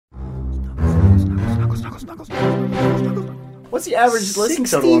What's the average listening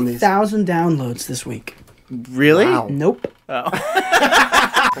total on these? 60,000 downloads this week. Really? Wow. Nope. Oh.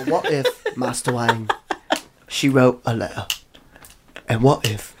 But what if Master Wayne, she wrote a letter? And what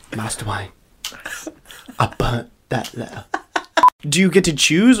if Master Wayne, I burnt that letter? Do you get to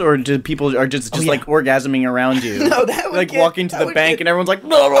choose, or do people are just yeah. like orgasming around you? No, that would like get- walking to that the would bank get- and everyone's like,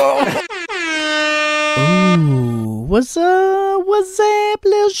 blah, blah. Ooh, what's up,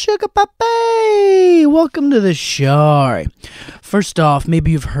 little sugar puppy? Welcome to the show. First off,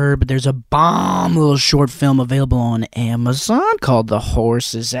 maybe you've heard, but there's a bomb little short film available on Amazon called The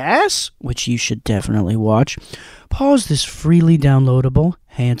Horse's Ass, which you should definitely watch. Pause this freely downloadable,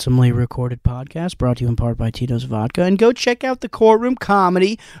 handsomely recorded podcast brought to you in part by Tito's Vodka, and go check out the courtroom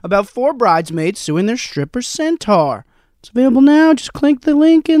comedy about 4 bridesmaids suing their stripper centaur. It's available now. Just click the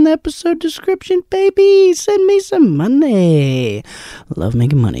link in the episode description, baby. Send me some money. Love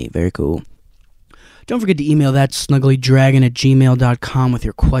making money. Very cool. Don't forget to email that snugglydragon@gmail.com with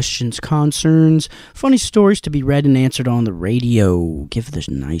your questions, concerns, funny stories to be read and answered on the radio. Give us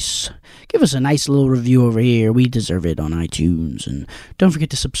a nice little review over here. We deserve it on iTunes. And don't forget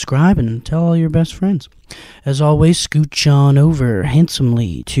to subscribe and tell all your best friends. As always, scooch on over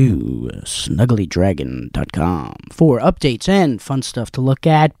handsomely to snugglydragon.com for updates and fun stuff to look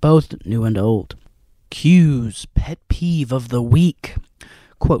at, both new and old. Q's pet peeve of the week.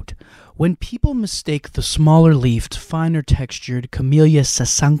 Quote, when people mistake the smaller leafed, finer textured Camellia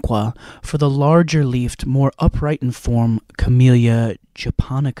sasanqua for the larger leafed, more upright in form Camellia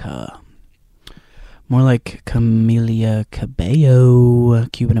japonica. More like Camellia Cabello,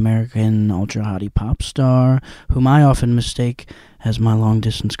 Cuban-American ultra-hottie pop star, whom I often mistake as my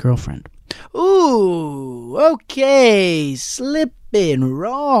long-distance girlfriend. Ooh, okay, slipping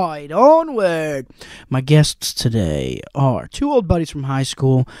right onward. My guests today are 2 old buddies from high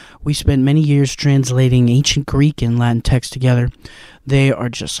school. We spent many years translating ancient Greek and Latin text together. They are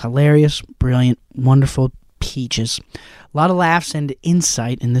just hilarious, brilliant, wonderful peaches. A lot of laughs and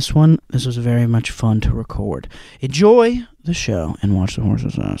insight in this one. This was very much fun to record. Enjoy the show and watch The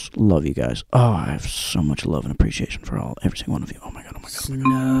Horse's Ass. Love you guys. Oh, I have so much love and appreciation for every single one of you. Oh my god, oh my god.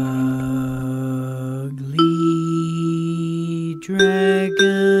 Snuggly Dragon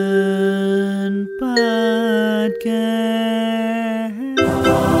Podcast.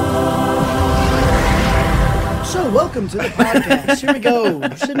 So, welcome to the podcast. Here we go.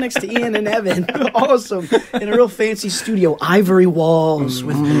 We're sitting next to Ian and Evan. Awesome. In a real fancy studio. Ivory walls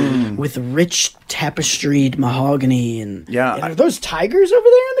with rich tapestried mahogany. And are those tigers over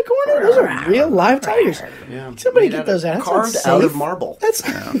there in the corner? Those are real live tigers. Yeah. Somebody get those out. Carved out of marble. That's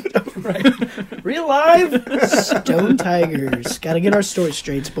right. Real live stone tigers. Got to get our story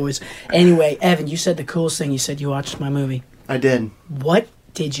straight, boys. Anyway, Evan, you said the coolest thing. You said you watched my movie. I did. What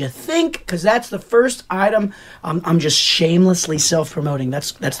did you think? Because that's the first item. I'm just shamelessly self-promoting.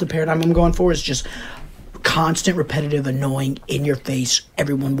 That's the paradigm I'm going for, is just constant, repetitive, annoying, in your face.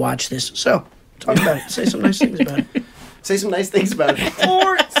 Everyone watch this. So, talk about it. Say some nice things about it. Say some nice things about it.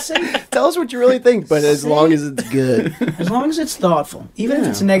 Or tell us what you really think, but as long as it's good. As long as it's thoughtful. Even if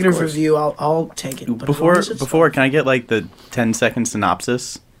it's a negative review, I'll take it. But Before, can I get like the 10-second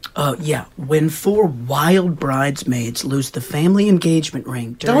synopsis? Yeah. When 4 wild bridesmaids lose the family engagement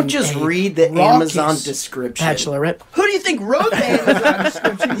ring during Don't just read the Amazon description. Bachelorette. Who do you think wrote the Amazon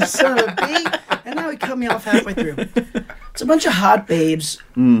description, you son of a bee? And now he cut me off halfway through. It's a bunch of hot babes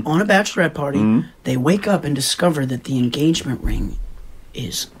on a bachelorette party. They wake up and discover that the engagement ring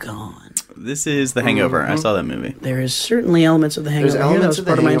is gone. This is The Hangover. I saw that movie. There is certainly elements of The Hangover. There's elements of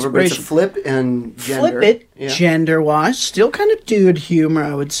The Hangover, but it's a flip and gender. Flip it, gender-wise. Still kind of dude humor,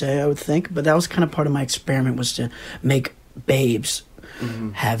 I would think. But that was kind of part of my experiment, was to make babes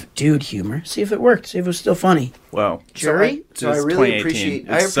have dude humor. See if it worked. See if it was still funny. Wow. Jury? So I really appreciate...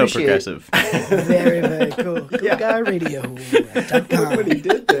 It's so progressive. Very, very cool. Cool Guy Radio. Look what he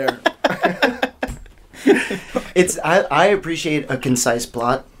did there. I appreciate a concise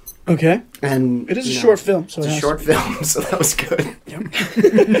plot. Okay. And it is a short film. So it's a short film, so that was good. Yep.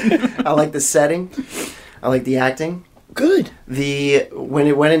 I like the setting. I like the acting. Good. When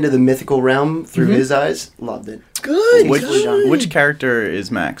it went into the mythical realm through his eyes, loved it. Good. Which character is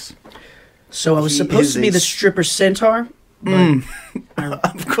Max? So I was supposed to be the stripper centaur.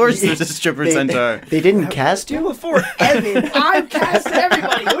 Of course there's a stripper centaur. They didn't cast you? Before Evan, I cast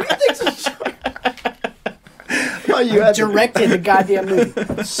everybody. Who do you think's a stripper? You had directed the goddamn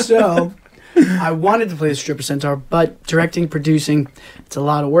movie. So I wanted to play the stripper centaur, but directing, producing, it's a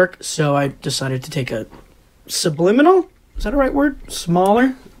lot of work. So I decided to take a subliminal, is that a right word?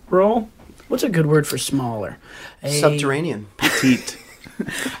 Smaller role? What's a good word for smaller? Subterranean. Petite.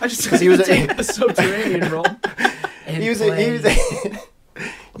 I just he was take the subterranean role. And You play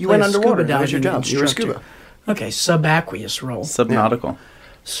went a underwater. scuba That was your diving job. You were instructor. scuba. Okay, subaqueous role. Subnautical.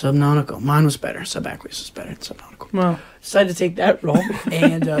 Subnautical. Mine was better. Subaqueous was better than subnautical. Well, Decided to take that role,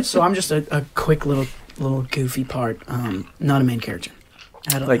 and so I'm just a quick little goofy part. Not a main character.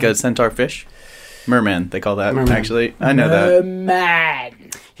 like a centaur fish? Merman, they call that, Merman. actually. I know that. Mad.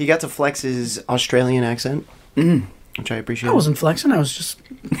 He got to flex his Australian accent, which I appreciate. I wasn't flexing. I was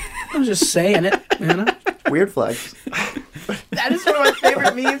just saying it. You know. Weird flex. That is one of my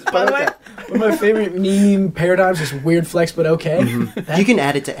favorite memes, by the way. One of my favorite meme paradigms is weird flex, but okay. You can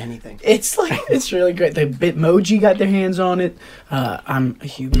add it to anything. It's really great. The Bitmoji got their hands on it. I'm a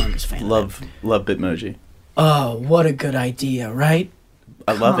humongous fan. Love Bitmoji. Oh, what a good idea, right?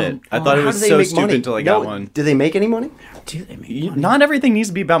 I love it. I on. thought it How was do they so make stupid money? until I got one. Did they make any money? Do they make money? Not everything needs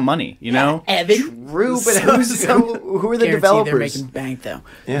to be about money, you know? Evan. True, but who are the Guarantee developers? They're making bank though.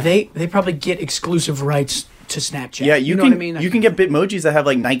 Yeah. They probably get exclusive rights to Snapchat. Yeah, you know can. what I mean. You can get Bitmojis that have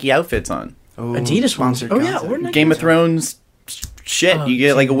like Nike outfits on. Oh, Adidas sponsored. Oh yeah, content. or Nike Game of sponsored. Thrones shit. Oh, You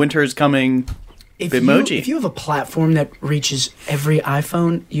get like a dude. Winter's Coming If Bitmoji. if you have a platform that reaches every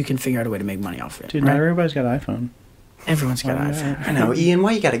iPhone, you can figure out a way to make money off of it. Dude, right? not everybody's got an iPhone. Everyone's got an iPhone. I know, Ian.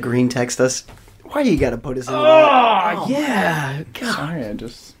 Why you gotta green text us? Why you gotta put us in? Oh, yeah. God. Sorry, I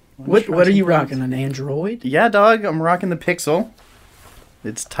just... What are you rocking? An Android? Yeah, dog. I'm rocking the Pixel.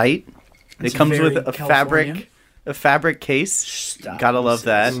 It's tight. It's it comes with very a Californian. fabric case. Stop. Gotta love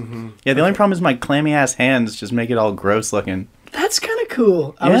that. Yeah, the only problem is my clammy ass hands just make it all gross looking. That's kind of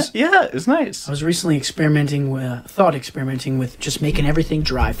cool. Yeah, it's nice. I was recently experimenting with just making everything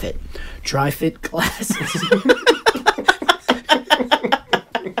dry fit. Dry fit glasses.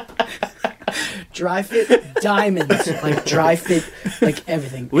 Dry fit diamonds. Like dry fit, like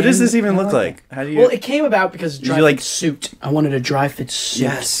everything. What does And this even I look like? How do you? Well, it came about because dry you, fit like- suit. I wanted a dry fit suit.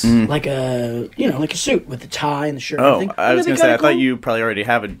 Yes. Like a like a suit with the tie and the shirt. and oh, everything. I was Wouldn't gonna it say. I be thought kinda you probably already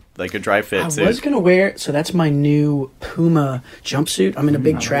have a dry fit cool? suit. I was gonna wear, so that's my new Puma jumpsuit. I'm in a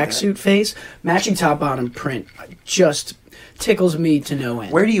big tracksuit phase. Matching top bottom print just tickles me to no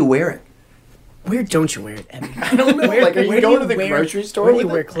end. Where do you wear it? Where don't you wear it, Evan? I don't know. Like, are you do going to the wear- grocery store Where do you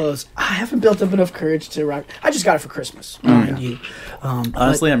with wear it? clothes? I haven't built up enough courage to rock. I just got it for Christmas. Mind you.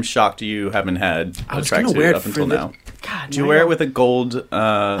 Honestly, I'm shocked you haven't had I a was gonna wear tracksuit it up for until the- now. God, Do you now wear I it with a gold?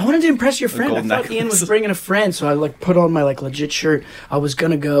 I wanted to impress your friend. I gold thought Ian was necklace. bringing a friend, so I put on my legit shirt. I was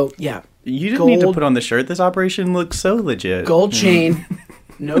gonna go, You didn't need to gold- put on the shirt. This operation looks so legit. gold chain,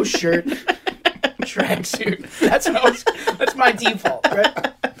 no shirt, tracksuit. That's my default, right?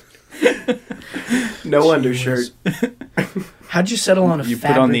 No undershirt. How'd you settle on a You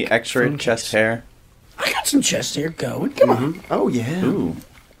put on the fabric extra phone chest case? hair. I got some chest hair going. Come on. Oh yeah. Ooh,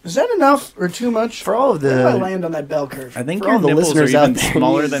 Is that enough or too much? For all of Where do I the land on that bell curve? I think For your all the nipples are listeners out even there,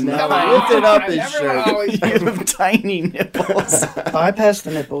 smaller he's than now that. lifted up his Everyone shirt. always- You have tiny nipples. Bypass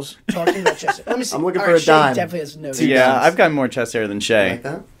the nipples. Talking about chest hair. Let me see. I'm looking All for right, a dime. Shea definitely has no. Yeah, I've got more chest hair than Shea. like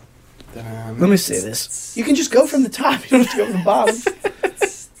that. Let me see this. You can just go from the top. You don't have to go from the bottom.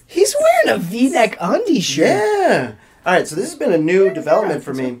 He's wearing a V-neck undie shirt. Yeah. All right, so this has been a new development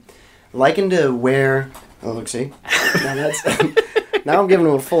for me. Liking to wear. Oh, look, see. Now that's. Now I'm giving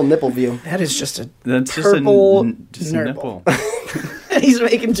him a full nipple view. That is just a That's purple just a nipple. He's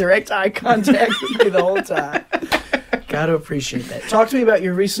making direct eye contact with me the whole time. Gotta appreciate that. Talk to me about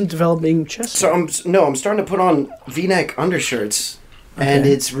your recent developing chest. So I'm starting to put on V-neck undershirts, and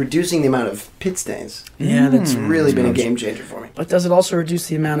Okay. it's reducing the amount of pit stains. Yeah, that's It's really been a game changer for me. But does it also reduce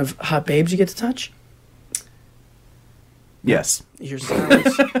the amount of hot babes you get to touch? Yes. Your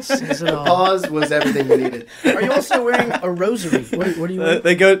silence says it all. Pause was everything we needed. Are you also wearing a rosary? What are you wearing?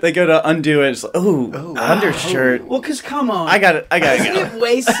 They go to undo it. It's like, oh, undershirt. Well, because come on. I got it. Isn't it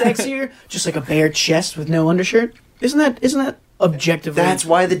way sexier? Just like a bare chest with no undershirt? Isn't that objectively? That's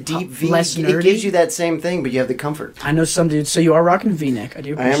why the deep V, less it nerdy? gives you that same thing, but you have the comfort. I know some dudes. So you are rocking V-neck. I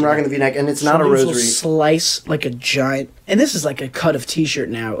do. I am rocking the V-neck, and it's not a Some dudes will rosary. slice like a giant, and this is like a cut of T-shirt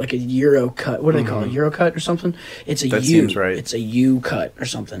now, like a Euro cut. What do they call it? Euro cut or something? It's a That U. seems right. It's a U cut or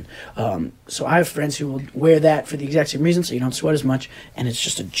something. So I have friends who will wear that for the exact same reason, so you don't sweat as much, and it's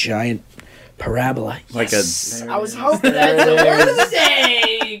just a giant parabola. Like Yes. I was hoping that's the word of the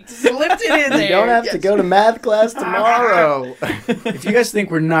day. Slipped it in there. You don't have to go to math class tomorrow. If you guys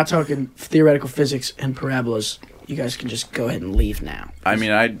think we're not talking theoretical physics and parabolas, you guys can just go ahead and leave now. I mean,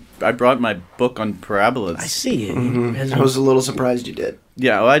 I brought my book on parabolas. I see it. I was a little surprised you did.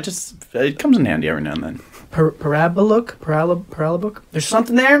 Yeah, well, it comes in handy every now and then. Parabook. There's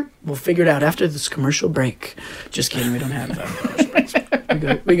something there. We'll figure it out after this commercial break. Just kidding. We don't have commercial breaks.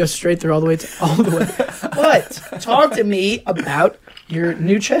 We go straight through all the way. But talk to me about your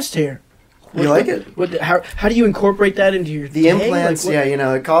new chest hair. You like it? How do you incorporate that into your The implants,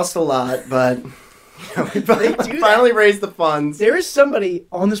 it costs a lot, but we finally raised the funds. There is somebody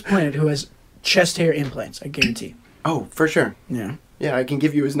on this planet who has chest hair implants, I guarantee. Oh, for sure. Yeah. Yeah, I can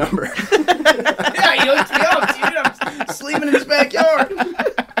give you his number. Yeah, he hooked me up, dude. I'm sleeping in his backyard.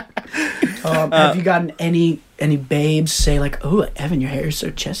 Have you gotten any babes say like, "Oh, Evan, your hair is so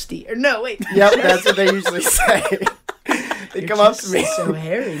chesty"? Or no, wait. Yep, that's what they usually say. They come up to me. So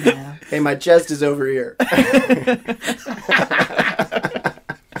hairy now. Hey, my chest is over here.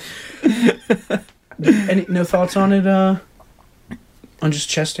 No thoughts on it? On just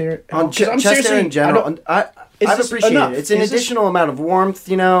chest hair? On chest hair in general, I've appreciated it. It's an additional amount of warmth.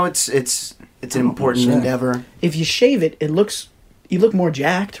 It's an important endeavor. If you shave it, you look more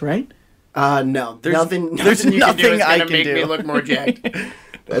jacked, right? No, there's nothing you nothing can do is I gonna can make do. me look more jacked.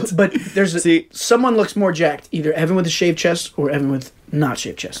 But someone looks more jacked, either Evan with a shaved chest or Evan with not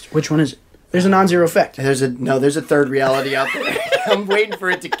shaved chest. Which one is it? There's a non-zero effect. There's a third reality out there. I'm waiting for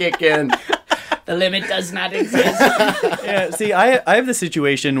it to kick in. The limit does not exist. Yeah, see, I have the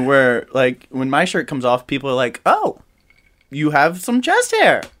situation where, like, when my shirt comes off, people are like, "Oh, you have some chest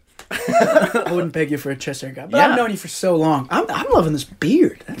hair." I wouldn't beg you for a chest haircut, but Yeah. I've known you for so long. I'm loving this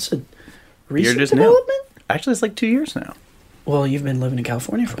beard. That's a recent Beard is new. development. Actually, it's like 2 years now. Well, you've been living in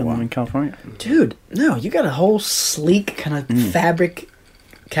California for a I'm while. in California. Dude, no, you got a whole sleek kind of fabric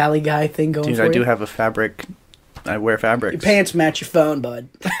Cali guy thing going Dude, for I you. do have a fabric. I wear fabrics. Your pants match your phone, bud.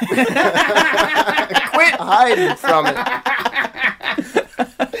 Quit hiding from it.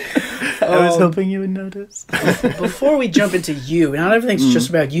 I was hoping you would notice. Before we jump into you, not everything's just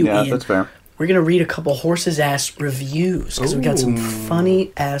about you, Yeah, Ian. that's fair. We're going to read a couple horses' ass reviews because we got some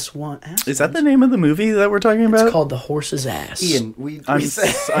funny ass Is that the name of the movie that we're talking about? It's called The Horse's Ass. Ian, I'm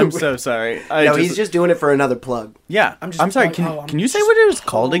so sorry. He's just doing it for another plug. Yeah, I'm I'm sorry. Can you say what it was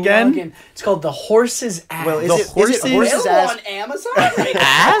called again? It's called The Horse's Ass. Well, The horse's Available ass? on Amazon right now.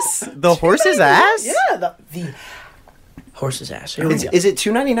 Ass? The horse's ass? Yeah, the Horse's Ass. Here we go. Is it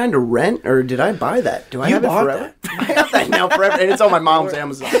 $2.99 to rent, or did I buy that? Do I You have it bought forever? I have that now forever, and it's on my mom's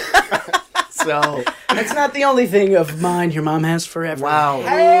Amazon. So, That's not the only thing of mine your mom has forever. wow.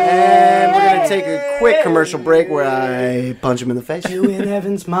 And we're going to take a quick commercial break where I punch him in the face. You and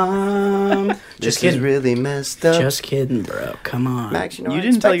Evan's mom. This Just is kidding. really messed up. Just kidding, bro. Come on. Max, You I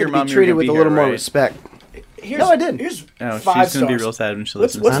didn't tell expected your to mom be you were treated gonna with be a little here, more right? respect. Here's, No, I didn't. Here's Oh, 5 she's going to be stars. real sad when she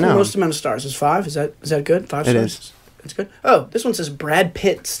What's listens. the I know. most amount of stars? Is 5? Is that good? 5 It stars? is. It's good. Oh, this one says Brad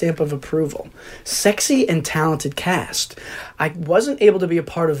Pitt stamp of approval. Sexy and talented cast. I wasn't able to be a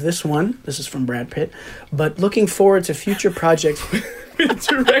part of this one. This is from Brad Pitt, but looking forward to future projects with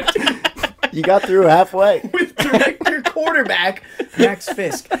You got through halfway. director quarterback Max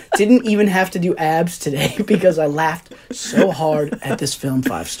Fisk. Didn't even have to do abs today because I laughed so hard at this film.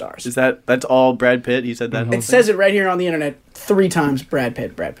 5 stars. That's all Brad Pitt? He said that whole It says it right here on the internet 3 times. Brad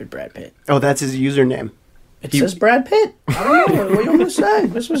Pitt. Brad Pitt. Brad Pitt. Oh, that's his username. It says Brad Pitt. I don't know. What do you want to say?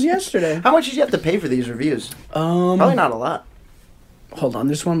 This was yesterday. How much did you have to pay for these reviews? Probably not a lot. Hold on.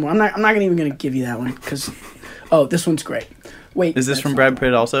 There's one more. I'm not even going to give you that one because. Oh, this one's great. Wait. Is this that's from not Brad the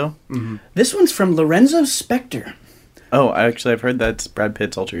Pitt also? one. This one's from Lorenzo Spector, Oh, I've heard that's Brad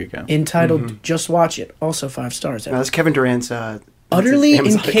Pitt's alter ego. entitled "Just Watch It." Also 5 stars. No, that's Kevin Durant's. Utterly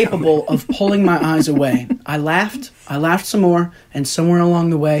Amazon incapable of pulling my eyes away. I laughed some more, and somewhere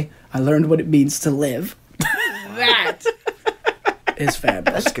along the way, I learned what it means to live. That is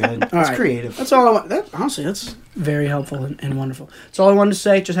fabulous. That's good. All That's right. creative. That's all I want. Honestly, that's very helpful and wonderful. That's all I wanted to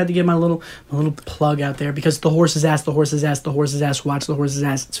say. Just had to get my little plug out there because The Horse's Ass, The Horse's Ass, The Horse's Ass. Watch The Horse's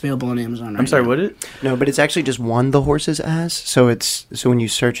Ass. It's available on Amazon right I'm sorry, now. what it? No, but it's actually just one the horse's ass. So when you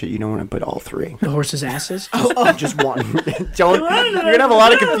search it, you don't want to put all 3. The Horse's Asses? Just one. Don't. You're gonna have a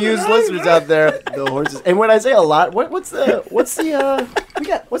lot of confused listeners out there. The horses. And when I say a lot, what's the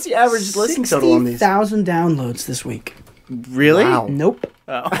average listening total on these? 60,000 downloads this week. Really? Wow. Nope.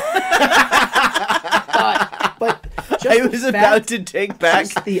 Oh. But just I the was fact- about to take back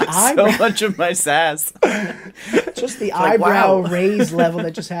just the so eyebrow- much of my sass. Just the like, eyebrow wow. raise level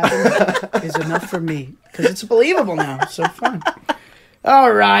that just happened is enough for me because it's believable now. So fun.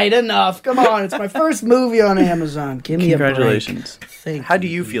 All right, enough. Come on, it's my first movie on Amazon. Give me a Congratulations. break. Thank How do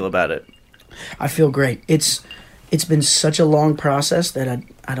you. you feel about it? I feel great. It's been such a long process that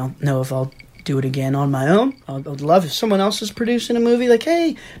I don't know if I'll do it again on my own. I'd love if someone else is producing a movie, like,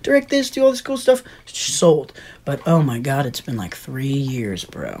 hey, direct this, do all this cool stuff. Sold. But oh my god, it's been like 3 years,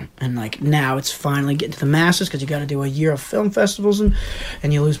 bro. And like now it's finally getting to the masses because you got to do a year of film festivals and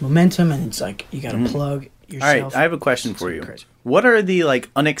you lose momentum and it's like you got to plug All right, yourself. I have a question for you. Crazy. What are the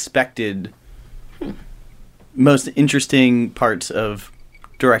like unexpected most interesting parts of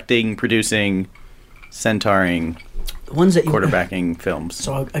directing, producing, centauring, The ones that you quarterbacking films?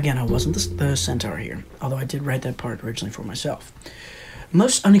 So again, I wasn't the centaur here, although I did write that part originally for myself.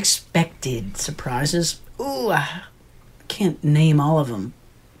 Most unexpected surprises. Ooh, I can't name all of them,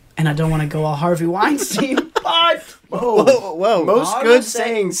 and I don't want to go all Harvey Weinstein. But Whoa. Most All good I'll say-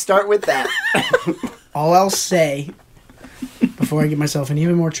 sayings start with that. all I'll say before I get myself in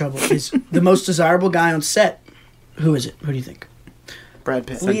even more trouble is the most desirable guy on set. Who is it? Who do you think? Brad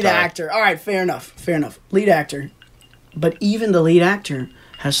Pitt. Lead actor. All right, fair enough. Lead actor. But even the lead actor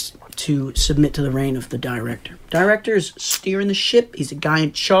has to submit to the reign of the director. Director is steering the ship. He's a guy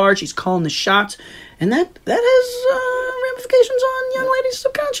in charge. He's calling the shots. And that has ramifications on young ladies'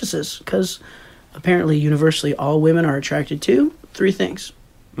 subconsciouses. Because apparently, universally, all women are attracted to 3 things.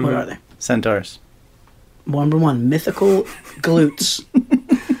 What are they? Centaurs. Number 1, mythical glutes.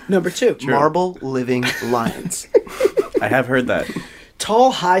 Number 2, Marble living lions. I have heard that.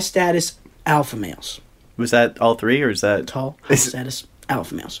 tall, high-status alpha males. Was that all 3, or is that... Tall, high-status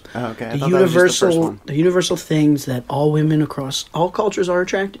alpha males. Oh, okay. I The thought that was just the first one. universal things that all women across all cultures are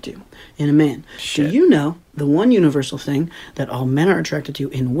attracted to in a man. Shit. Do you know the one universal thing that all men are attracted to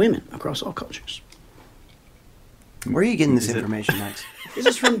in women across all cultures? Where are you getting this Is it- information, Max? This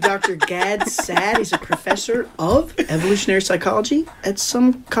is from Dr. Gad Sad. He's a professor of evolutionary psychology at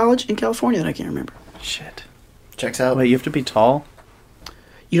some college in California that I can't remember. Shit. Checks out. Wait, you have to be tall?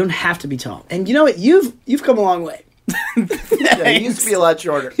 You don't have to be tall. And you know what? You've come a long way. Yeah, he used to be a lot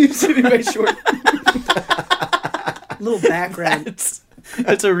shorter. You used to be way short. Little background.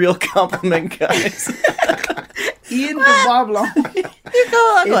 That's a real compliment, guys. Ian DeBoisblanc.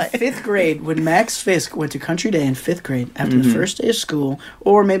 In 5th grade, when Max Fisk went to Country Day in 5th grade after the first day of school,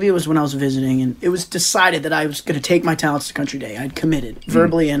 or maybe it was when I was visiting, and it was decided that I was going to take my talents to Country Day. I'd committed,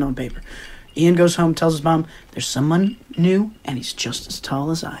 verbally and on paper. Ian goes home, tells his mom, there's someone new, and he's just as tall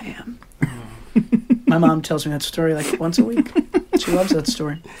as I am. My mom tells me that story like once a week. She loves that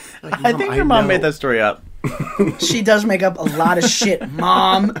story. Like, I think your mom made that story up. She does make up a lot of shit,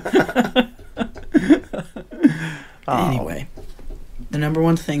 Mom. Anyway, the number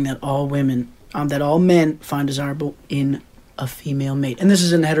one thing that all men find desirable in a female mate, and this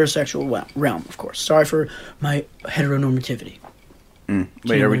is in the heterosexual realm, of course. Sorry for my heteronormativity. Wait,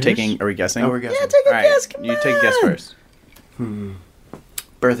 you are we know this? guessing? Oh, we're guessing. Yeah, take a All right, guess. Come you take a guess on. first.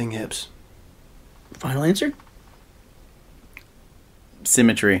 Birthing hips. Final answer?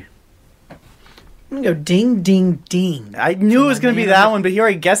 Symmetry. I'm gonna go ding, ding, ding. I knew it was going to be that one, but he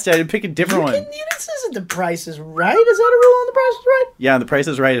already guessed it. I had to pick a different one. This isn't The Price is Right. Is that a rule on The Price is Right? Yeah, the price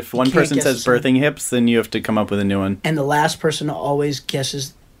is right. If one can't person guess says the same. birthing hips, then you have to come up with a new one. And the last person always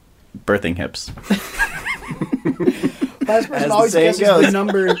guesses. Birthing hips. Last As person the always saying guesses goes. the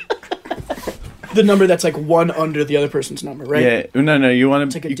number. The number that's like one under the other person's number, right? Yeah, no, you want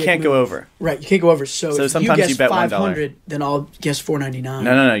It's to. like a You dick can't go move. over. Right, you can't go over. So So if sometimes you you guess bet $1. 500, then I'll guess 499.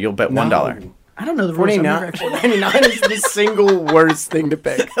 No, you'll bet $1. I don't know the rules. I've never 49 actually- 99 is the single worst thing to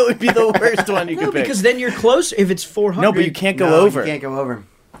pick. That would be the worst one you No, could pick. because then you're close. If it's 400. No, but you can't go No, over. You can't go over.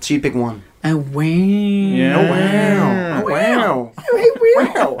 So you pick one. And wow. Yeah. Oh, wow. Oh, wow.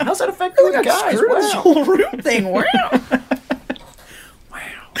 Wow. How's that affect you I got guys? screwed this Wow. whole room thing. Wow.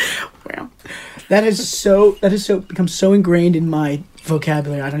 Wow. That is become so ingrained in my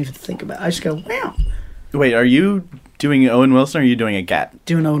vocabulary. I don't even think about it. I just go, wow. Wait, are you doing Owen Wilson or are you doing a cat?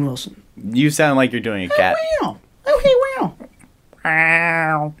 Doing Owen Wilson. You sound like you're doing a cat. Wow. Oh, hey, wow.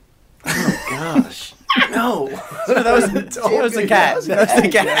 Wow. Gosh. No. that was the cat. That was the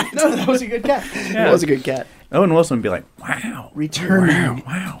cat. No, that was a good catch. It was a good cat. Owen Wilson would be like, wow. Returning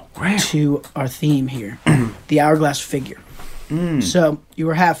Wow. to our theme here, the hourglass figure. So you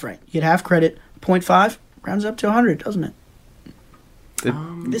were half right. You get half credit. 0.5 rounds up to 100, doesn't it?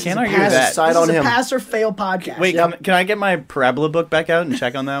 This Can't is a argue with pass, that. Side this on is a him. pass or fail podcast. Wait, can I get my parabola book back out and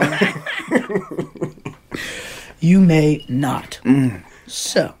check on that one? You may not.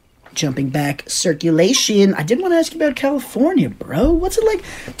 So, jumping back, circulation. I did want to ask you about California, bro. What's it like?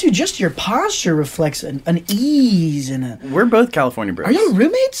 Dude, just your posture reflects an ease and a... We're both California bros. Are y'all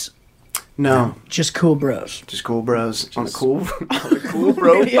roommates? No. Just cool bros. Just cool bros on the cool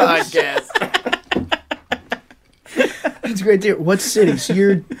bro Radio. podcast. That's great to hear. What city? So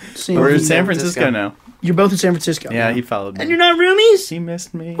you're saying We're in you- San Francisco now. You're both in San Francisco. Yeah, he followed me. And you're not roomies? He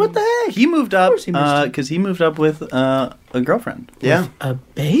missed me. What the heck? He moved up course he missed you. because he moved up with a girlfriend. Yeah. A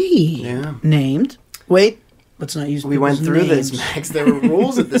babe. Yeah. Named. Wait, let's not use We went people's through names. this, Max. There were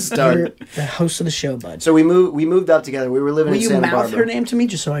rules at the You're start. the host of the show, bud. So we moved up together. We were living Will in you Santa mouth Barbara. her name to me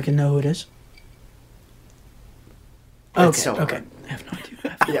just so I can know who it is? Okay, so okay. hard. I have no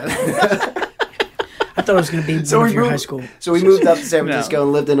idea. Yeah. I thought it was going to be one of your high school. So we moved up to San Francisco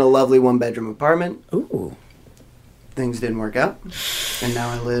and lived in a lovely one-bedroom apartment. Ooh. Things didn't work out. And now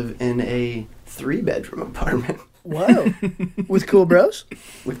I live in a 3-bedroom apartment. Whoa. With cool bros?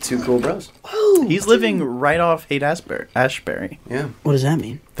 With 2 cool bros. Oh. He's living right off Haight-Ashbury. Yeah. What does that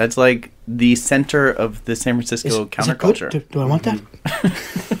mean? That's like the center of the San Francisco Is it good? counterculture. Do I want that?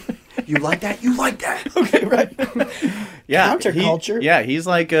 You like that? You like that? Okay, right. Yeah, Counterculture? he's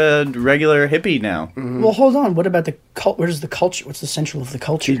like a regular hippie now. Well, hold on. What about the cult? Where does the culture? What's the central of the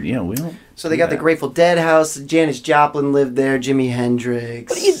culture? Yeah, we don't. So they got the Grateful Dead house. Janis Joplin lived there. Jimi Hendrix.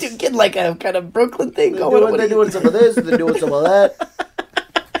 What do you do? Get like a kind of Brooklyn thing They're going? doing some of this. They're doing some of that.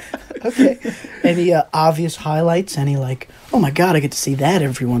 Okay. Any obvious highlights? Any like, oh my god, I get to see that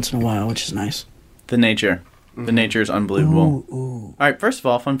every once in a while, which is nice. The nature. The nature is unbelievable. Ooh. All right, first of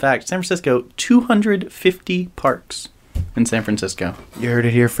all, fun fact: San Francisco, 250 parks in San Francisco. You heard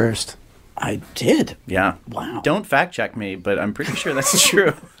it here first. I did. Yeah. Wow. Don't fact check me, but I'm pretty sure that's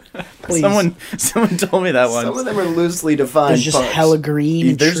true. Please. Someone told me that once. Some of them are loosely defined. There's just parks. hella green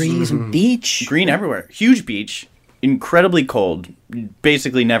and There's- trees and beach. Green everywhere. Huge beach. Incredibly cold. You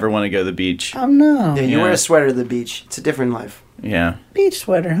basically never want to go to the beach. Oh no. Yeah, you Yeah. wear a sweater to the beach. It's a different life. Yeah. Beach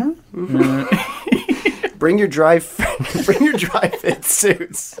sweater, huh? Bring your dry fit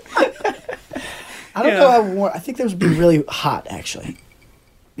suits. I don't know. I think those would be really hot, actually.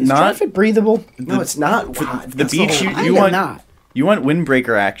 Is Not dry fit breathable? No, it's not. hot. the That's beach. whole- Kinda You want not. you want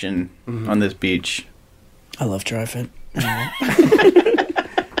windbreaker action on this beach. I love dry fit.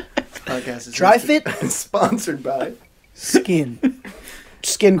 Podcast is Dry fit? sponsored by. Skin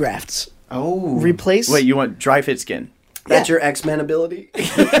grafts. Oh, Replace. Wait, you want dry fit skin? that's Yeah. your X-Men ability.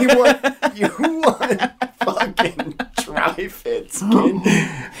 you want fucking dry fit skin.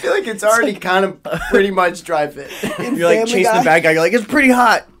 I feel like it's already kind of pretty much dry fit. You're like Family chasing Guy? the bad guy. You're like, it's pretty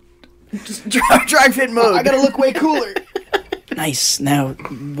hot. Just dry fit mode. I gotta look way cooler. Nice. Now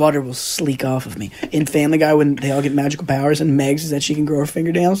water will sleek off of me. In Family Guy, when they all get magical powers, and Meg's is that she can grow her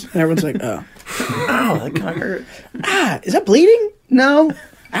fingernails, and everyone's like, "Oh, Ow, that kind of hurt. is that bleeding? No.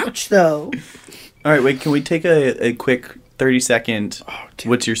 Ouch, though." All right, wait. Can we take a quick 30-second? dear.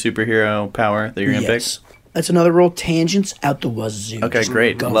 What's your superhero power that you're gonna Yes. That's another rule. Tangents out the wazoo. pick? Okay, Just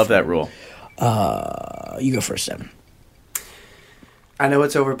great. go Love for that it. rule. You go first, Seven. I know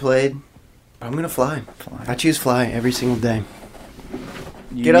it's overplayed, but I'm gonna fly. I choose fly every single day.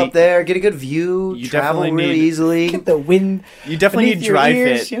 You Get need- up there, get a good view, You travel definitely really need- easily. Get the wind. You definitely beneath need your dry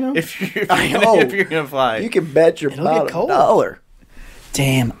ears, fit you know? if you're I know. if you're gonna fly. You can bet your It'll get bottom cold. dollar.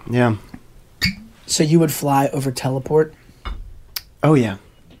 Damn. Yeah. So you would fly over teleport? Oh yeah.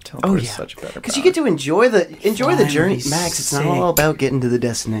 Teleport is yeah. such a better Because you power. get to enjoy the Flying journey, would be Max. It's sick. not all about getting to the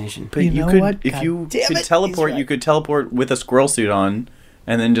destination. But You you know could, what? if God you damn could it, teleport, he's you right. could teleport with a squirrel suit on,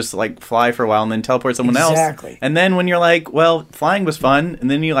 and then just like fly for a while, and then teleport someone Exactly. else. And then when you're like, well, flying was fun, and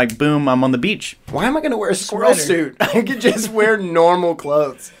then you like, boom, I'm on the beach. Why am I going to wear a squirrel Sweater. suit? I could just wear normal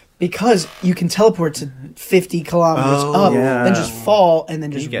clothes. Because you can teleport to 50 kilometers Oh, up, yeah. then just fall, and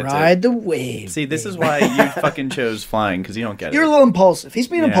then just gets ride the wave. See, this is why you fucking chose flying, because you don't get You're a it. little impulsive. He's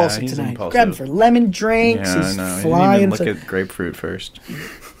being Yeah, impulsive he's tonight. impulsive. Grab him for lemon drinks. Yeah, I He's know. You flying. didn't even to- look at grapefruit first.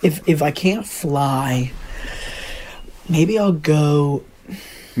 if I can't fly, maybe I'll go.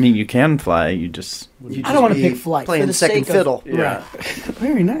 I mean, you can fly. You just I don't want to pick flight. Playing for the second sake fiddle. Of, right.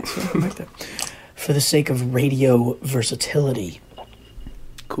 Very nice. I like that. For the sake of radio versatility.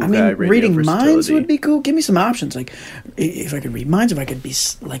 cool I guy. mean, radio reading minds versatility. would be cool. Give me some options. Like, if I could read minds, if I could be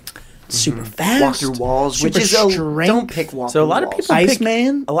like super fast, Walk through walls, super which is strength. don't pick walk. So a lot through of walls. people pick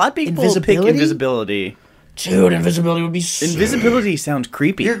Iceman. A lot of people Invisibility? pick invisibility. Dude, invisibility would be. So... Invisibility sounds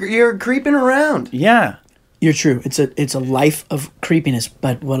creepy. You're creeping around. Yeah. You're true. It's a life of creepiness,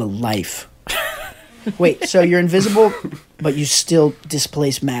 but what a life. Wait, so you're invisible, but you still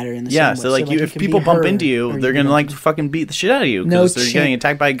displace matter in the Yeah, same so way. like, if can people be bump heard, into you, or they're gonna can- like fucking beat the shit out of you No because they're chance. getting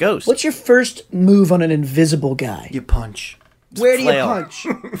attacked by a ghost. What's your first move on an invisible guy? You punch. Where do you flail. punch?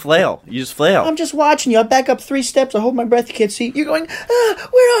 Flail. You just flail. I'm just watching you. I back up 3 steps. I hold my breath. You can't see. You're going,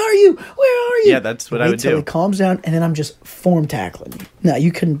 where are you? Where are you? Yeah, that's what I Wait would till do. it calms down, and then I'm just form tackling you. No,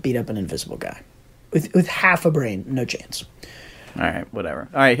 you couldn't beat up an invisible guy. With half a brain, no chance. All right, whatever.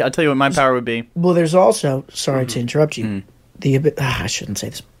 All right, I'll tell you what my power would be. Well, there's also, sorry to interrupt you, I shouldn't say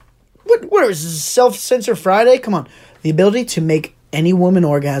this. What is this, Self-Censor Friday? Come on. The ability to make any woman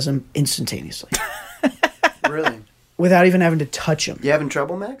orgasm instantaneously Really? without even having to touch them. You having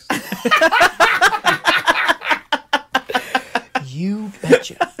trouble, Max? You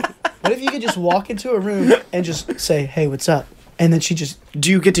betcha. What if you could just walk into a room and just say, hey, what's up? And then she just, Do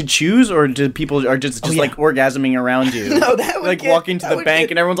you get to choose, or do people are just yeah. like orgasming around you? No, that would like get- walking to that the would bank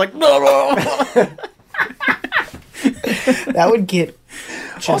get- and everyone's like, blah, blah. That would get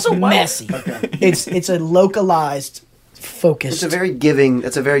just Also, why- messy. It's a localized, focused. It's a very giving.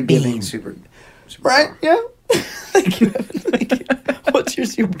 It's a very giving Beam. super. Right? Yeah. Thank you. Thank you. What's your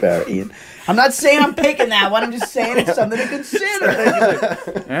superpower, Ian? I'm not saying I'm picking that one. I'm just saying it's something to consider.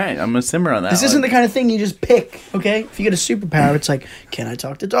 All right, I'm gonna simmer on that. This isn't the kind of thing you just pick, okay? If you get a superpower, it's like, can I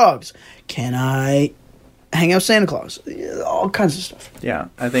talk to dogs? Can I hang out with Santa Claus? All kinds of stuff. Yeah,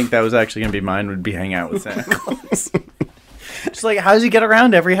 I think that was actually gonna be mine. Would be hang out with Santa Claus. Just like, how does he get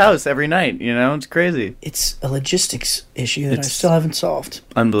around every house every night? You know, it's crazy. It's a logistics issue that I It's- still haven't solved.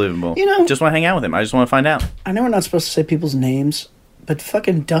 Unbelievable. You know- just want to hang out with him. I just want to find out. I know we're not supposed to say people's names, but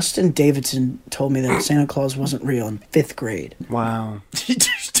fucking Dustin Davidson told me that Santa Claus wasn't real in 5th grade. Wow. He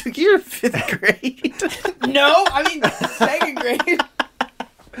just took you to 5th grade. No, I mean 2nd grade.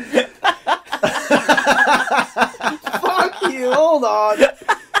 Fuck you. Hold on.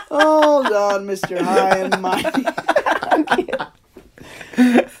 Hold on, Mr. High and Mighty.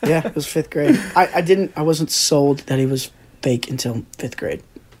 Yeah, it was 5th grade. I wasn't sold that he was fake until 5th grade.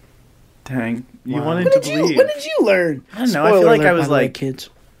 Dang, you Wow. wanted When to did believe. when did you learn? I don't know, I feel like I was by the way, like- kids.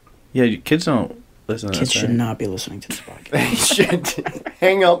 Yeah, kids don't listen to Kids this. should right? not be listening to this podcast. They should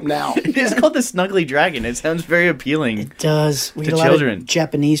hang up now. It's called the Snuggly Dragon. It sounds very appealing. It does. We To get a lot children. of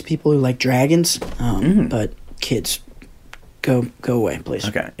Japanese people who like dragons, but kids, go away, please.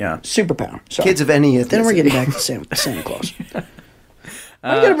 Okay, yeah. Superpower. Sorry. Kids of any ethnicity. Then we're getting back to Santa Claus.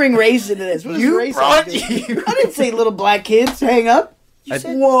 I'm gonna bring race into this. What does You race brought have to do? you. I didn't say little black kids. Hang up. I-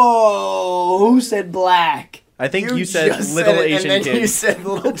 Said, whoa! Who said black? I think you said just little said it, Asian and then you kids. said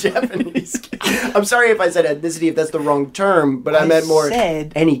little Japanese kids. I'm sorry if I said ethnicity, if that's the wrong term, but I meant more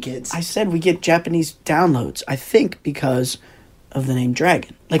said- any kids. I said we get Japanese downloads. I think because of the name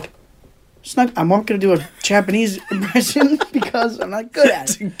dragon. Like, it's not. I'm not gonna do a Japanese impression because I'm not good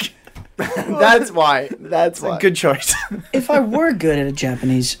at it. That's why. That's why. Good choice. If I were good at a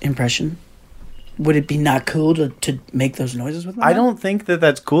Japanese impression, would it be not cool to make those noises with my I mouth? don't think that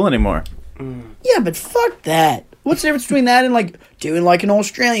that's cool anymore. Yeah, but fuck that. What's the difference between that and like doing like an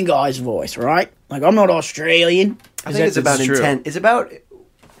Australian guy's voice, right? Like I'm not Australian. I think it's about true. intent. It's about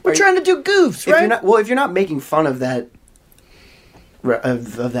We're trying to do goofs, if right? you're not if you're not making fun of that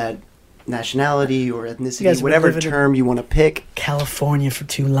of that nationality or You guys ethnicity, have whatever been living in- term you want to pick. California for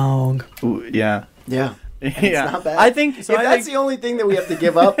too long. Ooh, yeah. Yeah. Yeah. It's not bad. I think so. If I that's think the only thing that we have to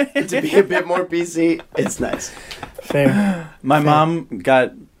give up to be a bit more PC, it's nice. Fair. my mom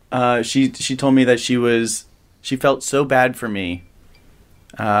got. She told me that she felt so bad for me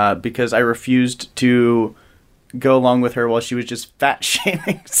because I refused to go along with her while she was just fat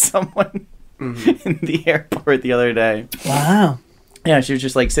shaming someone in the airport the other day. Wow. Yeah, she was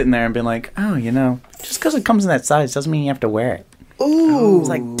just like sitting there and being like, "Oh, you know, just because it comes in that size doesn't mean you have to wear it." Ooh. I was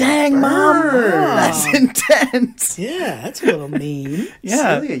like, "Dang, mom, that's intense." Yeah, that's a little mean.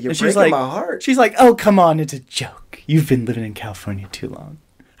 Yeah, Celia, you're And she was breaking like, my heart. She's like, "Oh, come on, it's a joke. You've been living in California too long.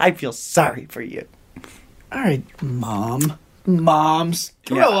 I feel sorry for you." All right, mom. Moms,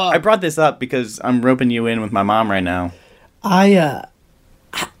 grow up. I brought this up because I'm roping you in with my mom right now.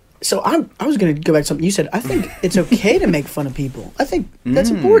 So I was going to go back to something you said. I think it's okay to make fun of people. I think that's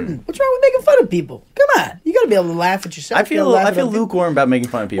important. What's wrong with making fun of people? Come on, you got to be able to laugh at yourself. I You gotta feel laugh at other people. lukewarm about making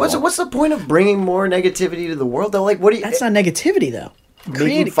fun of people. What's the point of bringing more negativity to the world though? Like, what do you? That's not negativity though.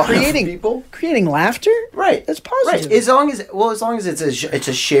 Making fun of people? creating laughter. Right. That's positive. Right. As long as it's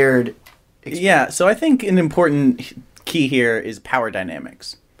a shared. Yeah, so I think an important key here is power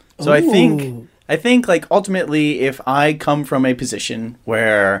dynamics. So Ooh. I think like ultimately if I come from a position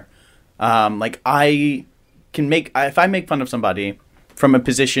where like I can if I make fun of somebody from a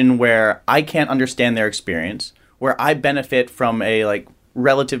position where I can't understand their experience, where I benefit from a like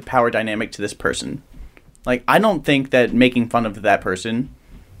relative power dynamic to this person, like I don't think that making fun of that person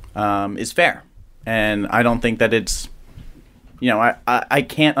is fair. And I don't think that it's, you know, I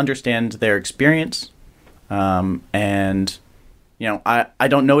can't understand their experience. And, you know, I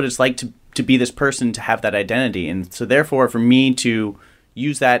don't know what it's like to be this person, to have that identity. And so therefore, for me to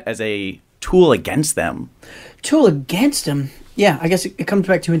use that as a tool against them. Tool against them. Yeah, I guess it comes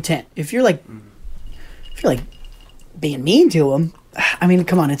back to intent. If you're like being mean to them, I mean,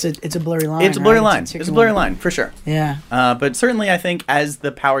 come on, it's a blurry line. It's a blurry right? line. It's a blurry line, for sure. Yeah. But certainly I think as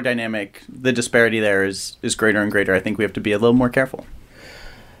the power dynamic, the disparity there is greater and greater. I think we have to be a little more careful.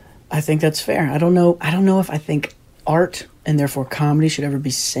 I think that's fair. I don't know if I think art and therefore comedy should ever be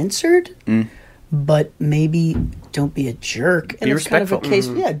censored, but maybe don't be a jerk. And Be that's kind of a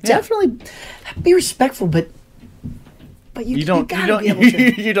respectful. case. Yeah, definitely be respectful, but you gotta be able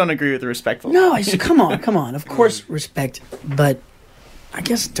to. You don't agree with the respectful. No, I just come on. Of course, respect, but I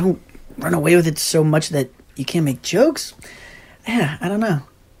guess don't run away with it so much that you can't make jokes. Yeah, I don't know.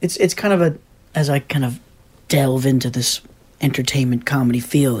 It's kind of as I kind of delve into this entertainment comedy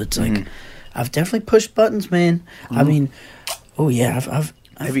field, it's like I've definitely pushed buttons, man. I mean, oh yeah, I've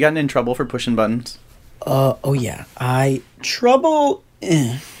Have you gotten in trouble for pushing buttons? oh yeah,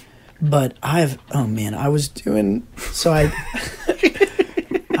 but I was doing so I've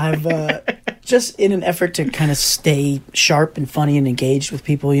just in an effort to kind of stay sharp and funny and engaged with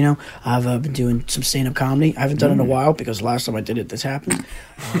people, I've been doing some stand-up comedy. I haven't done it in a while because last time I did it, this happened.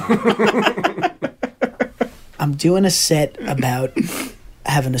 I'm doing a set about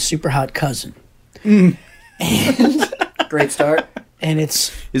having a super hot cousin. And Great start. and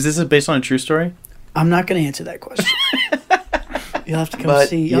it's Is this based on a true story? I'm not going to answer that question. You'll have to come But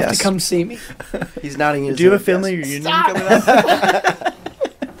see. You'll have yes. to come see me. He's nodding his Do you have a head, family yes. reunion coming up?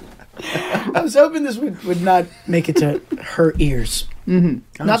 I was hoping this would not make it to her ears. Oh,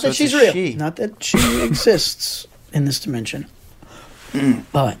 Not so that it's she's a real. she. Not that she exists in this dimension.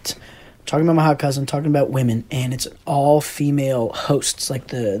 But talking about my hot cousin, talking about women, and it's all female hosts. Like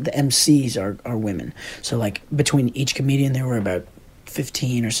the MCs are women. So like between each comedian, there were about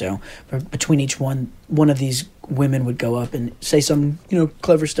 15 or so. But between each one of these women would go up and say some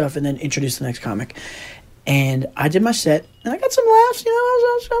clever stuff, and then introduce the next comic. And I did my set, and I got some laughs.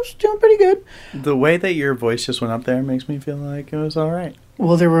 I was doing pretty good. The way that your voice just went up there makes me feel like it was all right.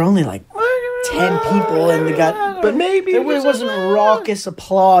 Well, there were only like 10 people, and they got. But maybe It wasn't raucous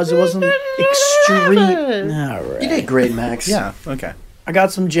applause. It wasn't extreme. All right. You did great, Max. Yeah, okay. I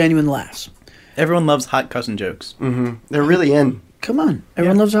got some genuine laughs. Everyone loves hot cousin jokes. They're really in. Come on.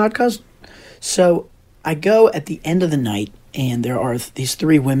 Everyone loves a hot cousin. So I go at the end of the night, and there are these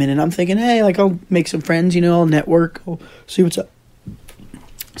three women, and I'm thinking, hey, like, I'll make some friends, I'll network, I'll see what's up.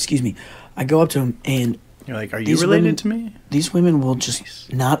 Excuse me. I go up to them, and You're like, are you These related women- to me? these women will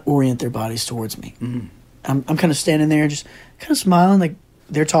just not orient their bodies towards me. I'm kind of standing there, just kind of smiling, like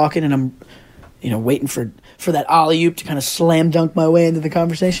they're talking, and I'm, waiting for that alley-oop to kind of slam dunk my way into the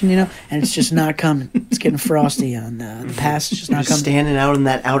conversation, and it's just not coming. It's getting frosty on the pass. It's just not Just coming. standing out in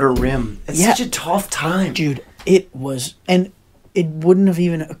that outer rim. It's Yeah. such a tough time. Dude, it was, and it wouldn't have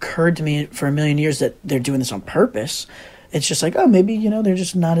even occurred to me for a million years that they're doing this on purpose. It's just like, oh, maybe, they're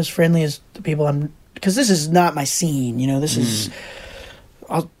just not as friendly as the people because this is not my scene, this is,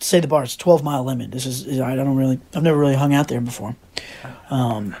 I'll say the bar, it's 12 Mile Limit. This is, I've never really hung out there before. I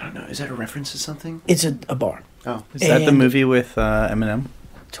don't know. Is that a reference to something? It's a bar. Oh. Is that the And- movie with Eminem?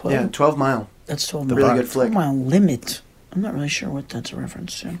 12, Yeah, 12 Mile. that's 12 The Mile. really good flick. 12 Mile Limit. I'm not really sure what that's a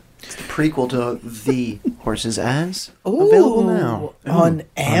reference to. It's the prequel to The Horses As. Available now. On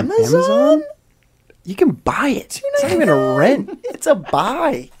Amazon? You can buy it. It's not even a rent. It's a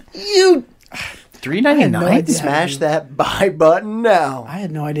buy. You... $3.99? I had no Smash that buy button now. I had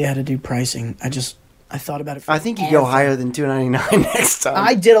no idea how to do pricing. I thought about it. I think you go higher than $2.99 next time.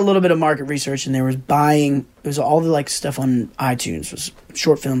 I did a little bit of market research, and there was buying. It was all the stuff on iTunes was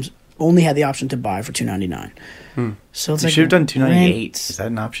short films. Only had the option to buy for $2.99. So it's You like should have done $2.98. rent. Is that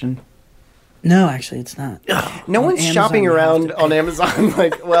an option? No, actually, it's not. No On one's Amazon, shopping you have around to on Amazon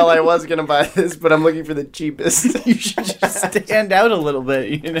like, well, I was going to buy this, but I'm looking for the cheapest. You should just stand out a little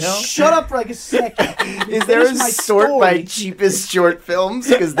bit, Shut up for like a second. Is there a Finish my sort by story. cheapest short films?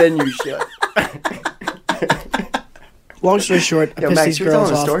 Because then you should. Long story short, I Yo, pissed Max, these you were girls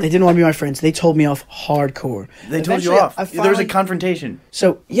telling a off. story? They didn't want to be my friends. They told me off hardcore. They told you Eventually, off. I There was a finally- confrontation.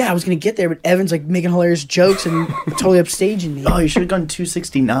 So yeah, I was gonna get there, but Evan's making hilarious jokes and totally upstaging me. Oh, you should have gone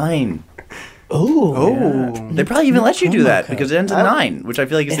 $2.69. Oh, They probably even let you do promo that code. because it ends at 9, which I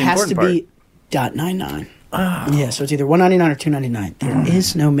feel like is It the has to important part. be .99. Yeah, so it's either $1.99 or $2.99. There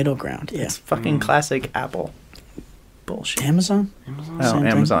is no middle ground. Yeah, It's fucking classic Apple. Bullshit. Amazon. Oh, Same thing.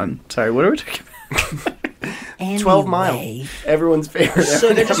 Amazon. Sorry, what are we talking about? 12 Mile. Anyway, Everyone's favorite.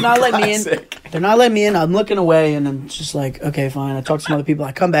 So they're just not letting me in. Classic. They're not letting me in. I'm looking away, and I'm just like, okay, fine. I talk to some other people.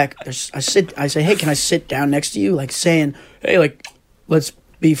 I come back. I say, hey, can I sit down next to you? Like saying, hey, let's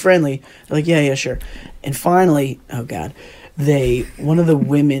be friendly. They're like, yeah, sure. And finally, oh god, one of the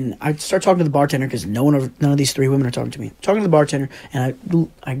women. I start talking to the bartender because none of these three women are talking to me. I'm talking to the bartender, and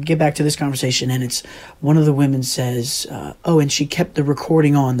I get back to this conversation, and it's one of the women says, oh, and she kept the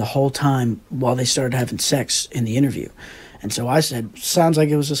recording on the whole time while they started having sex in the interview. And so I said, sounds like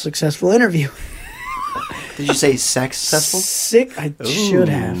it was a successful interview. Did you say successful? I should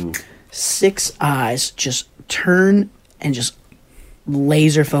have. 6 eyes just turn and just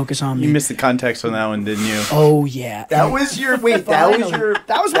laser focus on me. You missed the context on that one, didn't you? Oh yeah. That was your wait. That was your.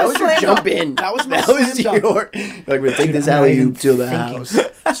 That was my your slam jump dunk. in. That was my That slam was dunk. your. Like we take this I'm not alley even oop to the thinking.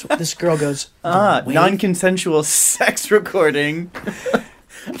 house. So this girl goes, wait. Non-consensual sex recording.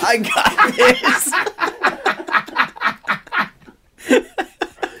 I got this.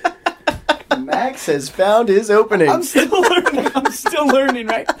 Max has found his opening. I'm still learning,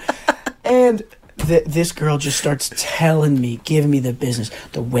 right? And this girl just starts telling me, giving me the business.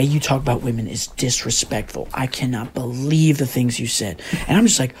 The way you talk about women is disrespectful. I cannot believe the things you said. And I'm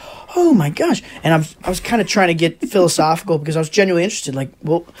just like, oh my gosh. And I was kind of trying to get philosophical because I was genuinely interested. Like,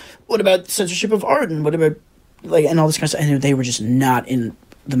 well, what about censorship of art? And what about, like, and all this kind of stuff. And they were just not in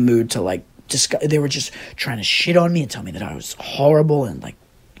the mood to, like, discuss. They were just trying to shit on me and tell me that I was horrible and, like,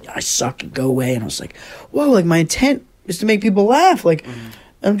 I suck and go away. And I was like, whoa, like, my intent is to make people laugh. Like,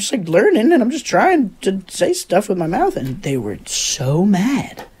 I'm just like learning and I'm just trying to say stuff with my mouth. And they were so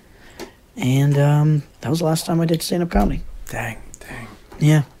mad. And that was the last time I did stand-up comedy. Dang.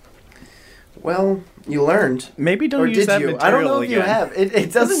 Yeah. Well, you learned. Maybe don't Or use did that you? material I don't know if again. you have.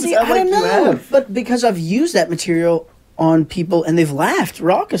 It doesn't See, sound I like don't you know, have. but because I've used that material on people and they've laughed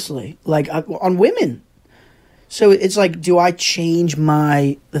raucously, like on women. So it's like, do I change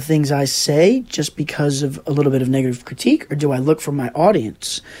the things I say just because of a little bit of negative critique, or do I look for my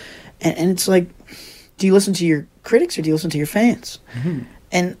audience? And it's like, do you listen to your critics or do you listen to your fans? Mm-hmm.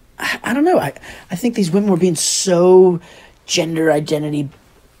 And I don't know. I think these women were being so gender identity,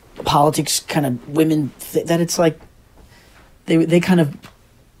 politics kind of women that it's like they kind of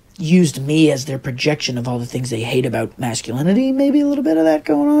used me as their projection of all the things they hate about masculinity. Maybe a little bit of that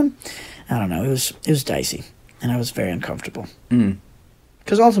going on. I don't know. It was dicey. And I was very uncomfortable.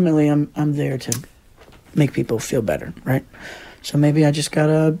 Because ultimately, I'm there to make people feel better, right? So maybe I just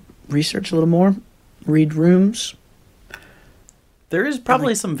gotta research a little more, read rooms. There is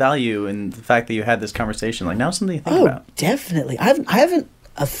probably some value in the fact that you had this conversation. Like, now something to think about. Definitely. I haven't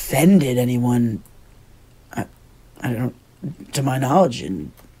offended anyone, I don't know, to my knowledge,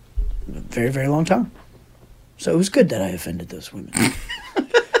 in a very, very long time. So it was good that I offended those women.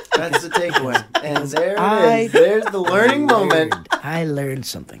 That's the takeaway. And there it is. There's the learning moment. I learned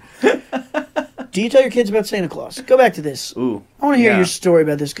something. Do you tell your kids about Santa Claus? Go back to this. Ooh. I want to hear your story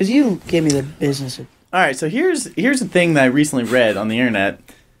about this because you gave me the business. All right, so here's a thing that I recently read on the internet.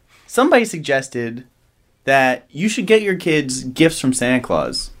 Somebody suggested that you should get your kids gifts from Santa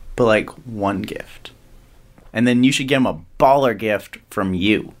Claus, but like one gift. And then you should get them a baller gift from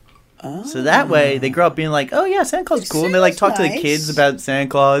you. Oh. So that way they grow up being like, oh yeah, Santa Claus is cool. And they like talk to the kids about Santa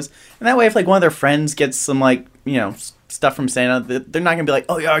Claus. And that way if like one of their friends gets some like, you know, stuff from Santa, they're not going to be like,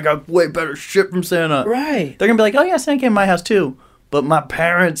 oh yeah, I got way better shit from Santa. Right. They're going to be like, oh yeah, Santa came to my house too. But my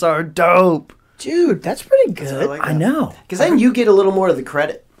parents are dope. Dude, that's pretty good. I know. Because then you get a little more of the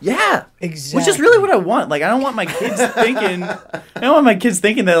credit. Yeah. Exactly. Which is really what I want. Like, I don't want my kids thinking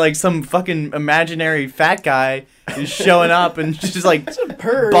that like some fucking imaginary fat guy is showing up and just like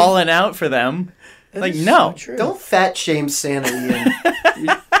balling out for them. That like, is no. so true. Don't fat shame Santa, Ian. You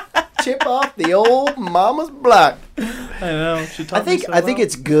chip off the old mama's block. I know. I think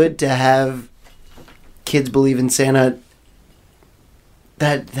it's good to have kids believe in Santa.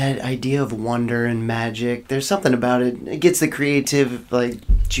 That idea of wonder and magic, there's something about it. It gets the creative like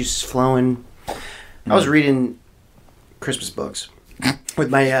juices flowing. I was reading Christmas books with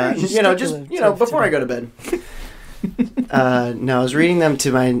my before I go to bed. No, I was reading them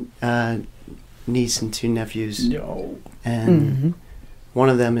to my niece and two nephews. No. And one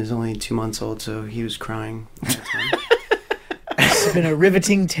of them is only 2 months old, so he was crying all the time. It's been a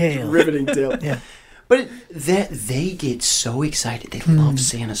riveting tale. Yeah. But they get so excited. They love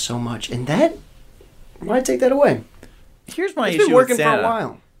Santa so much. And why take that away? Here's my It's issue been working with Santa. for a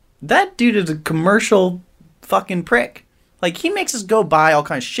while. That dude is a commercial fucking prick. Like, he makes us go buy all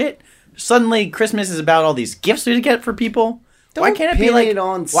kinds of shit. Suddenly, Christmas is about all these gifts we get for people. Why can't it be like?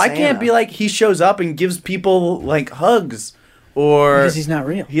 Why can't it be like he shows up and gives people like hugs, or because he's not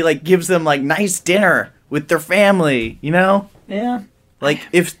real. He like gives them like nice dinner with their family. You know? Yeah. Like,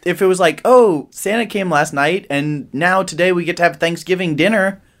 if it was like, oh, Santa came last night, and now today we get to have Thanksgiving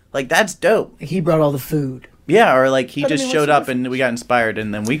dinner, like, that's dope. He brought all the food. Yeah, or like, he just showed up and we got inspired,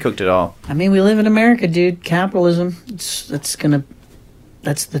 and then we cooked it all. I mean, we live in America, dude. Capitalism. That's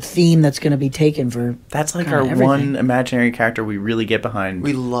the theme that's gonna be taken for. That's like our everything. one imaginary character we really get behind.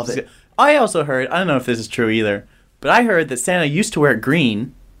 We love it. I also heard, I don't know if this is true either, but I heard that Santa used to wear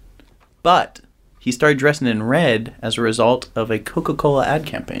green, but he started dressing in red as a result of a Coca-Cola ad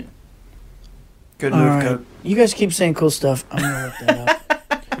campaign. Good All move, right. Coke. You guys keep saying cool stuff. I'm gonna look that up.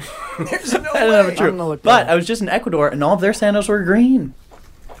 There's no I don't know if way. it's true. I'm gonna look But that I was just in Ecuador, and all of their Santas were green.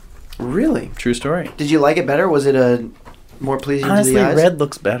 Really? True story. Did you like it better? Was it more pleasing Honestly, to the eyes? red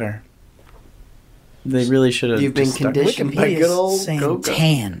looks better. They really should have. You've been conditioned by Wikipedia good old is saying Coca.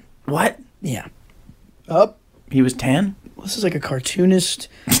 tan. What? Yeah. Up. He was tan? This is like a cartoonist.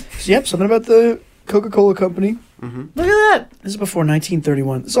 Yep, something about the Coca-Cola company. Look at that. This is before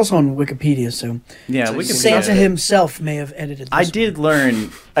 1931. It's also on Wikipedia, so Yeah, Santa himself may have edited this. I did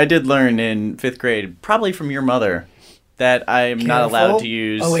learn in 5th grade, probably from your mother, that I am not allowed to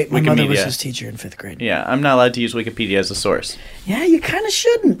use Oh, wait, Wikimedia. my mother was his teacher in 5th grade. Yeah, I'm not allowed to use Wikipedia as a source. Yeah, you kind of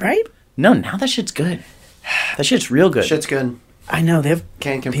shouldn't, right? No, now that shit's good. That shit's real good. Shit's good. I know, they have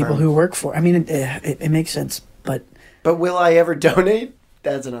Can't confirm. people who work for. I mean, it makes sense, but But will I ever donate?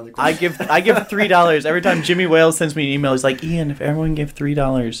 That's another question. I give $3 every time Jimmy Wales sends me an email. He's like, Ian, if everyone gave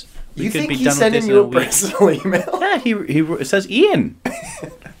 $3, we You could think be he's done with sending this in you a a week. personal email? Yeah, he says, Ian,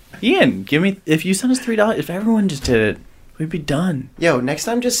 give me, if you send us $3, if everyone just did it, we'd be done. Yo, next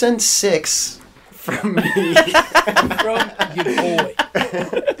time just send 6 from me. from your boy.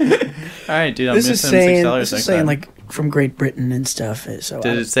 All right, dude, I'm This going to is send saying, $6 this next is saying time. like from Great Britain and stuff. So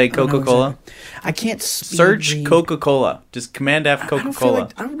Did it say I don't know Coca-Cola? exactly. I can't speed Search read. Coca-Cola. Just Command F I don't feel Coca-Cola.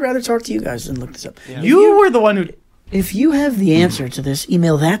 like I would rather talk to you guys than look this up. You were the one who... If you have the answer to this,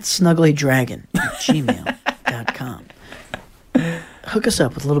 email thatsnugglydragon@gmail.com. Hook us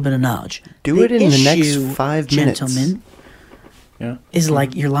up with a little bit of knowledge. Do it in the next issue, 5 minutes. Gentlemen, Yeah. is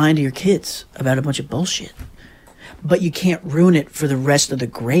like you're lying to your kids about a bunch of bullshit. But you can't ruin it for the rest of the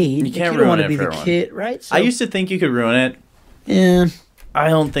grade. You can't don't ruin want to it be for the everyone. kid, right? So, I used to think you could ruin it. yeah, I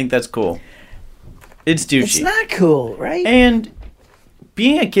don't think that's cool. It's douchey. it's not cool, right? And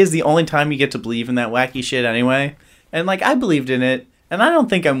being a kid's the only time you get to believe in that wacky shit anyway. And, like, I believed in it, and I don't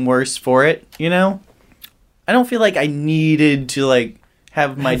think I'm worse for it, you know? I don't feel like I needed to, like,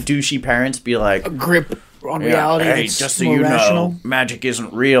 have my douchey parents be like, A grip on yeah, reality. hey, that's just so more you rational. know, magic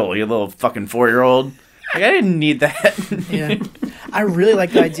isn't real, you little fucking 4-year-old. Like, I didn't need that. Yeah, I really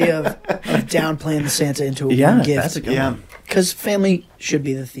like the idea of downplaying the Santa into a Yeah, one gift. that's a good Yeah. one. Because family should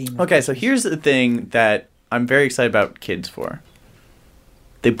be the theme. Okay, so here's the thing that I'm very excited about kids for.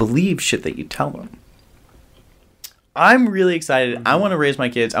 They believe shit that you tell them. I'm really excited. I want to raise my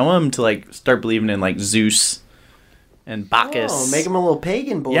kids. I want them to, like, start believing in, like, Zeus and Bacchus. Oh, make them a little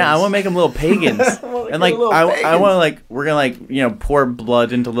pagan boys. Yeah, I want to make them little pagans. And, like, I want to, like, we're going to, like, you know, pour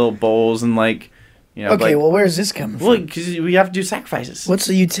blood into little bowls and, like, you know, Okay, like, well, where's this coming well, from? because we have to do sacrifices. What's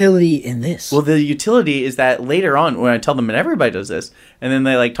the utility in this? Well, the utility is that later on, when I tell them, and everybody does this, and then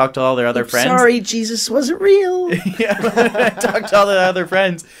they, like, talk to all their other friends. Sorry, Jesus wasn't real. Yeah, I talk to all the other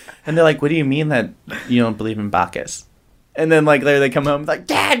friends, and they're like, "What do you mean that you don't believe in Bacchus?" And then, like, later they come home like,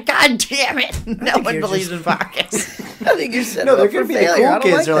 "Dad, God damn it, no one you're believes just- in Bacchus." I think you're set No, they're up going for to be the failure. I cool don't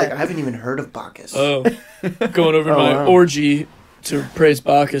kids. like They're like, that. I haven't even heard of Bacchus. Oh, going over Oh, my wow. orgy to praise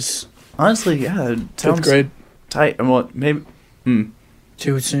Bacchus. Honestly, yeah, it 5th sounds grade. tight. Well, maybe,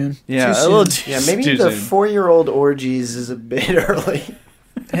 Too soon. yeah, Too a soon. little too, Yeah, maybe too the soon. 4-year-old orgies is a bit early.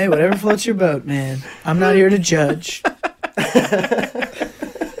 Hey, whatever floats your boat, man. I'm not here to judge.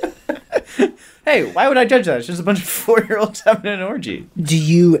 Hey, why would I judge that? It's just a bunch of 4-year-olds having an orgy. Do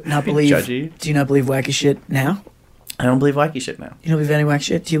you not believe? Judgy. Do you not believe wacky shit now? I don't believe wacky shit now. You don't believe in any wacky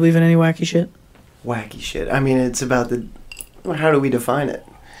shit? Do you believe in any wacky shit? Wacky shit. I mean, it's about the... How do we define it?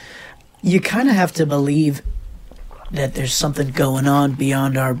 You kind of have to believe that there's something going on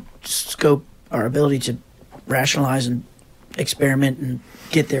beyond our scope, our ability to rationalize and experiment and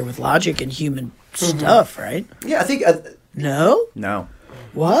get there with logic and human stuff, right? Yeah, I think... No? No.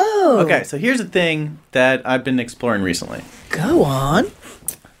 Whoa. Okay, so here's the thing that I've been exploring recently. Go on.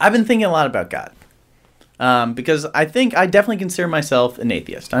 I've been thinking a lot about God. Because I think I definitely consider myself an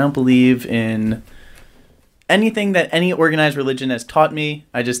atheist. I don't believe in anything that any organized religion has taught me.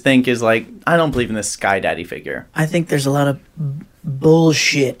 I just think is like, I don't believe in this sky daddy figure. I think there's a lot of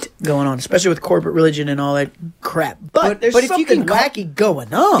bullshit going on, especially with corporate religion and all that crap. But there's but if you something can call- wacky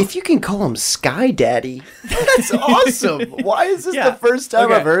going on. If you can call him Sky Daddy, that's awesome. Why is this Yeah. the first time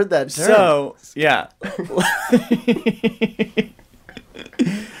Okay. I've heard that term? So, yeah.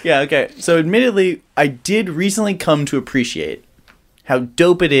 Yeah, okay. So, admittedly, I did recently come to appreciate how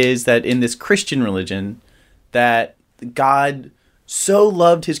dope it is that in this Christian religion, that God so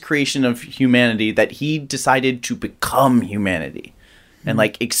loved his creation of humanity that he decided to become humanity and,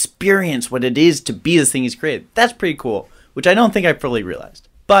 like, experience what it is to be this thing he's created. That's pretty cool, which I don't think I fully realized.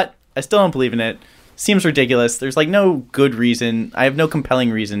 But I still don't believe in it. Seems ridiculous. There's, like, no good reason. I have no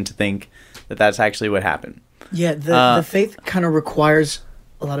compelling reason to think that that's actually what happened. yeah, the faith kind of requires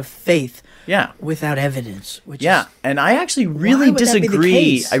a lot of faith Yeah. without evidence. Which Yeah, is, and I actually really would that be the disagree.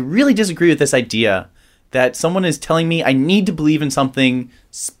 case? I really disagree with this idea that someone is telling me I need to believe in something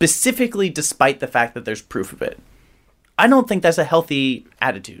specifically despite the fact that there's proof of it. I don't think that's a healthy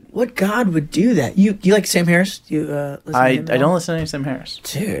attitude. what God would do that? You like Sam Harris? You listen to I him at all? don't listen to Sam Harris.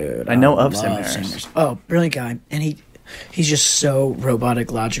 Dude, I know of love Sam Harris. Oh, brilliant guy, and he's just so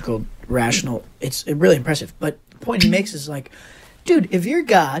robotic, logical, rational. It's really impressive. But point he makes is like, dude, if you're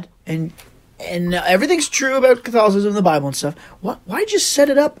God and everything's true about Catholicism and the Bible and stuff, why'd you set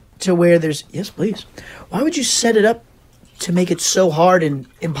it up to where there's... Yes, please. Why would you set it up to make it so hard and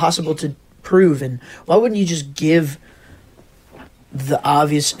impossible to prove? And why wouldn't you just give the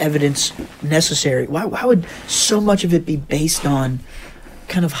obvious evidence necessary? Why would so much of it be based on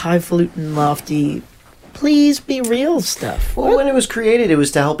kind of highfalutin, lofty, please be real stuff? Well, when it was created, it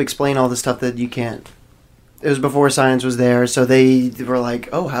was to help explain all the stuff that you can't. It was before science was there, so they were like,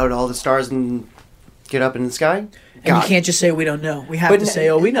 oh, how did all the stars get up in the sky? And you can't just say we don't know. We have to say,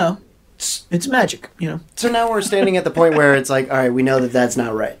 oh, we know. It's magic, you know. So now we're standing at the point where it's like, all right, we know that that's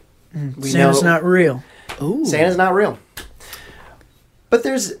not right. Santa's not real. Ooh. Santa's not real. But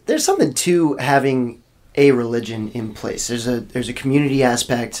there's something to having a religion in place. There's a community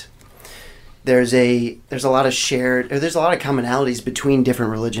aspect. There's a lot of there's a lot of commonalities between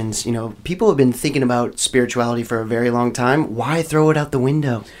different religions. You know, people have been thinking about spirituality for a very long time. Why throw it out the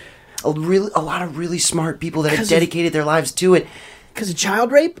window? A lot of really smart people that have dedicated their lives to it. Because of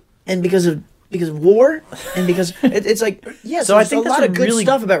child rape and because of war and because it's like, yeah. So I think there's a lot of good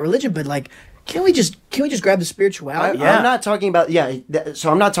stuff about religion, but like, can we just grab the spirituality? I'm not talking about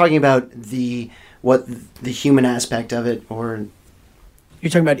so I'm not talking about the human aspect of it, or you're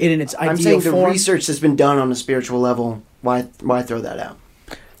talking about it in its ideal I'm saying form? The research that's been done on a spiritual level. Why throw that out?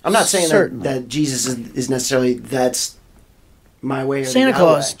 I'm not saying that Jesus is necessarily that's my way. Or Santa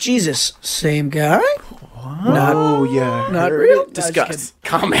Claus, Jesus, same guy. Not real. Discuss.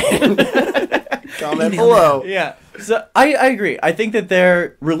 Comment below. Yeah. So I agree. I think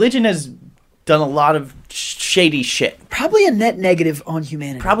that religion has done a lot of shady shit. Probably a net negative on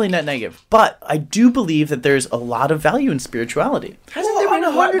humanity. But I do believe that there's a lot of value in spirituality. Hasn't there been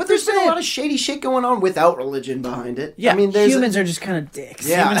 100%? But there's been a lot of shady shit going on without religion behind it. Yeah. I mean, humans are just kind of dicks.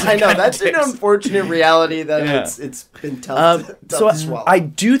 Yeah, I know. That's an unfortunate reality that it's been tough to swallow. I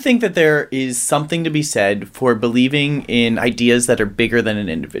do think that there is something to be said for believing in ideas that are bigger than an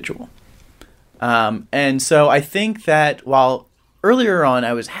individual. And so I think that while earlier on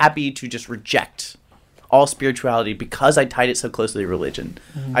I was happy to just reject all spirituality because I tied it so closely to religion,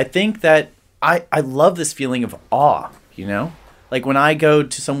 I think that I love this feeling of awe, you know? Like when I go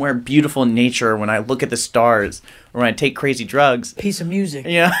to somewhere beautiful in nature, when I look at the stars, or when I take crazy drugs. Piece of music.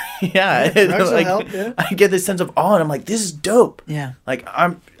 Yeah. Drugs like, will help, yeah. I get this sense of awe, and I'm like, this is dope. Yeah. Like,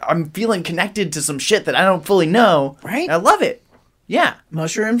 I'm feeling connected to some shit that I don't fully know. Right? I love it. Yeah.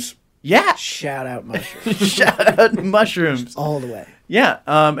 Mushrooms? Yeah. Shout out mushrooms. Shout out mushrooms. All the way. Yeah.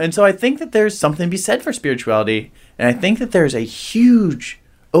 And so I think that there's something to be said for spirituality, and I think that there's a huge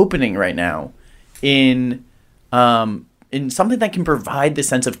opening right now in something that can provide this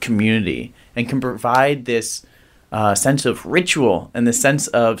sense of community and can provide this sense of ritual and the sense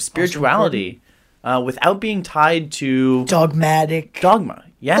of spirituality without being tied to dogma.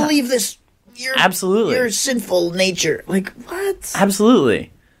 Yeah. Believe this. Absolutely. Your sinful nature. Like, what?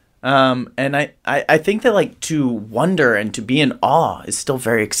 Absolutely. And I think that, like, to wonder and to be in awe is still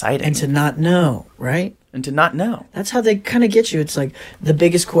very exciting. And to not know, right? And to not know. That's how they kind of get you. It's like the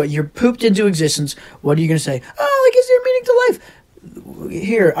biggest quote. You're pooped into existence. What are you going to say? Oh, like, is there meaning to life?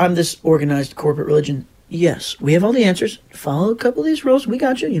 Here, I'm this organized corporate religion. Yes, we have all the answers. Follow a couple of these rules. We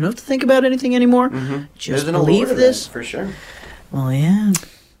got you. You don't have to think about anything anymore. Mm-hmm. Just believe this. For sure. Well, yeah.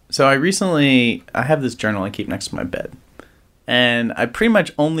 So I have this journal I keep next to my bed. And I pretty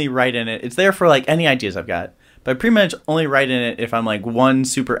much only write in it. It's there for, like, any ideas I've got. But I pretty much only write in it if I'm, like, 1,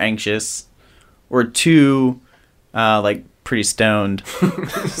 super anxious, or 2, like, pretty stoned.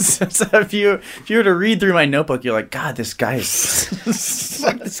 so if you were to read through my notebook, you're like, God, this guy is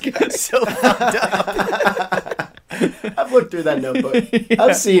this guy is so fucked up. I've looked through that notebook. Yeah.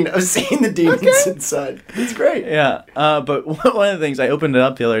 I've seen the demons inside. It's great. Yeah. But one of the things, I opened it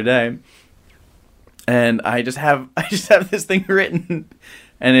up the other day, and I just have this thing written,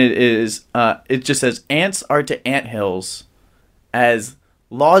 and it just says, ants are to anthills as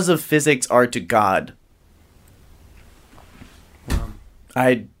laws of physics are to God. Wow.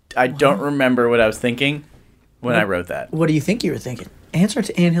 I don't remember what I was thinking when I wrote that. What do you think you were thinking? Ants are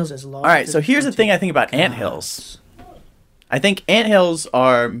to anthills as laws. All right, so here's the thing I think about anthills. I think anthills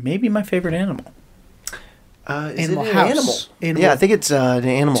are maybe my favorite animal. Animal house. Yeah, I think it's an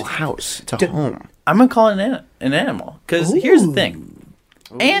animal house. It's a home. I'm going to call it an animal. Because here's the thing.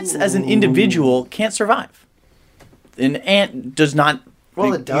 Ants as an individual can't survive. An ant does not...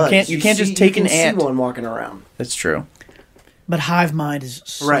 Well, it does. You can't just take an ant. See one walking around. That's true. But hive mind is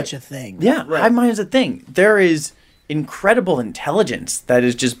such a thing. Yeah, right. Hive mind is a thing. There is incredible intelligence that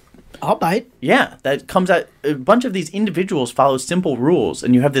is just... I'll bite. Yeah, that comes out... A bunch of these individuals follow simple rules,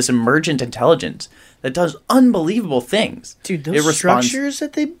 and you have this emergent intelligence that does unbelievable things. Dude, It those responds- structures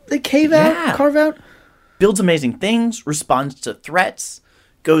that they cave out, carve out. builds amazing things, responds to threats,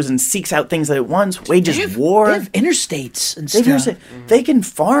 goes and seeks out things that it wants, wages war. They have interstates and They stuff. have They can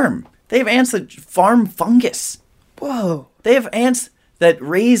farm. They have ants that farm fungus. Whoa. They have ants that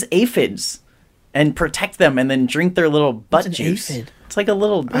raise aphids and protect them and then drink their little butt an juice. aphid? It's like a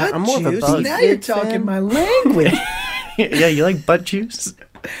little... I'm more of a Juice? bug. Now you're talking my language. Yeah, you like butt juice?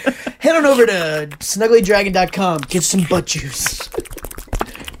 Head on over to snugglydragon.com. Get some butt juice.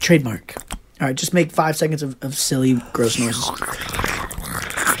 Trademark. All right, just make 5 seconds of silly, gross noises.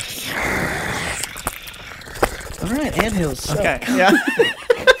 All right, anthills. So. Okay, yeah.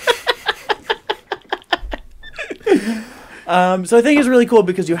 So I think it's really cool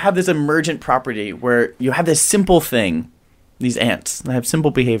because you have this emergent property where you have this simple thing, these ants, they have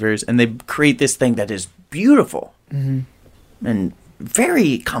simple behaviors, and they create this thing that is beautiful and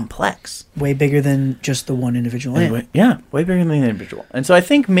very complex. Way bigger than just the one individual ant. Yeah, way bigger than the individual. And so I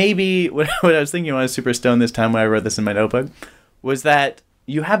think maybe what I was thinking when I was super stoned this time when I wrote this in my notebook was that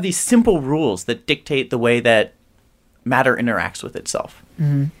you have these simple rules that dictate the way that matter interacts with itself.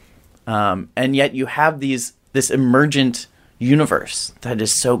 And yet you have this emergent universe that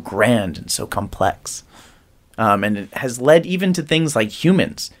is so grand and so complex. And it has led even to things like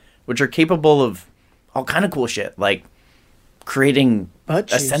humans, which are capable of all kind of cool shit, like creating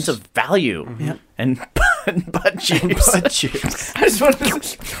Butt a juice. sense of value and butt juice. Butt juice. I just wanted to...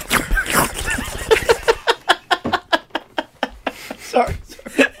 Sorry.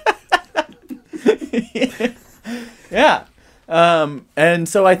 Yeah. And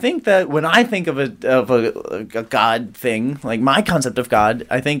so I think that when I think of a God thing, like my concept of God,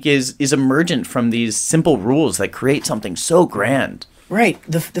 I think is emergent from these simple rules that create something so grand. Right.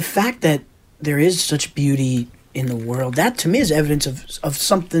 The fact that there is such beauty in the world, that to me is evidence of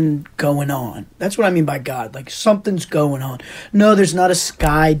something going on. That's what I mean by God. Like something's going on. No, there's not a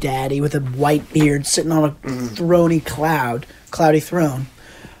sky daddy with a white beard sitting on a cloudy throne.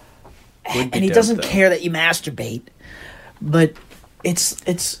 Would be And he dope, doesn't though. care that you masturbate. But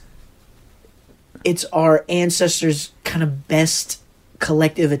it's our ancestors' kind of best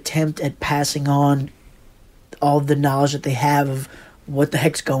collective attempt at passing on all the knowledge that they have of what the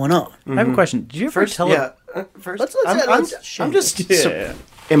heck's going on. I have a question. Did you ever First, tell yeah. First, Let's I'm just Yeah.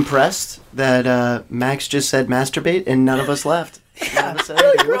 impressed that Max just said masturbate and none of us left. None of us said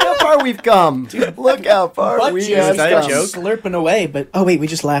anything. Look how far we've come. Look how far we've Is that a come. joke? Slurping away, but oh wait, we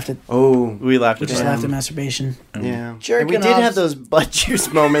just laughed at We laughed at just that. laughed at masturbation. Yeah, Jerking and we did off. have those butt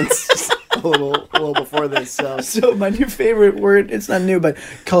juice moments a little before this. So So my new favorite word, it's not new, but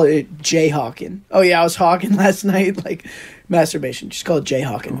call it jayhawking. Oh yeah, I was hawking last night, like masturbation. Just call it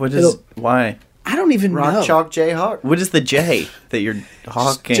jayhawking. Why? I don't even rock know. chalk Jayhawk. What is the J that you're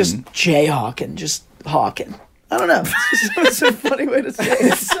hawking? Just jayhawking, just hawking. I don't know. It's a funny way to say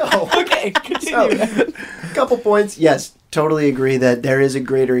it. So Okay, continue. couple points. Yes, totally agree that there is a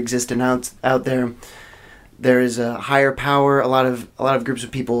greater existence out there. There is a higher power. A lot of groups of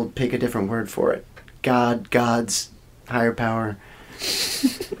people pick a different word for it. God, gods, higher power.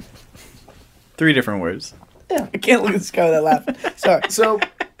 3 different words. Yeah, I can't look at this guy without laughing. Sorry. So,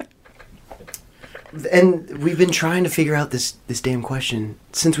 and we've been trying to figure out this damn question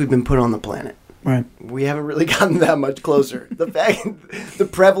since we've been put on the planet. Right. We haven't really gotten that much closer. The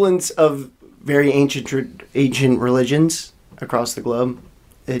prevalence of very ancient religions across the globe,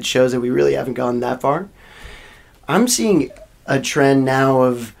 it shows that we really haven't gone that far. I'm seeing a trend now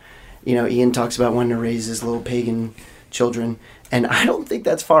of, Ian talks about wanting to raise his little pagan children, and I don't think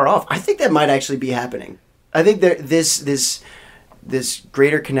that's far off. I think that might actually be happening. I think this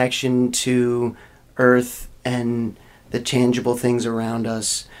greater connection to Earth and the tangible things around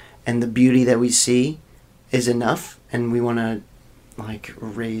us and the beauty that we see is enough, and we want to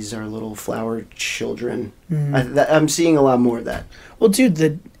raise our little flower children. I'm seeing a lot more of that. Well, dude,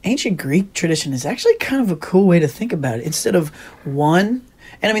 the ancient Greek tradition is actually kind of a cool way to think about it. Instead of one,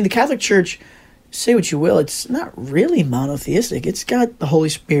 and I mean, the Catholic Church, say what you will, it's not really monotheistic. It's got the Holy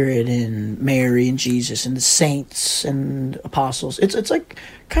Spirit and Mary and Jesus and the saints and apostles. It's like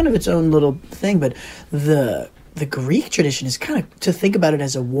kind of its own little thing, but the Greek tradition is kind of to think about it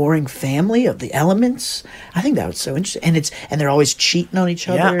as a warring family of the elements. I think that was so interesting, and they're always cheating on each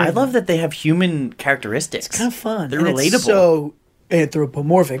other. Yeah, I love that they have human characteristics. It's kind of fun. They're and relatable. It's so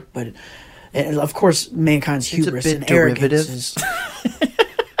anthropomorphic, but and of course, mankind's hubris bit and arrogance derivative. is.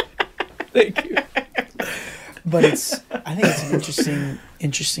 Thank you. But I think it's an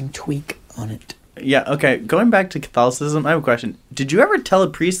interesting tweak on it. Yeah, okay. Going back to Catholicism, I have a question. Did you ever tell a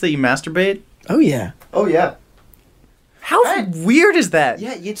priest that you masturbate? Oh yeah. Oh yeah. How weird is that?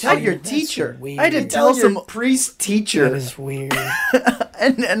 Yeah, you tell your teacher. weird. I had to You tell tell your some priest teacher. That is weird.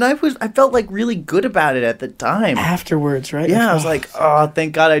 and I felt like really good about it at the time. Afterwards, right? Yeah, I was like, oh,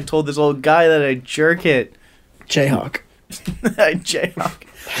 thank God I told this old guy that I jerk it. Jayhawk. I jayhawk.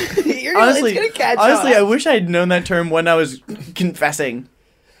 It's gonna catch honestly, on. I wish I had known that term when I was confessing.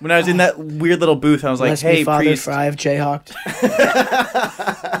 When I was in that weird little booth, I was like, Bless "Hey, me, Father priest, Five, Jayhawked.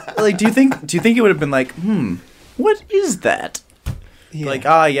 like, do you think it would have been like, what is that?" Yeah. Like,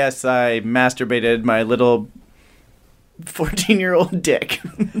 yes, I masturbated my little 14-year-old dick.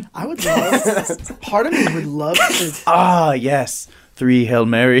 I would love. Part of me would love to. Yes, 3 Hail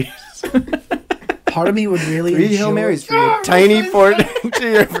Marys. Part of me would really 3 enjoy. Hail Marys for your tiny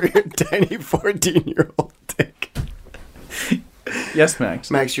 14-year-old dick. Yes,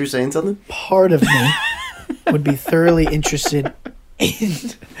 Max. Max, you're saying something? Part of me would be thoroughly interested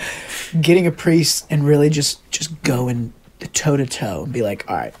in getting a priest and really just going toe to toe and be like,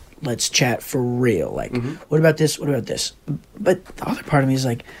 all right, let's chat for real. Like, what about this? What about this? But the other part of me is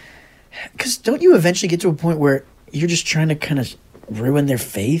like, because don't you eventually get to a point where you're just trying to kind of ruin their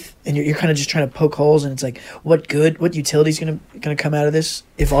faith, and you're kind of just trying to poke holes, and it's like, what utility's gonna come out of this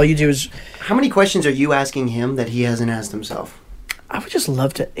if all you do is. How many questions are you asking him that he hasn't asked himself? I would just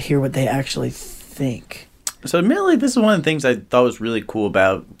love to hear what they actually think. So, admittedly, this is one of the things I thought was really cool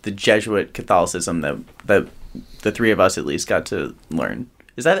about the Jesuit Catholicism that the three of us at least got to learn.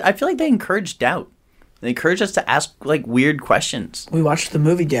 Is that I feel like they encourage doubt. They encourage us to ask like weird questions. We watched the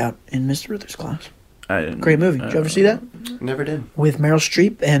movie Doubt in Mr. Ruther's class. I didn't- Great movie. Did you ever see that? Never did. With Meryl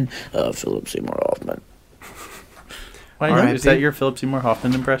Streep and Philip Seymour Hoffman. Why R.I.P. is that your Philip Seymour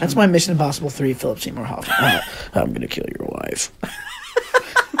Hoffman impression? That's my Mission Impossible 3 Philip Seymour Hoffman. I'm going to kill your wife.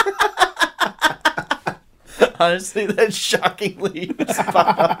 Honestly, that's shockingly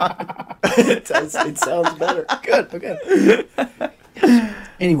spot on. It sounds better. Good. Okay.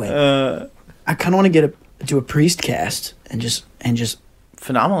 Anyway, I kind of want to do a priest cast and just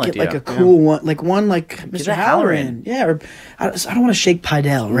Phenomenal get idea. like a cool one, like Mr. a Halloran. Yeah, or I don't want to shake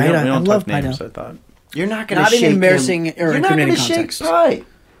Pidell, right? We I don't love talk names, Pidell. I thought. You're not going to Not shake in embarrassing him. or You're not incriminating gonna context. shake Pie.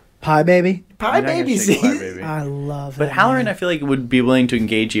 Pie baby. Pie You're not gonna babies. shake Pie Baby. I love But that, Halloran, man. I feel like would be willing to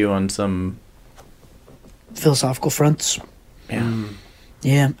engage you on some. Philosophical fronts. Yeah.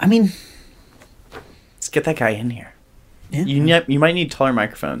 Yeah, I mean, Let's get that guy in here. yeah. You might need taller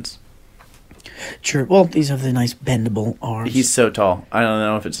microphones. Sure. Well, these have the nice bendable arms. He's so tall. I don't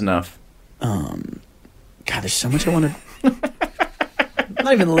know if it's enough. God, there's so much I want to. I'm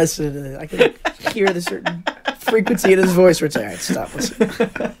not even listening to it. I can hear the certain frequency in his voice where it's like, all right, stop listening.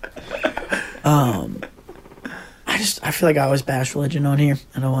 I feel like I always bash religion on here.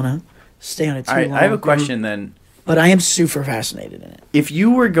 I don't want to stay on it too All right, long. I have a question then. But I am super fascinated in it. If you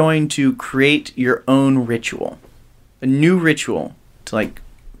were going to create your own ritual, a new ritual to like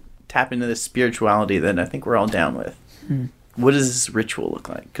tap into this spirituality that I think we're all down with, what does this ritual look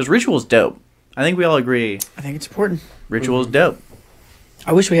like? Because ritual is dope. I think we all agree I think it's important. ritual is dope.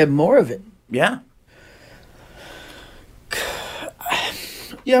 I wish we had more of it. Yeah.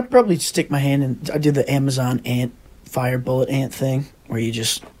 Yeah, I'd probably stick my hand in. I did the Amazon ant, fire bullet ant thing where you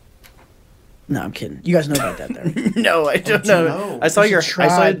just. No, I'm kidding. You guys know about that, right? No, I don't you know. know? I saw You I should saw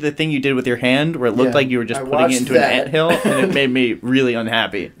try- the thing you did with your hand where it looked Yeah, like you were just I putting watched it into that. an anthill, and it made me really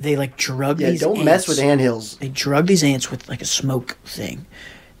unhappy. They like drug Yeah, these don't ants. mess with anthills. They drug these ants with like a smoke thing.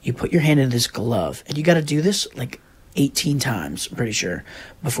 You put your hand in this glove, and you got to do this like 18 times, I'm pretty sure,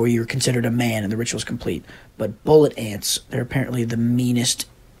 before you're considered a man and the ritual's complete. But bullet ants, they're apparently the meanest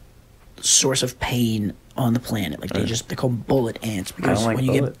source of pain on the planet. Like they call them bullet ants because like when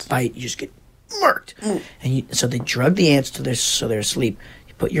you bullets. get bite, you just get murked. And so they drug the ants so they're asleep.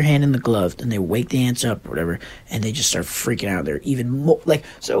 You put your hand in the glove, and they wake the ants up or whatever, and they just start freaking out. They're even more like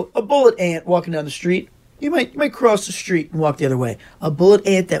so. A bullet ant walking down the street. You might cross the street and walk the other way. A bullet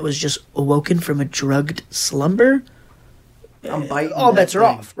ant that was just awoken from a drugged slumber. I'm biting. All that bets are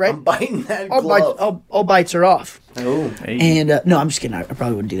thing. off, right? I'm biting that All glove. bites are off. Oh. Hey. And no, I'm just kidding. I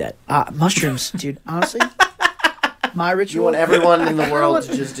probably wouldn't do that. Mushrooms, dude. Honestly, my ritual. You want everyone in the world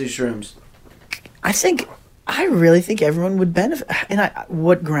to just do shrooms? I really think everyone would benefit. And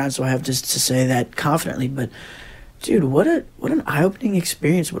what grounds do I have just to say that confidently? But, dude, what an eye-opening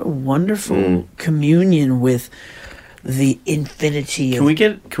experience! What a wonderful communion with the infinity. Can we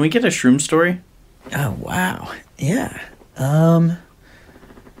get a shroom story? Oh wow, yeah.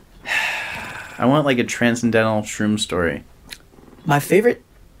 I want like a transcendental shroom story. My favorite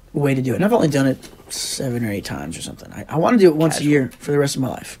way to do it, and I've only done it 7 or 8 times or something. I want to do it once a year for the rest of my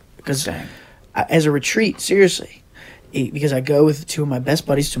life because Dang. as a retreat, seriously, because I go with two of my best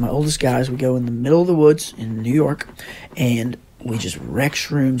buddies, two of my oldest guys. We go in the middle of the woods in New York, and we just wreck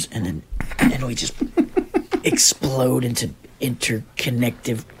shrooms, and we just explode into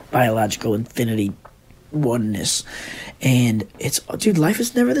interconnective biological infinity oneness. And it's, dude, life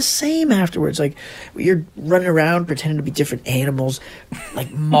is never the same afterwards. Like, you're running around pretending to be different animals,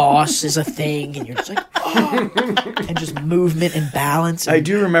 like moss is a thing, and you're just like, oh, and just movement and balance. And I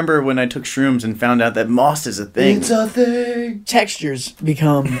do remember when I took shrooms and found out that moss is a thing. It's a thing. Textures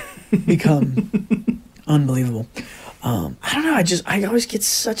become unbelievable. I don't know. I always get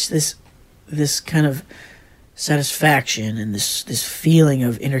such this kind of satisfaction and this feeling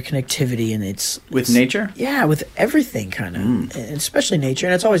of interconnectivity, and it's nature. Yeah, with everything, kind of, and especially nature.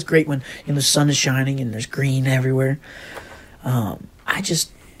 And it's always great when the sun is shining and there's green everywhere. You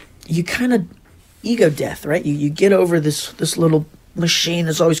kind of ego death, right? You get over this little machine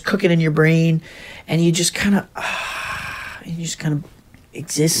that's always cooking in your brain, and you just kind of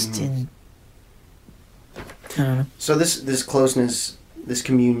exist in. I don't know. So this closeness, this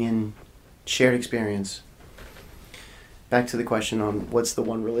communion, shared experience. Back to the question on what's the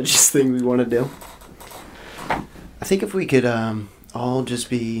one religious thing we want to do. I think if we could all just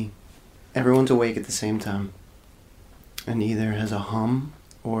be, everyone's awake at the same time, and either has a hum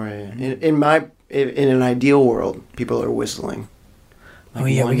or in an ideal world, people are whistling. Like, oh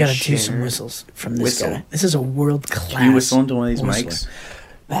yeah, we gotta do some whistles from this guy. This is a world class. Can you whistle into one of these whistler. mics?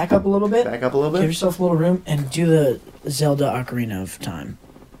 Back up a little bit. Back up a little bit. Give yourself a little room and do the Zelda Ocarina of Time.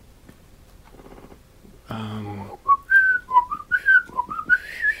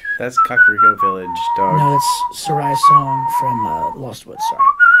 That's Kakariko Village, dog. No, that's Sarai's song from Lost Woods. Sorry.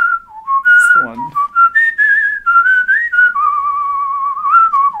 That's the one.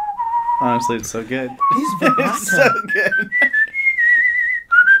 Honestly, it's so good. He's vibrato. It's so good.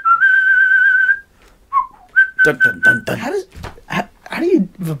 Dun, dun, dun, dun. How do you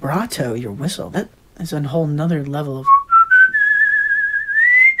vibrato your whistle? That is a whole nother level of.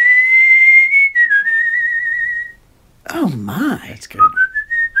 Oh my! That's good.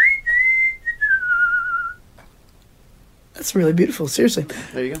 That's really beautiful. Seriously.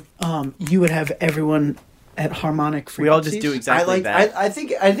 There you go. You would have everyone at harmonic frequencies. We all just do exactly that. I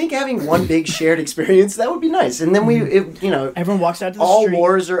think having one big shared experience, that would be nice. And then everyone walks out to the all street.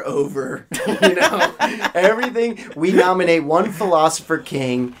 wars are over. Everything. We nominate one philosopher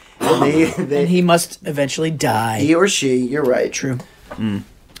king, and and he must eventually die. He or she. You're right. True.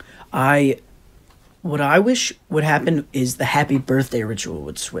 What I wish would happen is the happy birthday ritual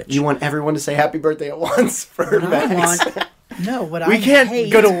would switch. You want everyone to say happy birthday at once for Max. We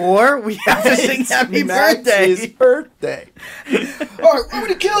can't go to war. We have to sing happy birthday. Max's birthday. All right, I'm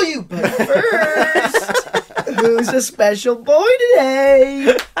going to kill you. But first, who's a special boy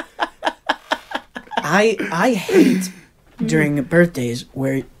today? I hate during birthdays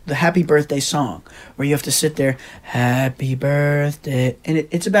where the happy birthday song, where you have to sit there, happy birthday, and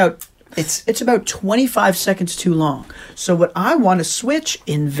it's about 25 seconds too long. So what I want to switch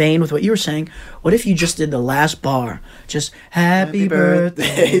in vein with what you were saying, what if you just did the last bar? Just happy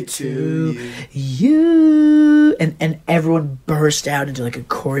birthday to you. And everyone burst out into like a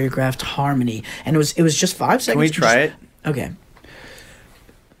choreographed harmony. And it was just 5 seconds. Can we try it? Okay.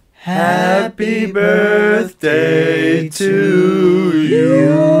 Happy birthday to you.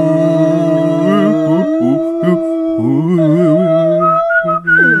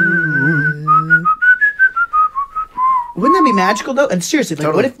 Wouldn't that be magical though? And seriously, like,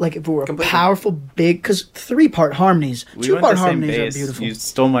 Totally. what if it were a powerful, big? Because 3-part harmonies, 2-part harmonies are beautiful. You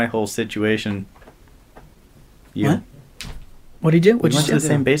stole my whole situation. What? What do you do? We went to the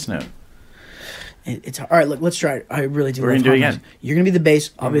same bass note. It's all right. Look, let's try it. I really do. We're love gonna do it harmonies. again. You're gonna be the bass.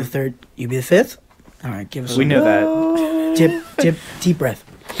 I'll be the third. You be the fifth. All right. Give us. We know that. Deep breath.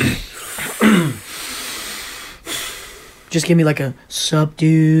 Just give me like a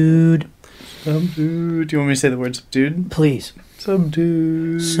subdued. Subdued. Do you want me to say the word subdued? Please.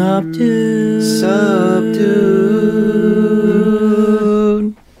 Subdued. Subdued.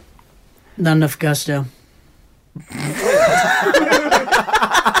 Not enough gusto.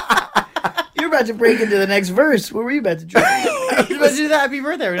 You're about to break into the next verse. What were you about to do? I was about to do the happy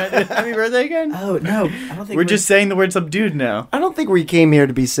birthday. We're not doing happy birthday again? Oh no, I don't think We're just saying the word subdued now. I don't think we came here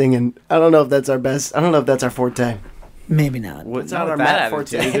to be singing. I don't know if that's our best. I don't know if that's our forte. Maybe not. What's not not our that Matt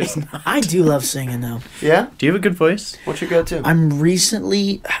attitude? forte. There's not- I do love singing though. Yeah? Do you have a good voice? What's your go-to? I'm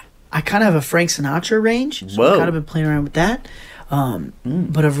recently, I kind of have a Frank Sinatra range, so Whoa. I've kind of been playing around with that.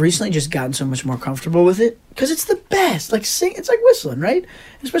 But I've recently just gotten so much more comfortable with it because it's the best. Like it's like whistling, right?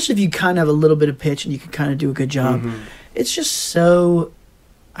 Especially if you kind of have a little bit of pitch and you can kind of do a good job. It's just so,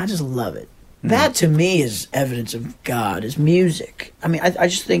 I just love it. That to me is evidence of God, is music. I mean, I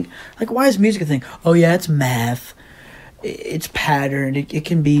just think, like, why is music a thing? Oh yeah, it's math. It's patterned. It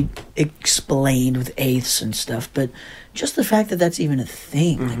can be explained with eighths and stuff. But just the fact that that's even a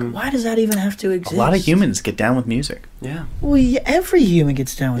thing, like, why does that even have to exist? A lot of humans get down with music. Yeah. Well, yeah, every human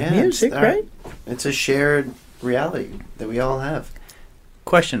gets down with music, right? It's a shared reality that we all have.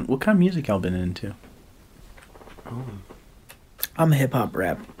 Question: what kind of music y'all been into? I'm a hip hop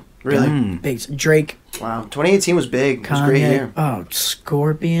rap. Really? Big Drake. Wow. 2018 was big. It was a great year. Oh,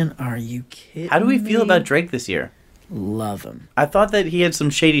 Scorpion. Are you kidding How do we feel me? about Drake this year? Love him. I thought that he had some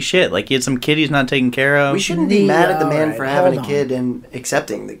shady shit. Like he had some kid he's not taking care of. We shouldn't be mad at the man Alright, for having hold a kid and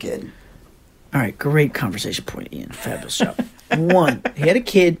accepting the kid. All right, great conversation point, Ian. Fabulous job. One, he had a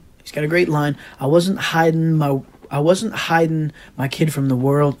kid. He's got a great line. I wasn't hiding my kid from the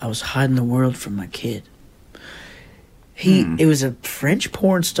world. I was hiding the world from my kid. It was a French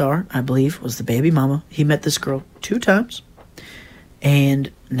porn star, I believe, was the baby mama. He met this girl 2 times, and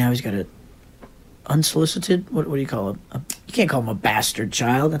now he's got a unsolicited. What do you call him? You can't call him a bastard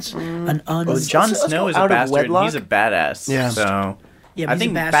child. That's an Well, Jon Snow is a out of bastard. And wedlock. he's a badass. Yeah. So Yeah, but I he's a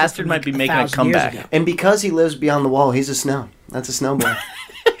think bastard bastard from, might like, be making a 1,000 years comeback. ago. And because he lives beyond the wall, he's a snow. That's a snowboy.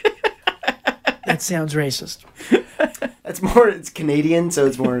 That sounds racist. It's Canadian, so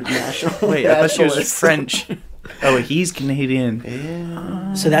it's more national. Wait, I thought she was nationalist. French. Oh, he's Canadian.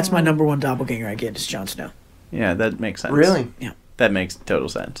 Yeah. So that's my number one doppelganger I get is Jon Snow. Yeah, that makes sense. Really? Yeah. That makes total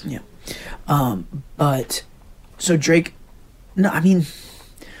sense. Yeah. But so Drake, no, I mean,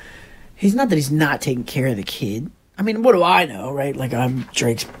 he's not that he's not taking care of the kid. I mean, what do I know, right? Like, I'm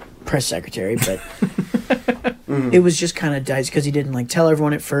Drake's press secretary, but it was just kind of dicey because he didn't like tell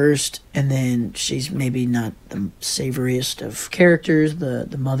everyone at first, and then she's maybe not the savoriest of characters, the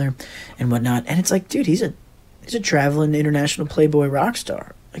mother and whatnot. And it's like, dude, he's a traveling international playboy rock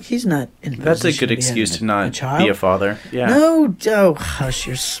star. Like, he's not in. That's a position good to be excuse having to not a child. be a father. Yeah. No, oh, hush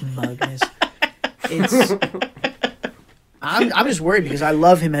your smugness. It's. I'm just worried because I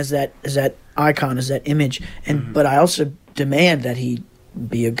love him as that icon, as that image, and but I also demand that he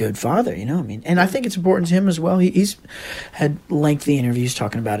be a good father. You know what I mean? And I think it's important to him as well. He's had lengthy interviews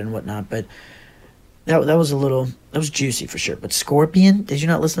talking about it and whatnot, but that was juicy for sure. But Scorpion, did you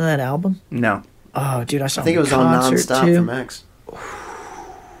not listen to that album? No. Oh, dude, I saw. I think him it was in on concert nonstop too. from X.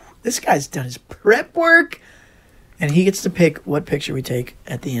 This guy's done his prep work, and he gets to pick what picture we take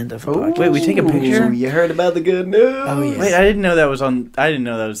at the end of the podcast. Wait, we take a picture? Ooh, you heard about the good news? Oh, yeah. Wait, I didn't know that was on. I didn't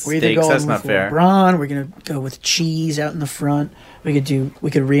know that was We're either stakes. going That's with not fair. LeBron. We're gonna go with cheese out in the front. We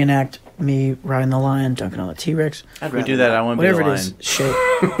could reenact me riding the lion, dunking on the T-Rex. I'd We rather do that. not. I want to be Whatever the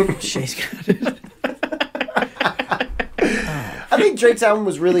it lion. is, Shea's got it. I think Drake's album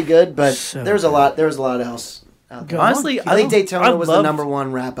was really good, but So there was a lot else out there. Go on. Honestly, I think Daytona I was the loved- number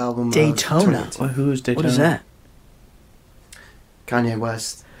one rap album. of Daytona? 2018. Who's Daytona? What is that? Kanye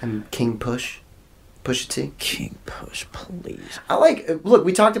West and King Pusha T. King Push, please. Look,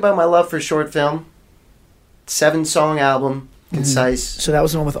 we talked about my love for short film. 7-song album, concise. So that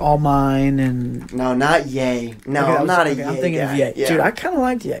was the one with All Mine and. No, not Ye. No, Okay, I'm not a okay, Ye I'm thinking guy. of Ye. Yeah. Dude, I kind of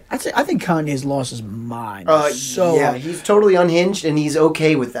liked Ye. I think Kanye's lost his mind. Yeah, he's totally unhinged, and he's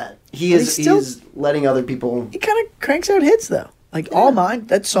okay with that. But he's still- He's letting other people. He kind of cranks out hits though. Like All Mine,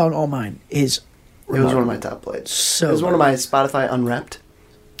 that song All Mine is. It was one of my top plays. So it was one of my Spotify Unwrapped.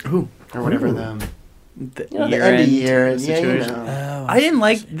 Ooh. Or whatever Ooh. The the end of year. Yeah, you situation. know. Oh, I didn't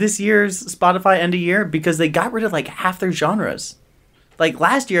like this year's Spotify end of year because they got rid of like half their genres. Like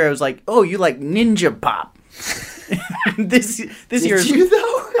last year, I was like, "Oh, you like ninja pop." this Did year's you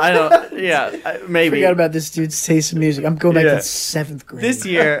though? I don't. Yeah, maybe. forgot about this dude's taste in music. I'm going back Yeah. to 7th grade. This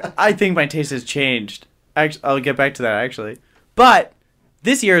year, I think my taste has changed. Actually, I'll get back to that actually. But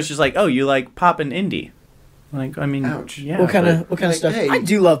this year is just like, oh, you like pop and indie. Like, I mean, Ouch. yeah. What kind but of like, stuff? hey. I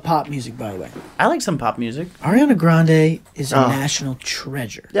do love pop music, by the way. I like some pop music. Ariana Grande is a Oh. national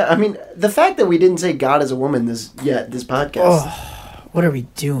treasure. Yeah, I mean, the fact that we didn't say God is a woman this podcast. Oh, what are we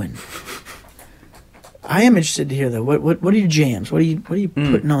doing? I am interested to hear though. What are your jams? What are you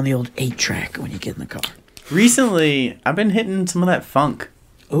putting on the old 8-track when you get in the car? Recently, I've been hitting some of that funk.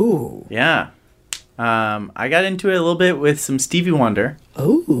 Ooh, Yeah. I got into it a little bit with some Stevie Wonder,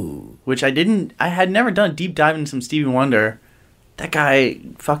 ooh. which I had never done a deep dive into some Stevie Wonder. That guy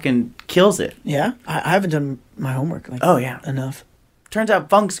fucking kills it. Yeah, I haven't done my homework. Like, Oh, yeah. enough. Turns out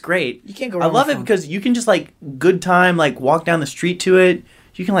funk's great. You can't go I wrong love with it funk. because you can just like good time, like walk down the street to it.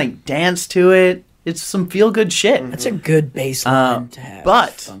 You can like dance to it. It's some feel good shit. That's a good baseline to have.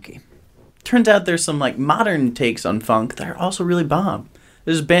 but- funky. Turns out there's some like modern takes on funk that are also really bomb.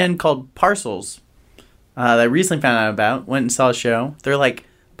 There's a band called Parcels that I recently found out about. Went and saw a show. They're like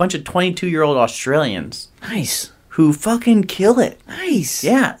a bunch of 22-year-old Australians Nice. who fucking kill it. Nice.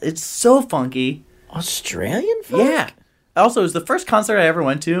 Yeah, it's so funky. Australian folk? Yeah. Also, it was the first concert I ever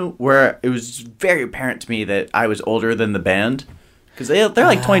went to where it was very apparent to me that I was older than the band. Because they're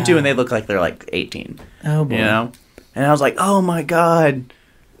like 22 and they look like they're like 18. Oh, boy. You know? And I was like, oh my God.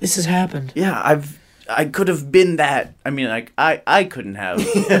 This has happened. Yeah, I could have been that. I mean, like, I couldn't have.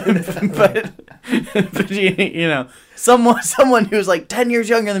 but you know, someone who's like 10 years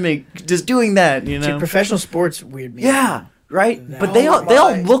younger than me just doing that, you know? Dude, professional sports weird me. Yeah, right? But they all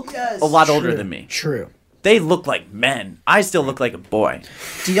look a lot older True. than me. True. They look like men. I still look like a boy.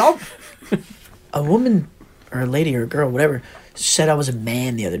 Do y'all... A woman or a lady or a girl, whatever, said I was a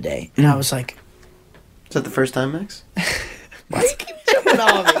man the other day. And I was like... Is that the first time, Max? Why do you keep jumping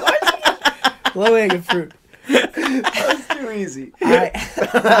on me? Low-hanging fruit. That's too easy.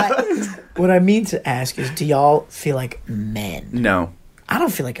 What I mean to ask is, do y'all feel like men? No. I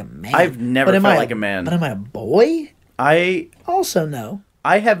don't feel like a man. I've never But am felt I like a man. But am I a boy? I Also, no.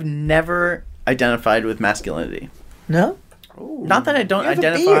 have never identified with masculinity. No? Not that I don't You have a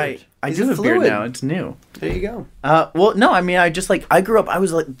identify. beard. I Is do it have a beard fluid? now. It's new. There you go. Well, no, I mean, I just like, I grew up, I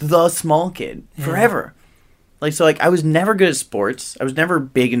was like the small kid forever. Like, so like, I was never good at sports. I was never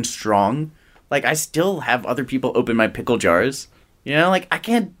big and strong. Like, I still have other people open my pickle jars. You know, like, I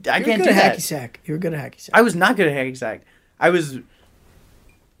can't You were do good at that. hacky sack. You were good at hacky sack. I was not good at hacky sack. I was.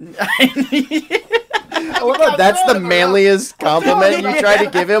 That's the manliest compliment you tried to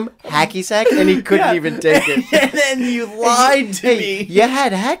give him. Hacky sack, and he couldn't even take it. And then you lied to me. You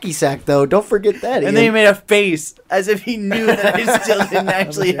had hacky sack though. Don't forget that. And then he made a face as if he knew that I still didn't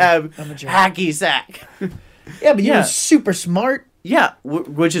actually have I'm a jerk. hacky sack. Yeah, but you Yeah. were super smart. Yeah,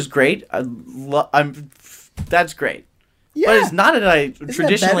 which is great. That's great. Yeah. But it's not a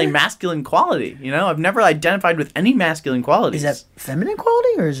traditionally better? masculine quality. You know, I've never identified with any masculine qualities. Is that feminine quality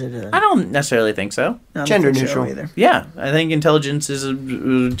or is it a... I don't necessarily think so. I don't Gender think so neutral. either. Yeah, I think intelligence is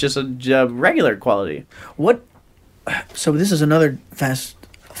just a regular quality. What? So this is another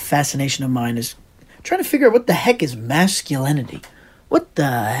fascination of mine is trying to figure out what the heck is masculinity. What the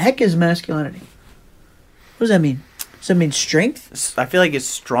heck is masculinity? What does that mean? Does that mean strength I feel like it's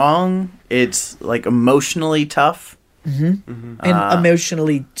strong. It's like emotionally tough. and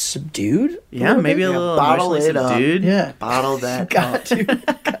emotionally subdued? Yeah, maybe a little bottle emotionally it up. subdued. Yeah. Bottle that. Got to.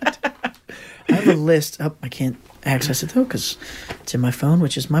 I have a list. Oh, I can't access it though because it's in my phone,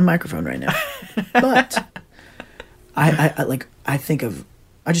 which is my microphone right now. But I think of.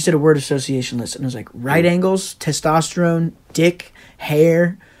 I just did a word association list, and it was like right angles, testosterone, dick,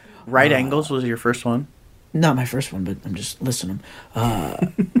 hair. Right angles was your first one. Not my first one, but I'm just listing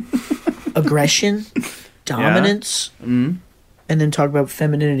them. Aggression, dominance, and then talk about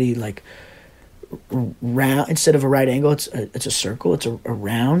femininity, like round instead of a right angle, it's a circle. It's a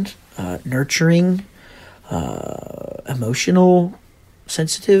round, nurturing, emotional,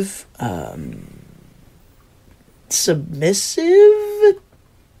 sensitive, submissive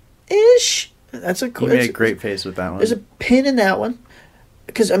ish. That's a You cool. made a great face with that one. There's a pin in that one,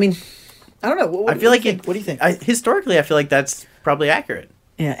 because I mean, I don't know. What I feel like what do you think? historically, I feel like that's probably accurate.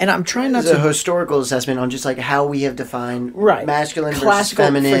 Yeah, and I'm trying not It's a to historical assessment on just like how we have defined masculine versus classical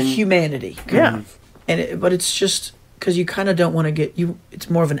feminine. for humanity. Yeah. But it's just because you kind of don't want to get you. It's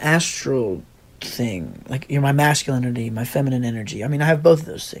more of an astral thing. Like you're my masculinity, my feminine energy. I mean, I have both of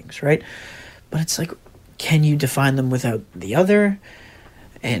those things, right? But it's like, can you define them without the other?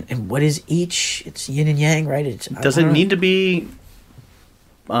 And what is each? It's yin and yang, right? It's Does it need to be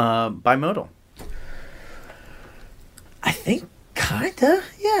bimodal? I think kinda.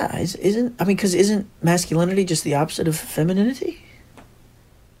 Yeah. Isn't I mean, because isn't masculinity just the opposite of femininity?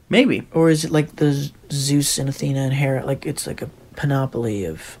 Maybe. Or is it like the Zeus and Athena and Hera? Like it's like a panoply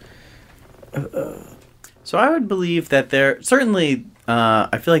of. So I would believe that there certainly.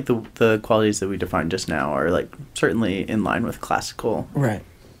 I feel like the qualities that we defined just now are like certainly in line with classical, Right.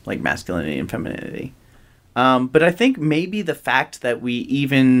 like masculinity and femininity. But I think maybe the fact that we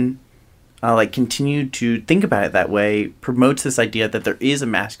even like continue to think about it that way promotes this idea that there is a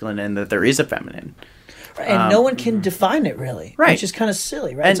masculine and that there is a feminine. And no one can define it really, Right. Which is kind of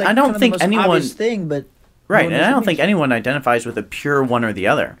silly, right? And It's like I don't kind of think the most anyone- obvious thing, but Right, no one and knows I what don't it think means. anyone identifies with a pure one or the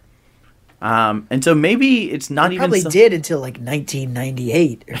other. And so maybe it's not even Probably did until like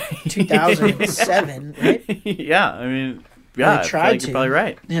 1998 or 2007, right? Yeah, I mean, yeah, I feel tried like to. you're probably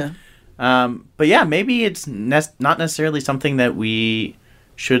right. Yeah. But yeah, maybe it's not necessarily something that we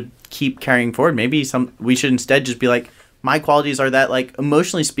should keep carrying forward. Maybe we should instead just be like, my qualities are that, like,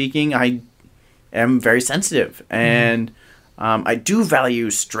 emotionally speaking, I am very sensitive, and I do value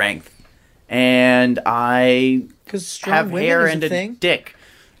strength, and I Because strong have women hair is and a a thing. dick.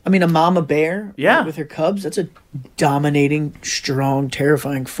 I mean, a mama bear Yeah. with her cubs, that's a dominating, strong,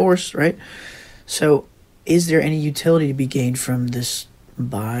 terrifying force, right? So is there any utility to be gained from this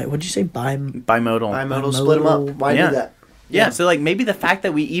what'd you say? Bimodal. Bimodal, split them up. Why Yeah. do that? Yeah, so like maybe the fact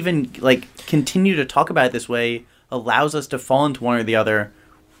that we even like continue to talk about it this way allows us to fall into one or the other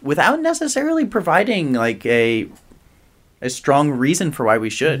without necessarily providing like a strong reason for why we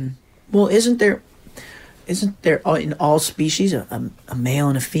should. Well, isn't there in all species a male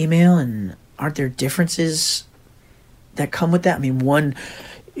and a female, and aren't there differences that come with that? I mean, one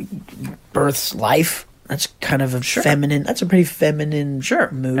births life. That's kind of a feminine. That's a pretty feminine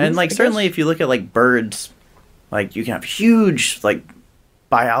move. And like certainly if you look at like birds, like you can have huge like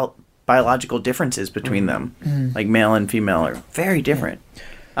biological differences between them. Like male and female are very different.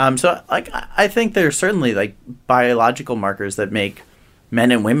 So like I think there's certainly like biological markers that make men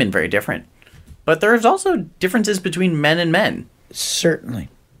and women very different. But there's also differences between men and men. Certainly.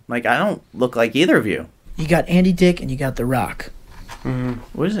 Like I don't look like either of you. You got Andy Dick and you got The Rock.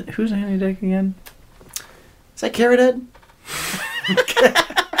 What is it? Who's Andy Dick again? Is that Carrot Head? Is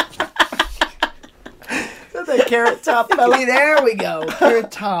that that Carrot Top fella? There we go.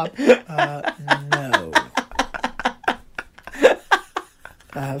 Carrot Top. No.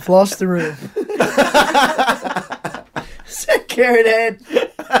 I've lost the room. Is that Carrot Head?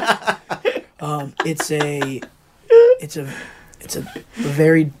 It's a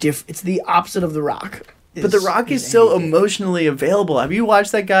very different. It's the opposite of The Rock. But The Rock is so emotionally available. Have you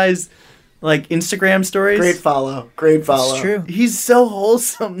watched that guy's like Instagram stories? Great follow. Great follow. It's true. He's so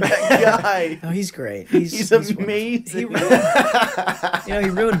wholesome, that guy. No, he's great. He's amazing. He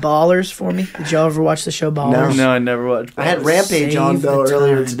ruined Ballers for me. Did y'all ever watch the show Ballers? No, I never watched. I had Ballers. Rampage on Save though the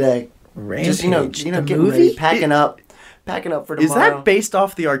earlier time. today. Rampage. Just the getting movie? ready, packing up for Is tomorrow. that based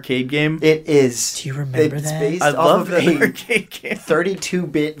off the arcade game? It is. Do you remember it's that? based I off love of the a arcade game.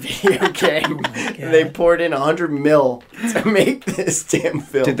 32-bit video game. God. They poured in 100 mil to make this damn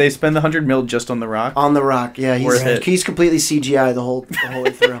film. Did they spend the 100 mil just on The Rock? On The Rock, yeah. Worth it. He's completely CGI the whole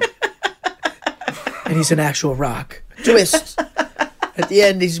way through. And he's an actual rock. Twist. At the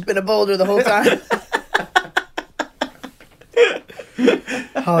end, he's been a boulder the whole time.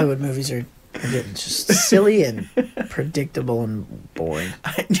 Hollywood movies are getting just silly and predictable and boring.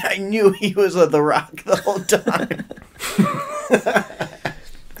 I knew he was The Rock the whole time.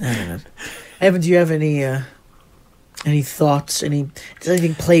 I don't know. Evan, do you have any thoughts? Does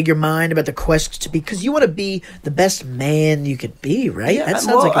anything plague your mind about the quest to be? Because you want to be the best man you could be, right? Yeah, that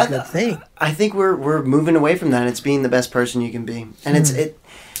sounds well, like a good thing. I think we're moving away from that. It's being the best person you can be, and it's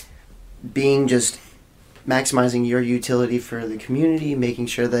being just maximizing your utility for the community, making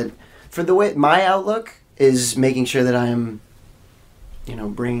sure that for the way my outlook is making sure that I am,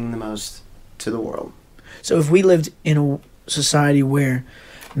 bringing the most to the world. So if we lived in a society where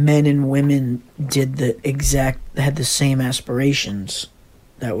men and women had the same aspirations,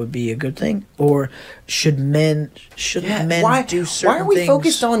 that would be a good thing? Or shouldn't men do certain things? Why are we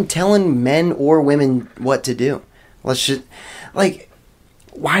focused on telling men or women what to do? Why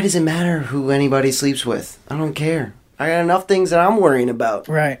does it matter who anybody sleeps with? I don't care. I got enough things that I'm worrying about.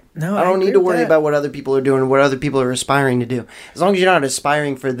 Right. No, I don't need agree to with worry that. about what other people are doing, what other people are aspiring to do. As long as you're not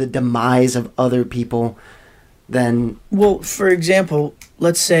aspiring for the demise of other people, then... Well, for example,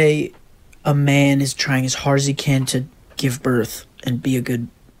 let's say a man is trying as hard as he can to give birth and be a good,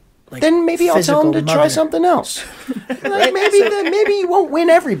 then maybe I'll tell him to physical try mother. something else. Maybe you won't win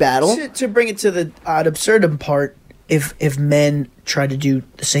every battle. To bring it to the ad absurdum part, if men try to do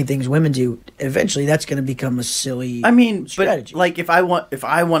the same things women do, eventually that's going to become a silly. I mean, strategy. but like if I want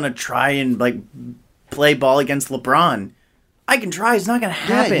to try and like play ball against LeBron, I can try. It's not going to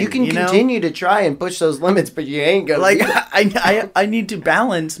happen. Yeah, you can continue to try and push those limits, but you ain't gonna Like do it. I need to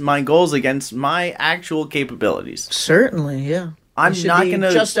balance my goals against my actual capabilities. Certainly, yeah. I'm It should not be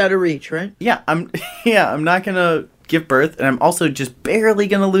gonna- just out of reach, right? Yeah, I'm not gonna give birth, and I'm also just barely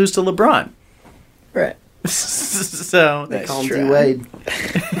gonna lose to LeBron. Right. So They call him try. D-Wade.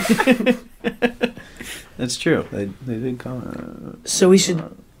 that's true. They did call it. So we should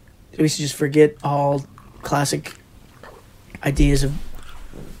just forget all classic ideas of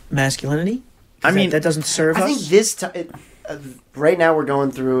masculinity. I mean, that doesn't serve I us. think this right now we're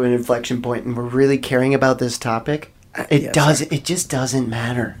going through an inflection point, and we're really caring about this topic. It just doesn't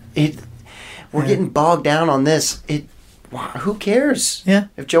matter. We're getting bogged down on this. Who cares? Yeah.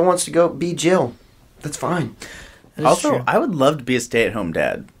 If Joe wants to go be Jill, that's fine. That is Also, true. I would love to be a stay-at-home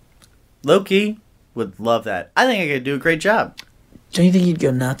dad. Loki would love that. I think I could do a great job. Don't you think you'd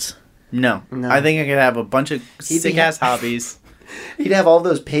go nuts? No. No. I think I could have a bunch of He'd be sick-ass hobbies. He'd have all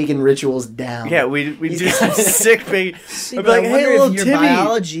those pagan rituals down. Yeah, we do some sick big. See, I'd be but like, I hey, wonder little if your Timmy,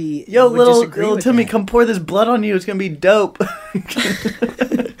 biology yo, would little disagree with Timmy, that. come pour this blood on you. It's gonna be dope. Dad,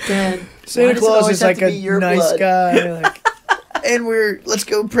 Santa why does it Claus always is have like to a be your nice blood? guy, like, and let's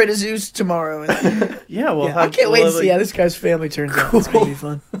go pray to Zeus tomorrow. Yeah, well, I can't wait to see how this guy's family turns out. It's gonna be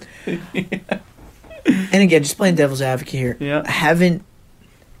fun. And again, just playing devil's advocate here. Yeah. Hasn't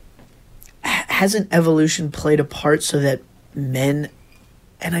evolution played a part so that men,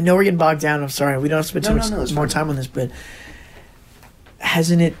 and I know we're getting bogged down, I'm sorry, we don't have to spend too much it's more fine. time on this, but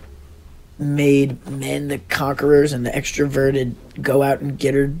hasn't it made men the conquerors and the extroverted go out and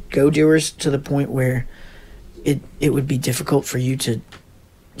go-doers to the point where it would be difficult for you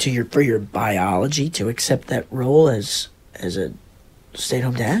for your biology to accept that role as a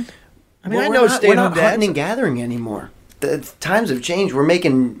stay-at-home dad? I mean, Well, I we're know not, we're stay-at-home not hunting dads. and gathering anymore. The times have changed. We're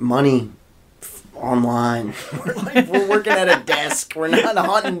making money online. We're working at a desk. We're not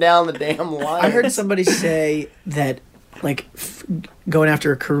hunting down the damn lions. I heard somebody say that, like, going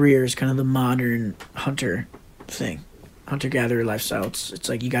after a career is kind of the modern hunter-gatherer lifestyle. It's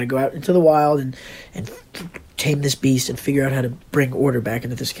like you got to go out into the wild and tame this beast and figure out how to bring order back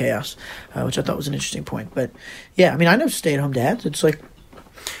into this chaos, which I thought was an interesting point. But yeah, I mean, I know stay-at-home dads. It's like,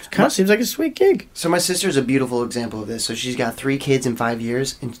 it kind of seems like a sweet gig. So my sister's a beautiful example of this. So she's got 3 kids in 5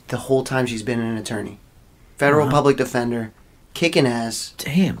 years, and the whole time she's been an attorney. Federal Wow. public defender, kicking ass.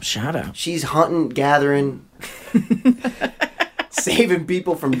 Damn, shout out. She's hunting, gathering, saving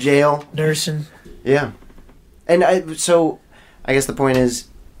people from jail. Nursing. Yeah. And I guess the point is,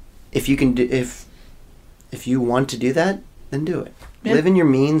 if you can do, if you want to do that, then do it. Yeah. Live in your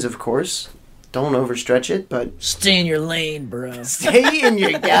means, of course. Don't overstretch it, but Stay in your lane, bro. stay in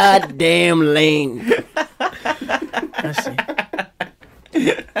your goddamn lane. I see.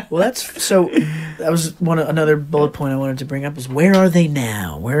 Well, that was another bullet point I wanted to bring up is where are they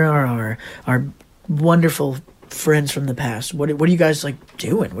now? Where are our wonderful friends from the past? What are you guys like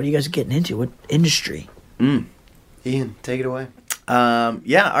doing? What are you guys getting into? What industry? Ian, take it away.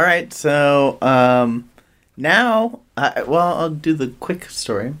 Yeah, all right. So now, I'll do the quick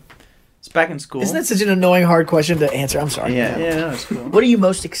story. It's back in school. Isn't that such an annoying, hard question to answer? I'm sorry. Yeah, no, it's cool. What are you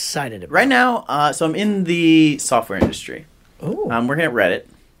most excited about? Right now, so I'm in the software industry. Oh, I'm working at Reddit.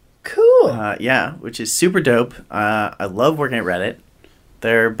 cool. Yeah, which is super dope. I love working at Reddit.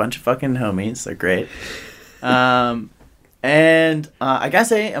 They're a bunch of fucking homies. They're great. And I gotta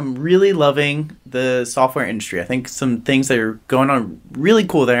say, I'm really loving the software industry. I think some things that are going on really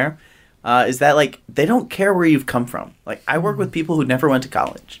cool there is that, like, they don't care where you've come from. Like, I work with people who never went to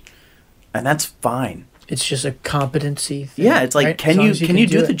college, and that's fine. It's just a competency thing. Yeah, it's like, right? can As long you as can you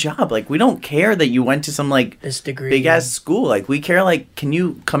do it. the job? Like, we don't care that you went to some, like, This degree, big ass school. Like, we care, like, can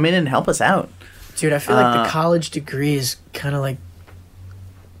you come in and help us out? dude? I feel like the college degree is kind of like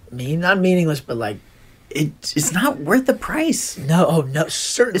not meaningless, but like It's not worth the price. no,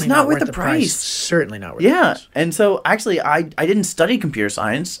 certainly It's not worth the price. Certainly not worth the Yeah, price. and so actually, I didn't study computer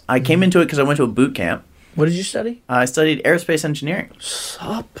science. I came into it because I went to a boot camp. What did you study? I studied aerospace engineering.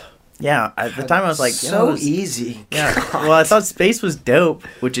 Sup. Yeah, at the time I was like, so yo, this- easy. Yeah, well, I thought space was dope,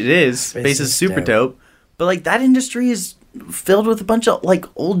 which it is. Space is is super dope. dope. But like that industry is filled with a bunch of like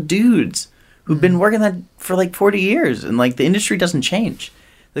old dudes who've been working that for like 40 years, and like the industry doesn't change.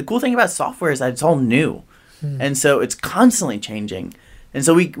 The cool thing about software is that it's all new, and so it's constantly changing. And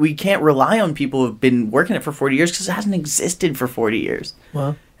so we can't rely on people who've been working it for 40 years because it hasn't existed for 40 years.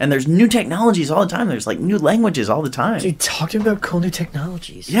 Well, And there's new technologies all the time. There's like new languages all the time. dude, talk to me about cool new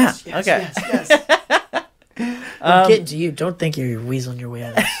technologies. Yeah. Yes, okay. yes. I'm getting to you. Don't think you're weaseling your way out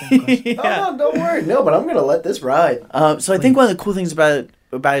of this same question. Oh, no, don't worry. No, but I'm going to let this ride. So I think one of the cool things about it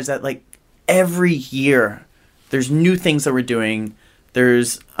is that like every year there's new things that we're doing.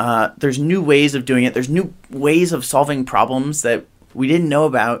 There's new ways of doing it. There's new ways of solving problems that we didn't know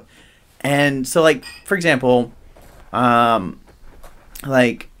about. And so like, for example,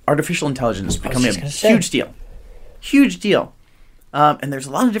 like artificial intelligence is becoming just a gonna say. huge deal. And there's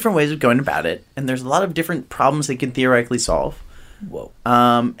a lot of different ways of going about it. And there's a lot of different problems they can theoretically solve. Whoa.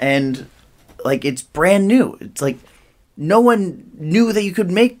 And like it's brand new. It's like no one knew that you could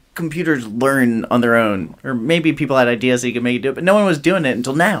make computers learn on their own, or maybe people had ideas that you could make it do it, but no one was doing it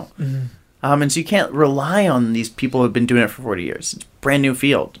until now. And so you can't rely on these people who've been doing it for 40 years. It's a brand new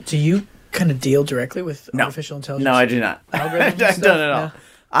field. Do you kind of deal directly with No. artificial intelligence? No, I do not. I Algorithms and don't stuff? at all. No.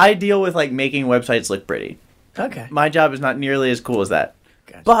 I deal with like making websites look pretty. Okay. My job is not nearly as cool as that.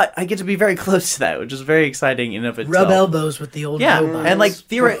 Gotcha. But I get to be very close to that, which is very exciting in and of itself. Rub elbows with the old Yeah, robots. and like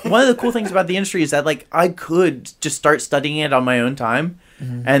one of the cool things about the industry is that like I could just start studying it on my own time,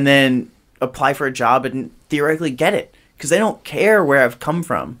 and then apply for a job and theoretically get it because they don't care where I've come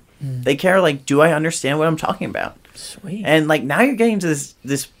from. They care, like, do I understand what I'm talking about? Sweet. And, like, now you're getting to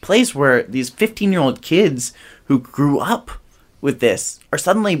this place where these 15-year-old kids who grew up with this are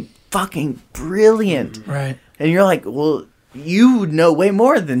suddenly fucking brilliant. Right. And you're like, well, you know way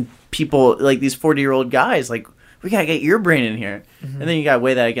more than people, like, these 40-year-old guys. Like, we gotta get your brain in here. And then you gotta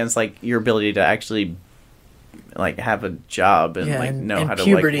weigh that against, like, your ability to actually, like, have a job and, like, know how to,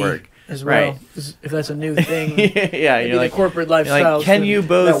 like, work. As well, Right. if that's a new thing. Yeah, maybe you're like, the corporate you're lifestyle. like, can you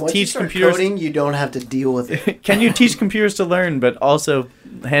both Once you teach start computers? coding, you don't have to deal with it. Can you teach computers to learn, but also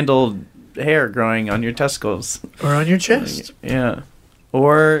handle hair growing on your testicles? or on your chest? Yeah.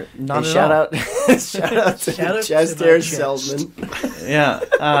 Or not Hey, at shout all. out, shout out to Shout out chest to hair my chest. salesman. Yeah.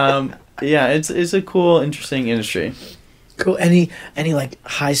 Yeah, it's a cool, interesting industry. Cool. Any like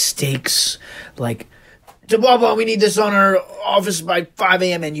high stakes like. DeBoisblanc, we need this on our office by 5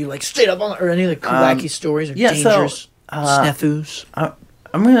 a.m. and you like stayed up on or any like wacky stories or yeah, so, dangerous snafus.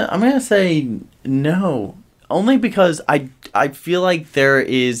 I'm gonna say no, only because I feel like there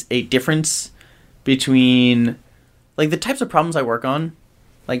is a difference between like the types of problems I work on.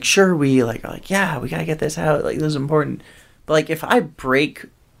 Like, sure, we like are like, yeah, we gotta get this out. Like, this is important. But like, if I break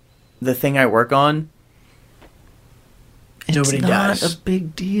the thing I work on, Nobody it's not dies. a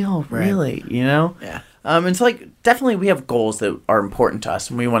big deal, really. You know? Yeah. And so, like, definitely we have goals that are important to us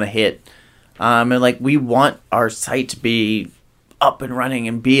and we want to hit. And, like, we want our site to be up and running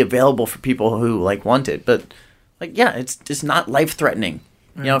and be available for people who, like, want it. But, like, yeah, it's not life-threatening.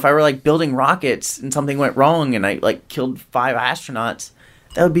 You know, if I were, like, building rockets and something went wrong and I, like, killed 5 astronauts,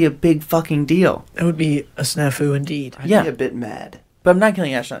 that would be a big fucking deal. That would be a snafu indeed. I'd Yeah. be a bit mad. But I'm not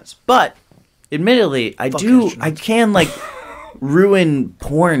killing astronauts. But, admittedly, I astronauts. can, like, ruin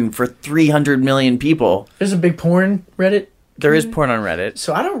porn for 300 million people. There's a big porn Reddit. There is porn on Reddit.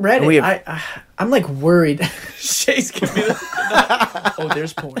 So I don't Reddit. We have- I'm like worried. Shay's giving me oh,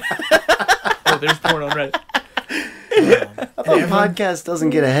 there's porn. Oh, there's porn on Reddit. A podcast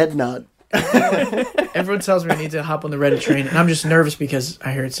doesn't get a head nod. Everyone tells me I need to hop on the Reddit train, and I'm just nervous because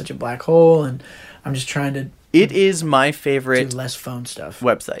I hear it's such a black hole, and I'm just trying to It is my do favorite less phone stuff.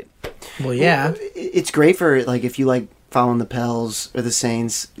 website. Well, yeah. It's great for like if you like following the Pels or the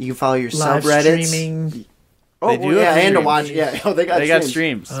Saints. You can follow your Live subreddits. streaming. Oh, They do yeah, have and to streams. watch. Yeah, oh, they got They got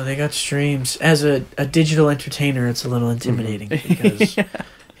streams. Oh, they got streams. As a digital entertainer, it's a little intimidating because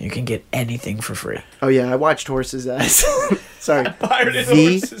you can get anything for free. Oh yeah, I watched Horses Ass. Sorry, pirated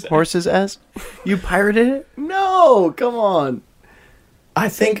the Horses Ass. You pirated it? No, come on. I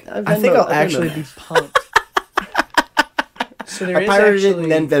think I've I'll Venmoed actually him. be pumped. So there I is pirated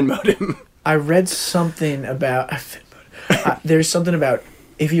actually, it and then Venmoed him. I read something about there's something about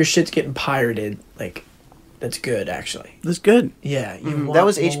if your shit's getting pirated, like that's good actually. That's good. Yeah, you want That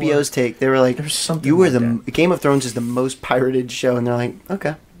was more. HBO's take. They were like, There's something "You were like the Game of Thrones is the most pirated show," and they're like,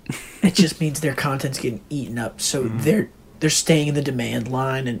 "Okay." It just means their content's getting eaten up, so they're staying in the demand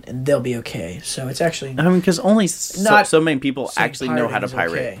line and they'll be okay. So it's actually I mean, because only so Not many people saying actually know how to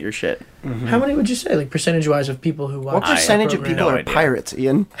pirating is pirate okay. your shit. how many would you say, like percentage wise, of people who watch? What I percentage of program? people no are idea. pirates,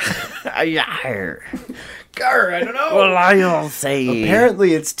 Ian? Yeah. Gar, I don't know. Well, I'll say.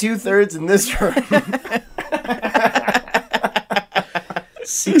 Apparently, it's 2/3 in this room.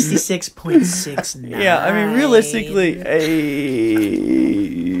 66.69. Yeah, I mean, realistically,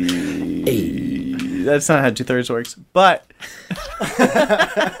 that's not how 2/3 works. But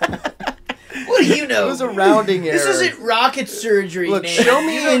What do you know? It was a rounding error. This isn't rocket surgery, Look, man. show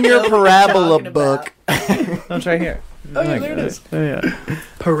me You don't in your know what you're parabola talking book. that's right here. Oh, yeah, there it is. Oh, yeah.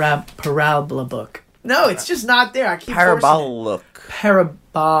 Parabola book. No, it's just not there. I keep Parabola look.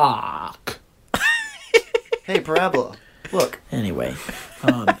 Parabolic. Hey, parabola. Look. Anyway,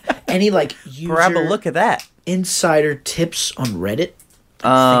 any like user Parabola, look at that. insider tips on Reddit?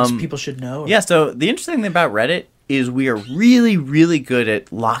 Things people should know. Yeah, so the interesting thing about Reddit is we are really, really good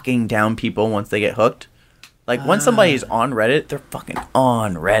at locking down people once they get hooked. Like, once somebody is on Reddit, they're fucking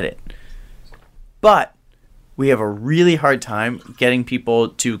on Reddit. But we have a really hard time getting people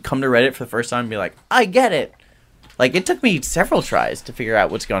to come to Reddit for the first time and be like, I get it. Like, it took me several tries to figure out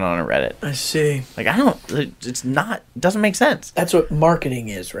what's going on Reddit. I see. Like, it doesn't make sense. That's what marketing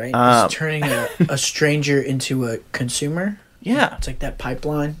is, right? It's turning a stranger into a consumer. Yeah. It's like that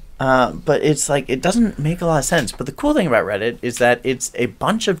pipeline. But it's like, it doesn't make a lot of sense. But the cool thing about Reddit is that it's a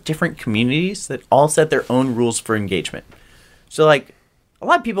bunch of different communities that all set their own rules for engagement. So, like, a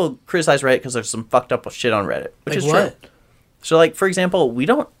lot of people criticize Reddit because there's some fucked up shit on Reddit, which Like is what? true. So, like, for example, we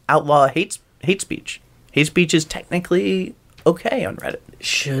don't outlaw hate speech. Hate speech is technically okay on Reddit.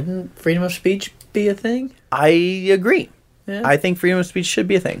 Shouldn't freedom of speech be a thing? I agree. I think freedom of speech should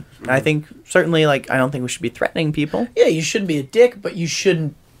be a thing. I think certainly, like, I don't think we should be threatening people. Yeah, you shouldn't be a dick, but you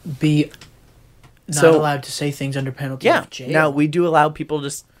shouldn't be not allowed to say things under penalty of jail. Now we do allow people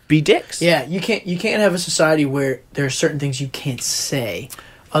to be dicks. Yeah, you can't have a society where there are certain things you can't say.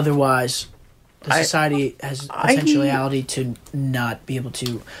 Otherwise, the society has potentiality to not be able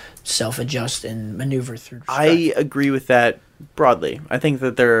to self-adjust and maneuver through strife. I agree with that broadly. I think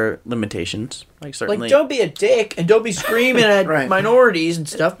that there are limitations. Like, certainly, like, don't be a dick and don't be screaming at minorities and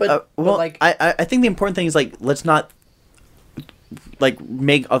stuff. But, well, like, I think the important thing is, like, let's not, like,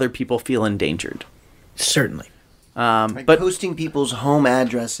 make other people feel endangered. Certainly. Like But posting people's home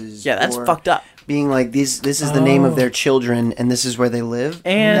addresses. yeah, that's or fucked up. Being like, this is the name of their children, and this is where they live.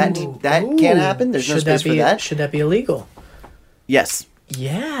 And that can't happen. There's no space for that. Should that be illegal? Yes.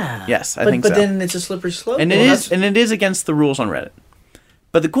 Yeah. Yes, I think so. But then it's a slippery slope. And it is against the rules on Reddit.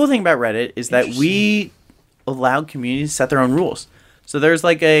 But the cool thing about Reddit is that we allow communities to set their own rules. So there's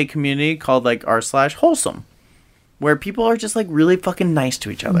like a community called like r/wholesome, where people are just like really fucking nice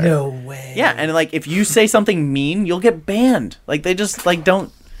to each other. No way. Yeah, and like if you say something mean, you'll get banned. Like they just like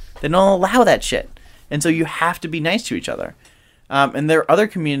don't allow that shit. And so you have to be nice to each other. And there are other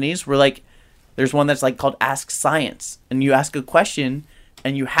communities where like there's one that's like called Ask Science, and you ask a question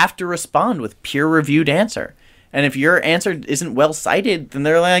and you have to respond with peer-reviewed answer. And if your answer isn't well cited, then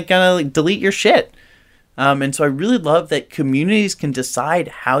they're like gonna like delete your shit. And so I really love that communities can decide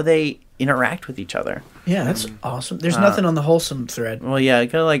how they interact with each other. Yeah, that's awesome. There's nothing on the wholesome thread. Well, yeah,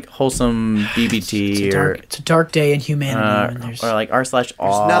 kind of like wholesome BBT it's a dark day in humanity. or like r/aw. There's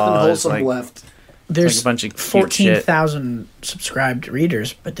nothing wholesome like, left. There's like a bunch of cute 14,000 subscribed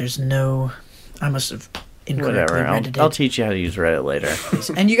readers, but there's no. I must have incorrectly Whatever. read it. I'll teach you how to use Reddit later.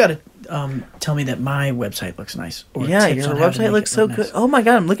 And you got to tell me that my website looks nice. Or Yeah, tips your on how to website make looks it so look good. nice. Oh my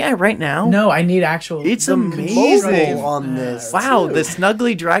god, I'm looking at it right now. No, I need actual. It's the amazing. logo on this. Wow, the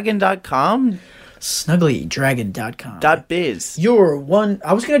snugglydragon.com Snugglydragon.com. .biz. You're one.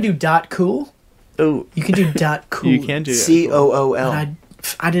 I was gonna do .cool. Oh, You can do .cool. you can do it. COOL. And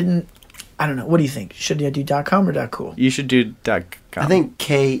I didn't. I don't know. What do you think? Should I do .com or .cool? You should do .com. I think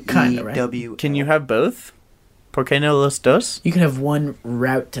Kinda, right? KEW. Can you have both? ¿Por qué no los dos? You can have one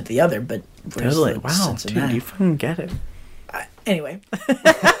route to the other, but where's Totally. the Wow, sense of dude, that? you fucking get it. Anyway,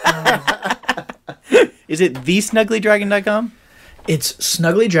 Is it thesnugglydragon.com? it's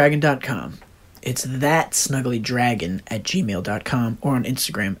snugglydragon.com. It's that snugglydragon at gmail.com or on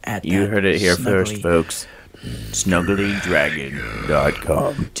Instagram at You that heard it here first, snuggly- folks.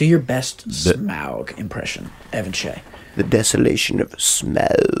 Snugglydragon.com. Do your best Smaug impression, Evan Shea. The desolation of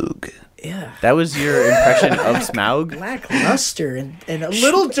Smaug. Yeah. That was your impression of Smaug? Lackluster and a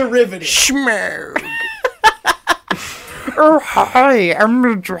little derivative. Smaug. Oh, hi, I'm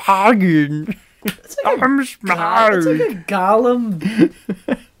a dragon. I'm It's like a Gollum.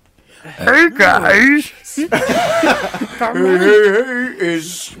 Hey, guys. Is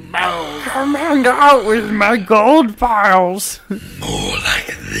Smaug. Come hang out with my gold piles. More like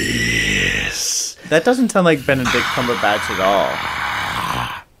this. That doesn't sound like Benedict Cumberbatch at all.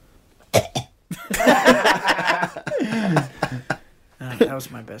 That was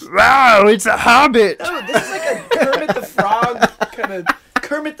my best. Wow, it's a hobbit. Oh, this is like a Kermit the Frog kind of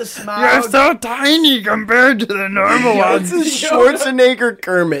Kermit the Smaug. You're so tiny compared to the normal ones. Schwarzenegger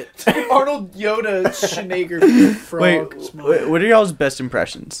Kermit. Arnold Yoda Schwarzenegger Frog. Wait, Smaug. what are y'all's best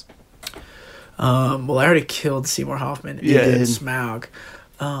impressions? Well, I already killed Seymour Hoffman. And Yeah. did Smaug.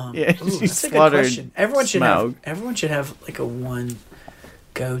 Yeah, Ooh, you that's a good slaughtered question. Everyone Smaug. should have like a one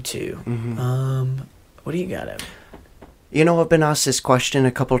go-to. What do you got, Evan? You know, I've been asked this question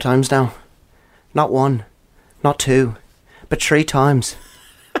a couple times now. Not one, not two, but 3 times.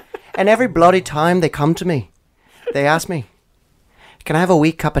 And every bloody time they come to me, they ask me, can I have a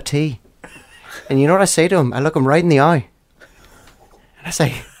wee cup of tea? And you know what I say to them? I look them right in the eye. And I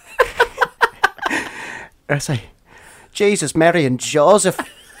say, Jesus, Mary and Joseph.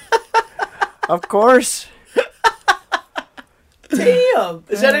 Of course. Damn!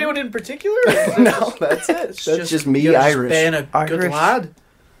 Is that anyone in particular? Or is that No, that's it. it's That's just me, you're Irish. Being a good Irish. lad.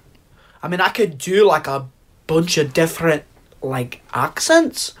 I mean, I could do like a bunch of different like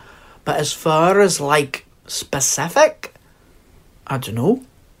accents, but as far as like specific, I don't know.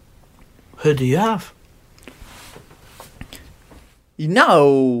 Who do you have? You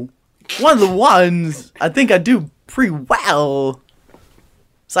know, one of the ones I think I do pretty well.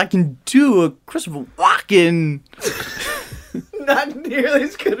 So I can do a Christopher Walken. Not nearly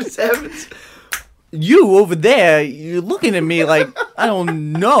as good as Evans. You over there, you're looking at me like I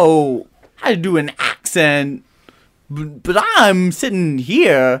don't know how to do an accent. But I'm sitting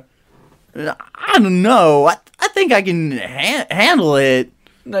here I don't know. I think I can handle it.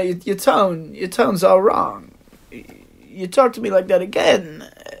 No, your tone's all wrong. You talk to me like that again,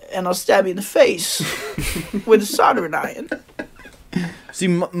 and I'll stab you in the face with a soldering iron. See,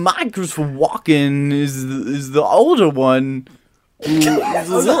 my Christopher Walken is the older one. It's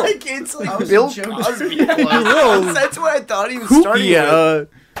like Bill Cosby. That's what I thought he was starting with.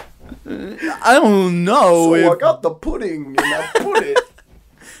 I don't know. So I got the pudding and I put it.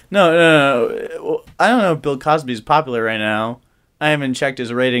 No. Well, I don't know if Bill Cosby's popular right now. I haven't checked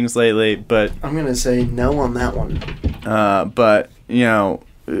his ratings lately, but I'm gonna say no on that one. But you know,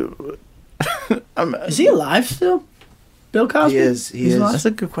 Is he alive still? Bill Cosby? He is. alive? That's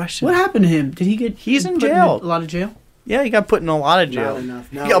a good question. What happened to him? Did he get? He's in put jail. a lot of jail. Yeah, he got put in a lot of jail. Not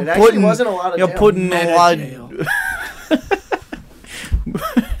enough. No, He got it put actually in- wasn't a lot of He got jail. put in a Meta lot. jail.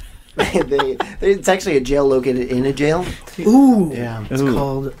 It's actually a jail located in a jail. Ooh. Yeah. It's Ooh.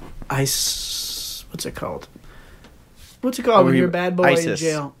 called ICE. What's it called? What's it called when you're a bad boy in ISIS.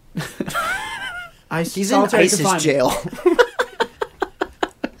 jail? He's in solitary ISIS confinement. jail.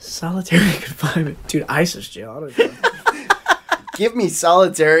 Solitary confinement. Dude, ISIS jail. I don't know. Give me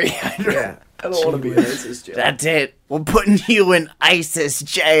solitary. Yeah. I don't want to be in ISIS jail. That's it. We're putting you in ISIS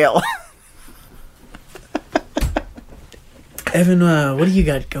jail. Evan, what do you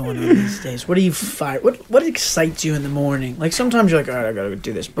got going on these days? What do you fight? What excites you in the morning? Like sometimes you're like, all right, I gotta go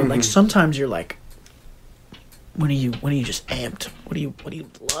do this, but like sometimes you're like, when are you just amped? What do you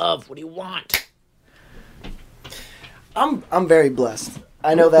love? What do you want? I'm very blessed.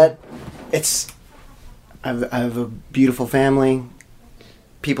 I know that I have a beautiful family,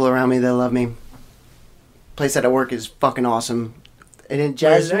 people around me that love me. Place that I work is fucking awesome, and it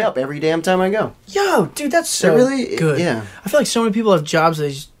jazzes me that? up every damn time I go. Yo, dude, that's so really- good. yeah. I feel like so many people have jobs they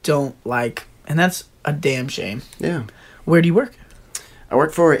just don't like, and that's a damn shame. Yeah. Where do you work? I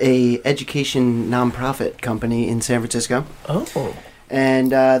work for a education nonprofit company in San Francisco. Oh.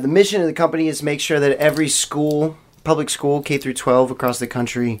 And the mission of the company is to make sure that every school, public school, K through 12 across the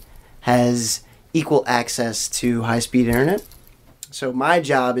country, has equal access to high-speed internet. So my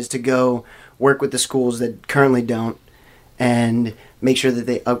job is to go work with the schools that currently don't and make sure that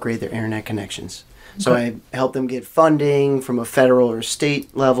they upgrade their internet connections. So I help them get funding from a federal or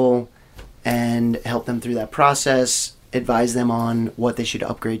state level and help them through that process, advise them on what they should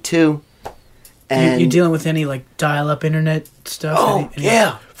upgrade to. And You dealing with any like dial-up internet stuff? Oh,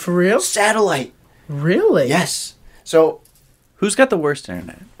 yeah. For real? satellite. Really? Yes. So Who's got the worst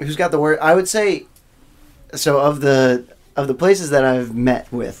internet? who's got the word? I would say, so of the places that I've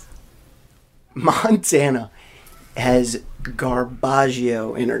met with, Montana has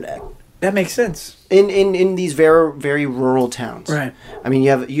garbaggio internet That makes sense. in these very very rural towns. Right. I mean,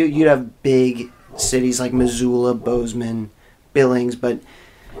 you'd have big cities like Missoula, Bozeman, Billings, but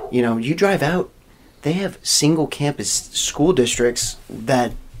you drive out, they have single campus school districts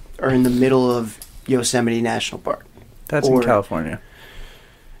that are in the middle of Yosemite National Park. That's Or- in California.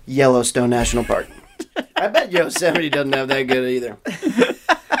 Yellowstone National Park. I bet Yosemite doesn't have that good either.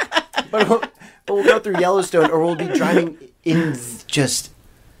 But we'll go through Yellowstone, or we'll be driving in just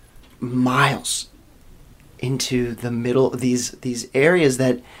miles into the middle of these areas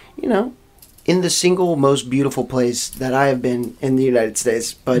that, in the single most beautiful place that I have been in the United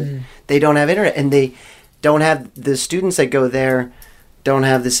States, but they don't have internet, and they don't have the students that go there don't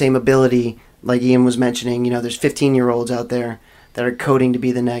have the same ability. Like Ian was mentioning, there's 15-year-olds out there that are coding to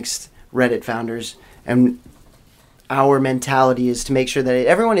be the next Reddit founders, and our mentality is to make sure that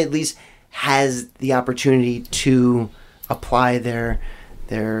everyone at least has the opportunity to apply their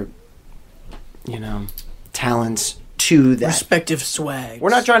talents to that. Respective swag. We're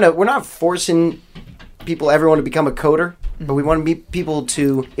not forcing everyone to become a coder, but we want to be people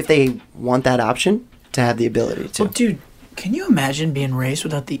to, if they want that option, to have the ability to. Well, dude, can you imagine being raised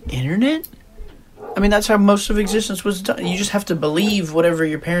without the internet? I mean, that's how most of existence was done. You just have to believe whatever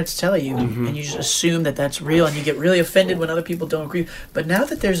your parents tell you, and you just assume that that's real, and you get really offended when other people don't agree. But now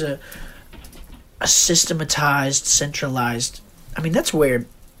that there's a systematized, centralized, I mean, that's where,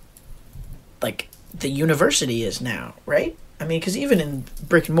 like, the university is now, right? I mean, because even in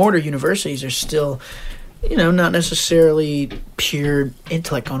brick-and-mortar universities, there's still, not necessarily pure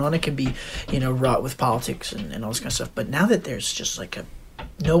intellect going on. It can be, wrought with politics and all this kind of stuff. But now that there's just like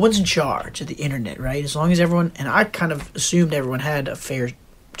no one's in charge of the internet, right? As long as everyone, and I kind of assumed everyone had a fair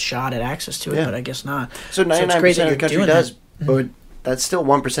shot at access to it, Yeah. but I guess not. So it's 99% great that of the you're country doing does, that. but that's still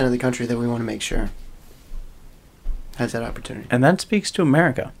 1% of the country that we want to make sure has that opportunity. And that speaks to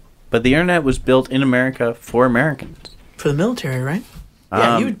America. But the internet was built in America for Americans. For the military, right?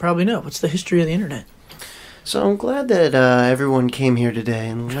 Yeah, Um, you would probably know. What's the history of the internet? So I'm glad that everyone came here today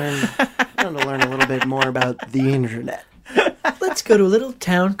and wanted to learn a little bit more about the internet. Let's go to a little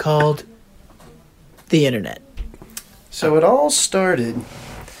town called the Internet. So it all started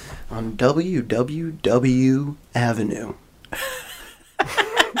on WWW Avenue.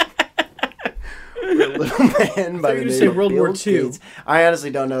 A little man by the name of World War Bill II. Gates. I honestly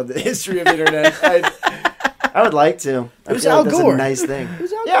don't know the history of the internet. I would like to. It was Al that's Gore. a nice thing. It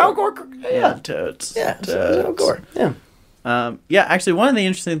was Al Yeah, Al Gore. Gore. Yeah, totes. Yeah, it was Al Gore. Yeah. Yeah, actually, one of the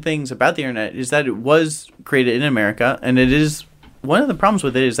interesting things about the internet is that it was created in America, and it is one of the problems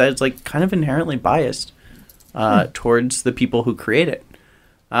with it is that it's like kind of inherently biased towards the people who create it.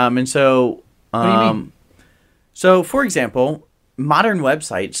 And so, What do you mean? So, for example, modern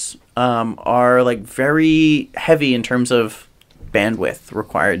websites are like very heavy in terms of bandwidth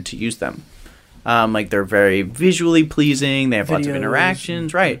required to use them. Like they're very visually pleasing. They have lots of Videos.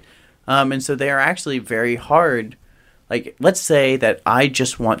 interactions, right? And so they are actually very hard. Like, let's say that I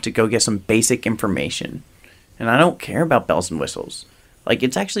just want to go get some basic information, and I don't care about bells and whistles. Like,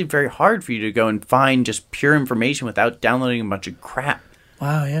 it's actually very hard for you to go and find just pure information without downloading a bunch of crap.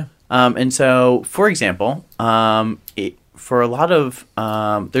 Wow, yeah. And so, for example, for a lot of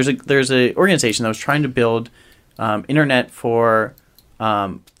there's a organization that was trying to build internet for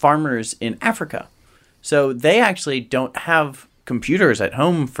farmers in Africa. So they actually don't have computers at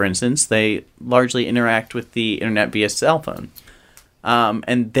home, for instance. They largely interact with the internet via cell phone,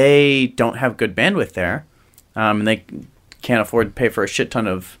 and they don't have good bandwidth there, and they can't afford to pay for a shit ton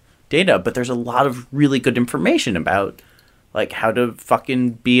of data. But there's a lot of really good information about like how to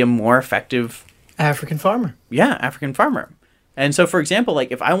fucking be a more effective African farmer. African farmer. And so, for example,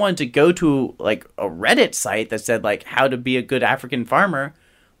 like if I wanted to go to like a Reddit site that said like how to be a good African farmer,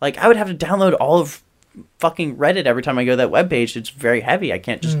 like I would have to download all of fucking Reddit every time I go to that webpage. It's very heavy. I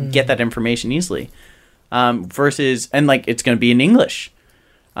can't just get that information easily. Versus, and like it's going to be in English.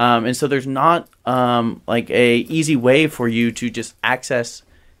 And so there's not like a easy way for you to just access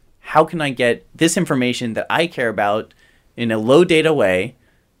how can I get this information that I care about in a low data way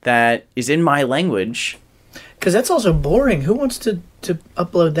that is in my language. Because that's also boring. Who wants to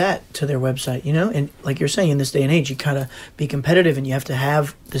upload that to their website, you know? And like you're saying, in this day and age, you kind of be competitive and you have to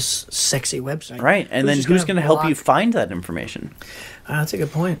have this sexy website. Right. And then who's going to help you find that information? That's a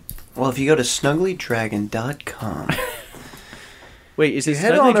good point. Well, if you go to snugglydragon.com. Wait, is it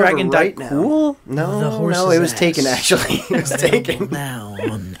Head on over right now. cool? The No, horse's it was ass. taken actually. It was taken. Now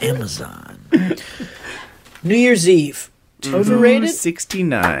on Amazon. New Year's Eve. Overrated?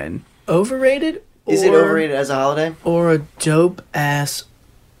 69. Overrated? Is it overrated as a holiday? Or a dope ass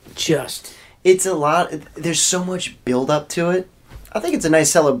just? It's a lot. There's so much build up to it. I think it's a nice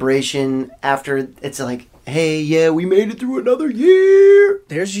celebration after it's like, hey, yeah, we made it through another year.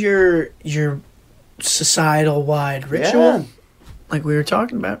 There's your societal wide ritual. Yeah. Like we were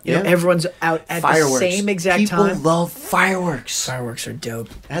talking about. You know, Yeah. everyone's out at Fireworks. the same exact People time. love fireworks. Fireworks are dope.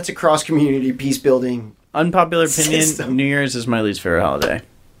 That's a cross community peace building. Unpopular opinion, System. New Year's is my least favorite holiday.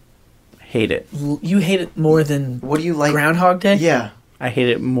 Hate it. You hate it more than What do you like? Groundhog Day? Yeah. I hate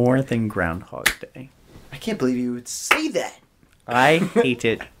it more than Groundhog Day. I can't believe you would say that. I hate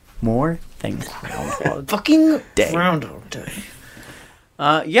it more than Groundhog Fucking Day. Groundhog Day.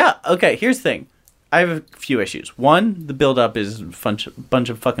 Yeah, okay, here's the thing. I have a few issues. One, the build-up is a bunch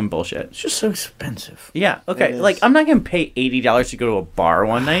of fucking bullshit. It's just so expensive. Yeah, okay. It is. Like, I'm not going to pay $80 to go to a bar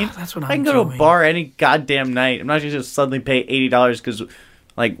one night. That's what I I'm can go to a doing. bar any goddamn night. I'm not going to just suddenly pay $80 because,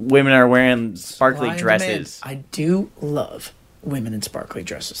 like, women are wearing sparkly Supply and dresses. demand. I do love women in sparkly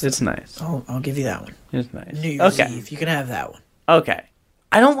dresses. It's nice. I'll give you that one. It's nice. New Year's Okay. Eve. You can have that one. Okay.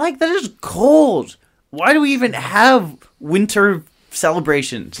 I don't like that it's cold. Why do we even have winter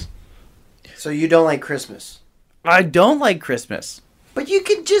celebrations? So you don't like Christmas. I don't like Christmas. But you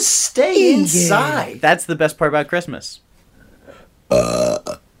could just stay Yeah. inside. That's the best part about Christmas.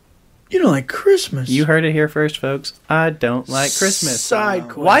 You don't like Christmas. You heard it here first, folks. I don't like Christmas. Side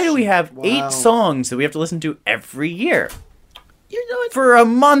question. Why do we have Wow. 8 songs that we have to listen to every year? You're not. For a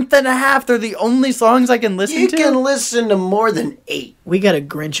month and a half, they're the only songs I can listen You to? can listen to more than 8. We got a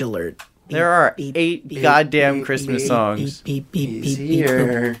Grinch alert. There are Beep, 8 beep, goddamn beep, Christmas beep, songs. Beep, beep, beep, He's beep, beep,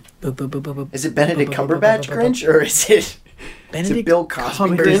 here. boop, boop, boop, boop, boop. Is it Benedict Boop, boop, boop, Cumberbatch boop, boop, Grinch or is it Benedict Bill Cosby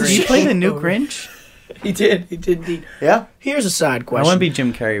Cumberbatch. Grinch? Did you play the new Oh. Grinch? He did indeed. Yeah? Here's a side I question. want to be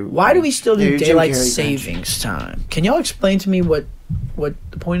Jim Carrey. Why do we still do Dude, Jim daylight Carrey savings time? Can y'all explain to me what the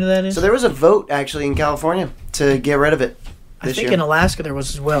point of that is? So there was a vote actually in California to get rid of it I this think year. in Alaska there was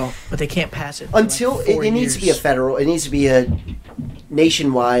as well, but they can't pass it for Until like it 4 needs to be a years. federal, it needs to be a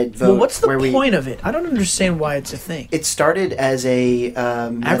nationwide vote. Well, what's the where point of it? I don't understand why it's a thing. It started as a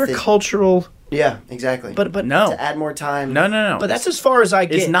method. Agricultural Yeah, exactly. But No. to add more time. No. But that's as far as I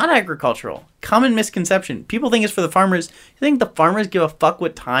get. It's not agricultural. Common misconception. People think it's for the farmers. You think the farmers give a fuck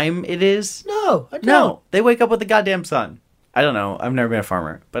what time it is? No, I don't. No. They wake up with the goddamn sun. I don't know. I've never been a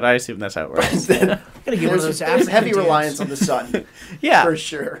farmer, but I assume that's how it works. I'm gonna get one of those There's heavy African reliance dudes. on the sun. Yeah. For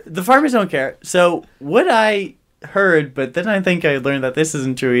sure. The farmers don't care. So what I heard, but then I think I learned that this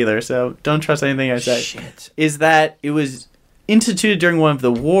isn't true either, so don't trust anything I say, Shit. is that it was instituted during one of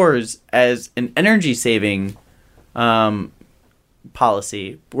the wars as an energy-saving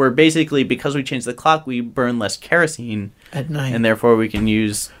policy, where basically, because we changed the clock, we burn less kerosene, At night. and therefore we can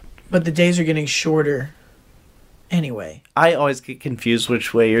use... But the days are getting shorter anyway. I always get confused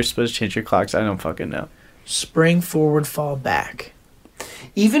which way you're supposed to change your clocks. I don't fucking know. Spring forward, fall back.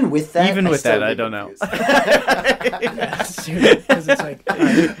 Even with that, I don't know. Because it's like,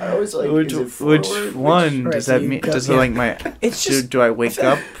 I was like, Which is it forward? one Right, does so that you mean? go- Does yeah. it like my... it's just. do I wake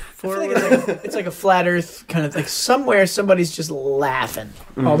up I feel forward? like it's like a flat Earth kind of like somewhere somebody's just laughing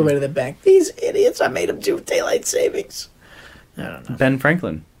all the way to the bank. These idiots! I made them do daylight savings. I don't know. Ben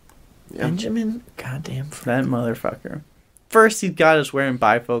Franklin. Yeah. Benjamin, goddamn. That motherfucker. First, he's got us wearing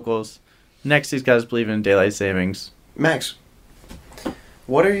bifocals. Next, he's got us believing in daylight savings. Max,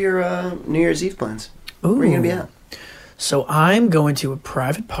 what are your New Year's Eve plans? Ooh. Where are you gonna be at? So I'm going to a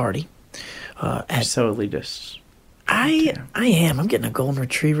private party. You're At so elitist. I am. I'm getting a golden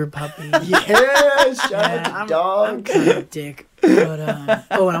retriever puppy. Yes, shout out to I'm dog. kind of a dick. But, and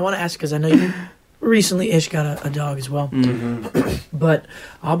I want to ask because I know you recently ish got a dog as well. Mm-hmm. But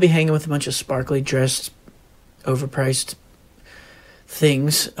I'll be hanging with a bunch of sparkly dressed, overpriced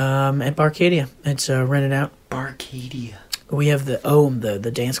things at Barcadia. It's rented out. Barcadia. We have the OM, the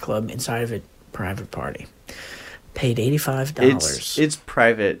dance club inside of it. Private party. Paid $85. It's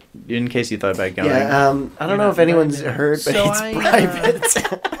private, in case you thought about going. Yeah, I don't know if anyone's heard, but So it's I,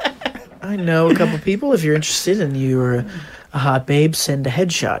 private. I know a couple people. If you're interested and you're a hot babe, send a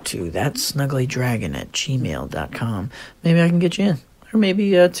headshot to thatsnugglydragon@gmail.com. Maybe I can get you in. Or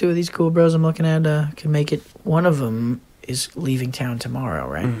maybe two of these cool bros I'm looking at can make it. One of them is leaving town tomorrow,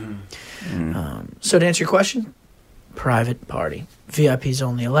 right? So to answer your question, private party. VIPs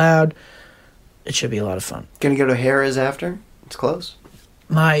only allowed. It should be a lot of fun. Gonna go to Harrah's after? It's close.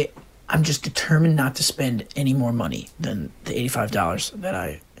 I'm just determined not to spend any more money than the $85 that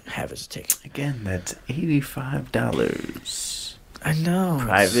I have as a ticket. Again, that's $85. I know. so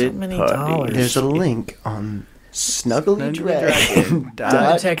Private many party. dollars. There's a link on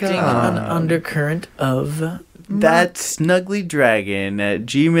snugglydragon.com. detecting an undercurrent of That's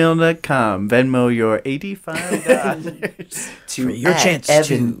snugglydragon@gmail.com. Venmo your $85. to For your chance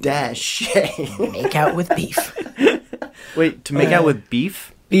Evan to- Dash Shea. make out with beef. Wait, to make out with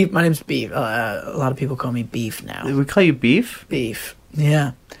beef? Beef. My name's Beef. A lot of people call me Beef now. We call you beef? Beef.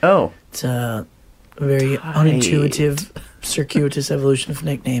 Yeah. Oh. It's a very unintuitive, circuitous evolution of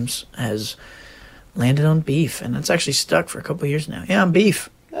nicknames has landed on Beef, and it's actually stuck for a couple of years now. Yeah, I'm Beef.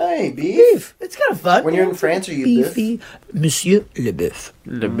 Hey, beef. It's kind of fun. When you're in France, are you Biff? Beefy, Monsieur Le Boeuf.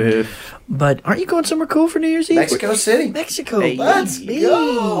 Le beef. But aren't you going somewhere cool for New Year's Eve? Mexico City. Mexico. Hey. Let's baby.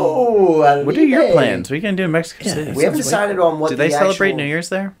 go. What are your Hey. plans? What are you going to do in Mexico Yeah. City? We haven't decided on what Do they the celebrate actual- New Year's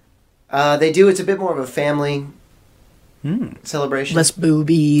there? They do. It's a bit more of a family celebration. Less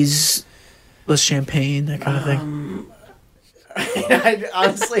boobies, less champagne, that kind of thing.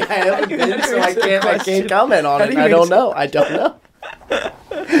 Honestly, I haven't been, so I can't question. comment on How it. do you I don't answer- know. I don't know. I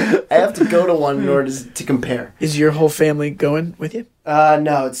have to go to one in order to compare. Is your whole family going with you?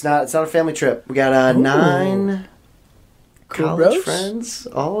 No, it's not. It's not a family trip. We got 9 Cool college bros? friends,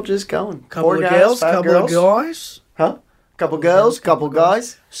 all just going. Couple 4 of guys, girls, 5 couple girls. of guys. Huh? Couple girls, couple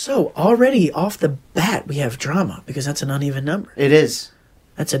guys. So already off the bat, we have drama because that's an uneven number. It is.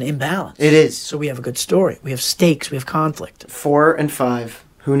 That's an imbalance. It is. So we have a good story. We have stakes. We have conflict. 4 and 5.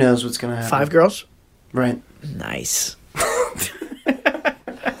 Who knows what's gonna happen? 5 girls. Right. Nice.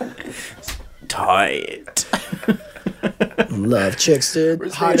 Tight. Love chicks, dude. We're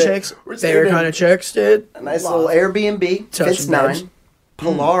Hot staying at- chicks. we're staying Favorite at- kind of chicks, dude. A nice Love. little Airbnb. Touch Fits and babes. 9.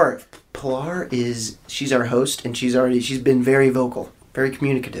 Pilar. Pilar she's our host, and she's been very vocal, very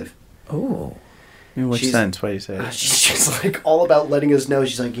communicative. Oh. In which She's- sense? Why do you say that? She's just like all about letting us know.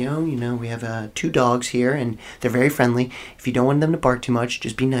 She's like, we have 2 dogs here, and they're very friendly. If you don't want them to bark too much,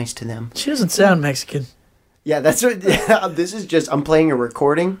 just be nice to them. She doesn't sound Mexican. Yeah, that's what. Yeah, this is just. I'm playing a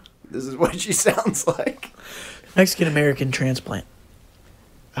recording. This is what she sounds like. Mexican American transplant.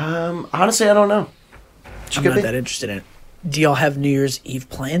 Honestly, I don't know. She I'm could not be. that interested in it. Do y'all have New Year's Eve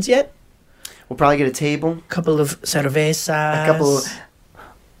plans yet? We'll probably get a table, Couple of cervezas. a couple,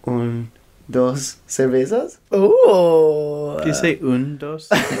 un dos cervezas. Oh. Do you say un,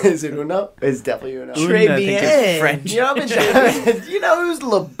 dos? Is it uno? It's definitely uno. Un, Très I think bien. it's French. You know, it was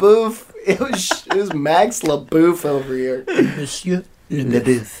LaBouffe. It was Max LaBouffe over here. Monsieur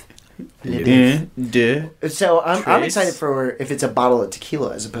LaBouffe. Un, deux. So I'm Trace. excited for if it's a bottle of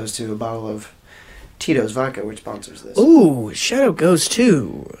tequila as opposed to a bottle of Tito's vodka, which sponsors this. Ooh, shout out goes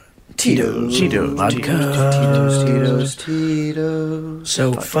to Tito's. Tito's. Vodka. Tito's.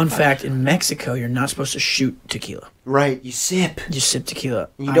 So, fun fact, in Mexico, you're not supposed to shoot tequila. Right, you sip. You sip tequila.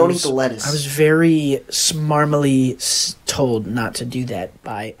 You don't eat the lettuce. I was very smarmily told not to do that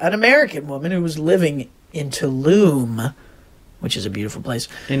by an American woman who was living in Tulum, which is a beautiful place.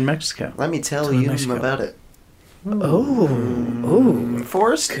 In Mexico. Let me tell Tulum, you Mexico. about it. Oh,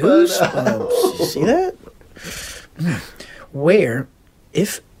 Forced, goosebumps. You see that? Where,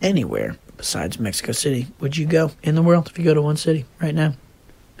 if anywhere, besides Mexico City, would you go in the world if you go to one city right now?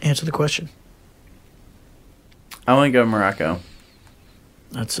 Answer the question. I want to go to Morocco.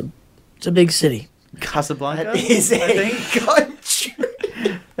 It's a big city. Casablanca? That is I a think. country.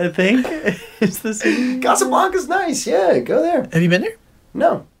 I think. It's the city. Casablanca's nice. Yeah, go there. Have you been there?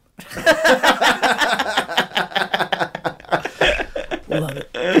 No. Love it.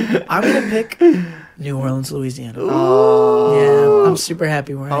 I'm gonna pick New Orleans, Louisiana. Oh. Yeah, I'm super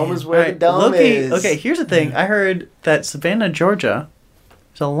happy where I Home am. is where the dome Loki, is. okay, here's the thing. I heard that Savannah, Georgia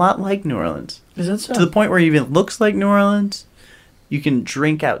is a lot like New Orleans. Is that so? To the point where it even looks like New Orleans. You can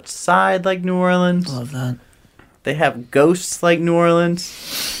drink outside like New Orleans. Love that. They have ghosts like New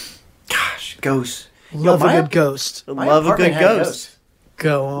Orleans. Gosh, ghosts. Love my- a good ghost. My Love a apartment good had ghost.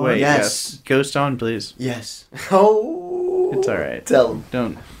 Go on. Wait, Yes. Ghost on, please. Yes. Oh. It's all right. Tell them.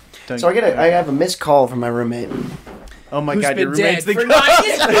 Don't. So I have a missed call from my roommate. Oh my Who's god, your been roommate's dead the for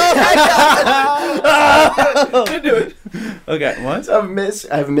ghost. Okay, what? So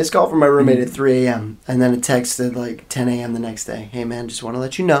I have a missed call from my roommate at 3 a.m. and then a text at like 10 a.m. the next day. Hey man, just want to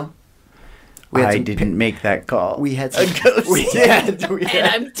let you know. I didn't make that call. We had some ghost. we had, And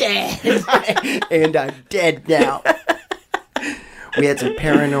I'm dead. and I'm dead now. We had some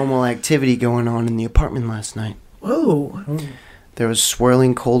paranormal activity going on in the apartment last night. Whoa. There was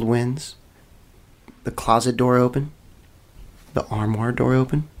swirling cold winds. The closet door open. The armoire door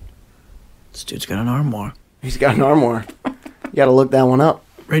open. This dude's got an armoire. He's got an armoire. You got to look that one up.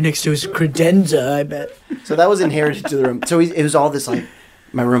 Right next to his credenza, I bet. So that was inherited to the room. So it was all this like,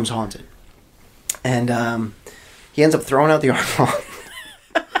 my room's haunted. And he ends up throwing out the armoire.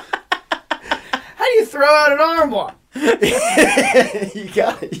 How do you throw out an armoire? You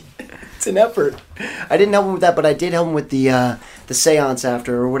got it. It's an effort. I didn't help him with that, but I did help him with the seance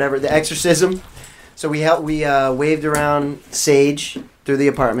after, or whatever, the exorcism. So we waved around sage through the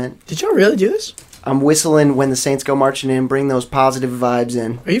apartment. Did y'all really do this? I'm whistling when the saints go marching in, bring those positive vibes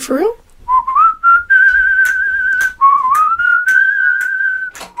in. Are you for real?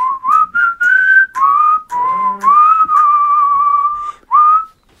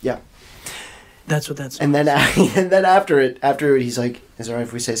 Yeah. That's what that's. And then after it, he's like, "Is it alright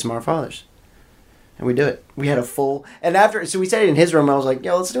if we say some Our Fathers?" And we do it. We had a full, and after, so we said it in his room. I was like,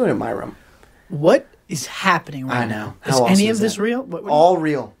 "Yo, let's do it in my room." What is happening right I now? know. Is How any awesome of is this that? real? What All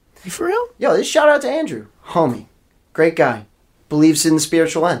real. you for real? Yo, this shout out to Andrew, homie, great guy, believes in the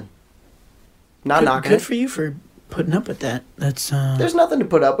spiritual end. Not knocking Good it. for you for putting up with that. That's There's nothing to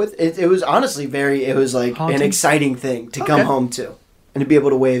put up with. It was honestly it was like Haunting? an exciting thing to come Okay. home to, and to be able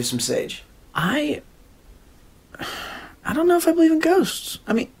to wave some sage. I don't know if I believe in ghosts.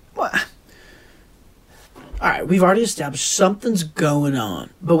 I mean, what? All right, we've already established something's going on.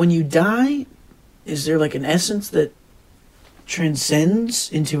 But when you die, is there like an essence that transcends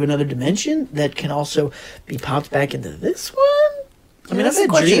into another dimension that can also be popped back into this one? I mean, that's I've the had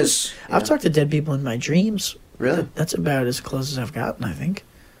question dreams. is- I've yeah. talked to dead people in my dreams. Really? That's about as close as I've gotten, I think.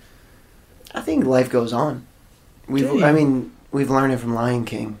 I think life goes on. Do you? We've learned it from Lion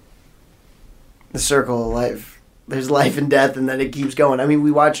King. The circle of life. There's life and death, and then it keeps going. I mean,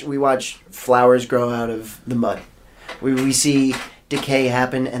 we watch flowers grow out of the mud. We see decay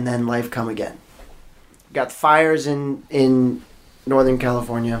happen, and then life come again. Got fires in Northern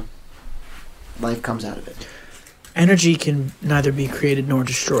California. Life comes out of it. Energy can neither be created nor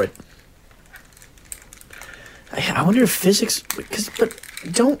destroyed. I wonder if physics, but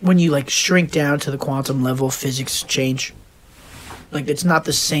don't, when you like shrink down to the quantum level, physics change. Like, it's not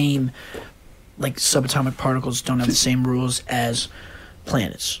the same. Like, subatomic particles don't have the same rules as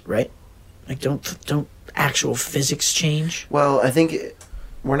planets, right? Like, don't actual physics change? Well, I think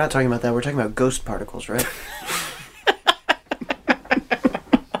we're not talking about that. We're talking about ghost particles, right?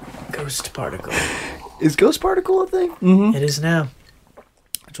 Ghost particle. Is ghost particle a thing? It is now.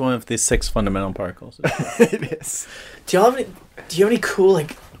 Which one of these 6 fundamental particles? It is. Do you have any cool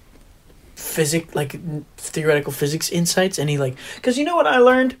like theoretical physics insights? Any like, because you know what I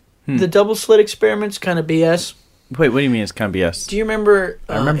learned? The double slit experiment's kind of BS. Wait, what do you mean it's kind of BS? Do you remember?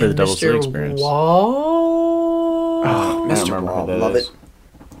 I remember the double Mr. slit experience. Wall? Oh, I don't Mr. remember Wall, who that love is. it.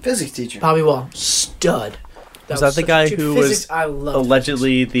 Physics teacher. Bobby Wall, stud. Was that the such- guy dude, who physics, was I loved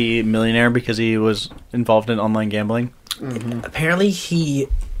allegedly the millionaire because he was involved in online gambling? physics. Apparently, he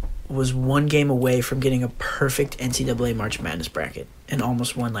was one game away from getting a perfect NCAA March Madness bracket and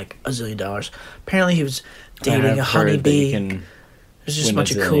almost won like $1 zillion. Apparently, he was dating a honeybee. There's just a win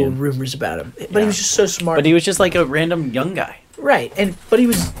bunch a of cool zillion. rumors about him. But he was just so smart. But he was just like a random young guy. Right, but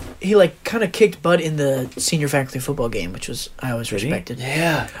he like kind of kicked butt in the senior faculty football game, which was I always Did he? respected.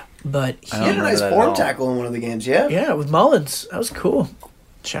 Yeah. But He I had don't a remember nice that at form all. tackle in one of the games, yeah? yeah, with Mullins, that was cool.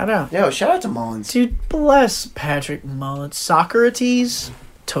 Shout out, Yo, shout out to Mullins. dude. Bless Patrick Mullins, Socrates,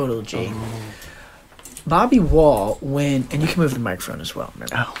 total G. Bobby Wall, and you can move the microphone as well.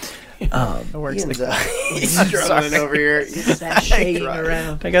 Remember, Oh, that works. Ian's, he's struggling over here. sashaying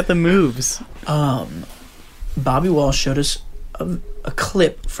around. I got the moves. Bobby Wall showed us a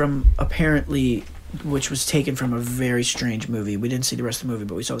clip from apparently, which was taken from a very strange movie. We didn't see the rest of the movie,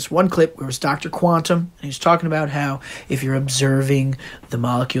 but we saw this one clip where it was Dr. Quantum, and he was talking about how if you're observing the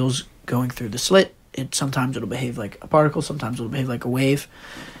molecules going through the slit, sometimes it'll behave like a particle, sometimes it'll behave like a wave.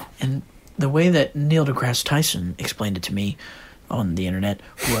 And the way that Neil deGrasse Tyson explained it to me on the internet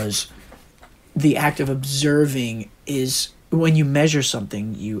was the act of observing is when you measure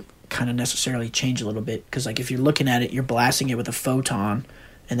something, you kind of necessarily change a little bit, because like if you're looking at it, you're blasting it with a photon,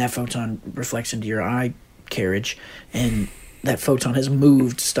 and that photon reflects into your eye carriage, and that photon has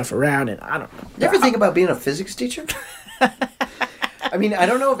moved stuff around, and I don't know. You ever think about being a physics teacher? I mean, I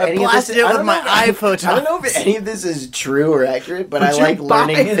don't know if any of this. blasted it I with don't my know if- eye photon. I don't know if any of this is true or accurate, but I you're like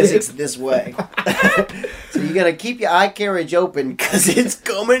learning buying it. physics this way. So you gotta keep your eye carriage open because it's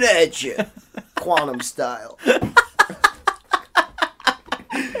coming at you, quantum style.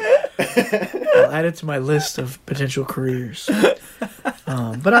 I'll add it to my list of potential careers.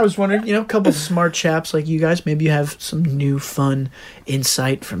 But I was wondering, a couple smart chaps like you guys, maybe you have some new fun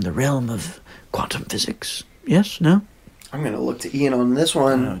insight from the realm of quantum physics. Yes? No? I'm gonna look to Ian on this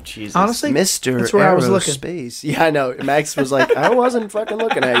one. Oh, Jesus. Honestly, Mr. that's where I was looking. Aerospace. Yeah, I know. Max was like, I wasn't fucking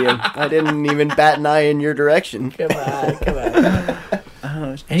looking at you. I didn't even bat an eye in your direction. Come on.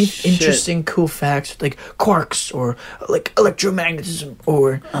 Oh, Any shit. interesting, cool facts like quarks or like electromagnetism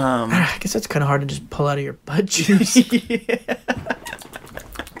or I guess that's kind of hard to just pull out of your butt juice.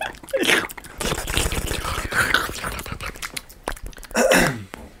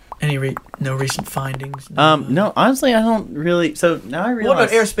 No recent findings? No, honestly, I don't really. So now I What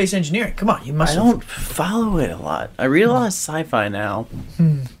realize. about aerospace engineering? Come on, you must. I don't follow it a lot. I read a lot of sci-fi now,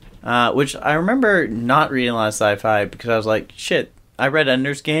 which I remember not reading a lot of sci-fi because I was like, shit. I read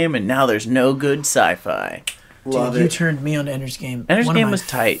Ender's Game, and now there's no good sci-fi. Love Dude, you it. turned me on to Ender's Game. Ender's One of Game my was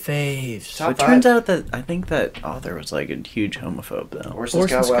tight. Faves. So Top it five. turns out that I think that author was like a huge homophobe, though. Orson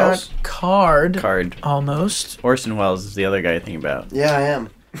Orson Scott Wells. Scott Card. Card. Almost. Orson Welles is the other guy I think about. Yeah, I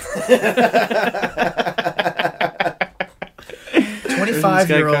am.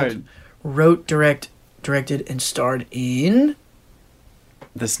 25-year-old Card. wrote, directed, and starred in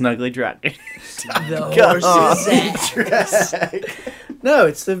The Snuggly Dragon. The Horse's Ass. No,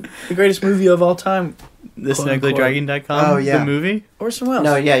 it's the greatest movie of all time. The Quote, unquote. SnugglyDragon.com. Oh, yeah. The movie. Orson Welles.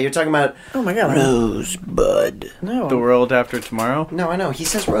 No, yeah, you're talking about Oh my god. Rosebud. No. The World After Tomorrow. No, I know. He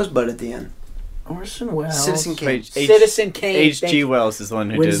says Rosebud at the end. Orson Welles. Citizen Kane. Wait, Citizen Kane. thank H.G. you. Wells is the one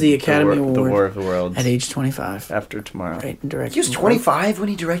who Wins did the Academy The Award War of the Worlds. At age 25. After Tomorrow. Right, and directed. He was 25 when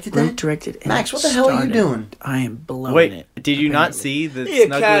he directed Wrote, that? directed, and Max, what the hell are you starred doing? it. I am blowing Wait, it. did you not apparently. see the The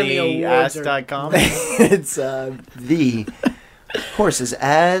Academy Awards are- SnugglyAss.com? It's the Horse's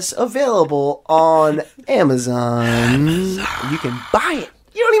Ass, available on Amazon. You can buy it.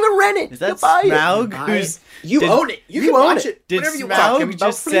 You don't even rent it. Is you that buy Smaug? Buy Who's it. You did- own it. You you can own watch it. it. Did whenever you Smaug want.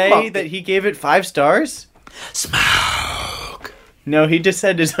 just flea say market. that he gave it 5 stars? Smaug. No, he just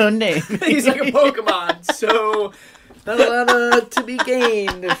said his own name. He's like a Pokemon, so not a lot to be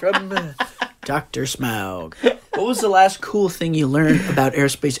gained from Dr. Smaug. What was the last cool thing you learned about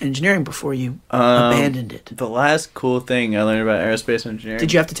aerospace engineering before you abandoned it? The last cool thing I learned about aerospace engineering.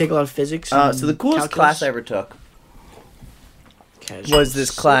 Did you have to take a lot of physics? So the coolest class I ever took was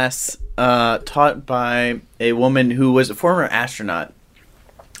this class taught by a woman who was a former astronaut,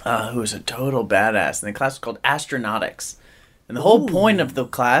 who was a total badass. And the class was called Astronautics. And the whole point of the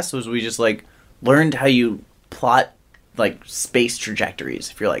class was we just like learned how you plot like space trajectories.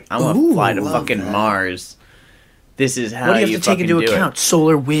 If you're like, I'm gonna fly to love fucking that. Mars, this is how What do you have to take into account?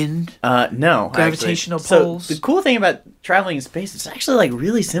 Solar wind? No. Gravitational actually. poles? So the cool thing about traveling in space, it's actually like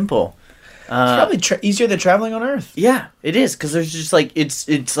really simple. It's probably easier than traveling on Earth. Yeah, it is, because there's just like,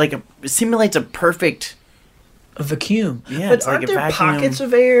 it's like it simulates a perfect... A vacuum. Yeah, but it's aren't like a there vacuum. pockets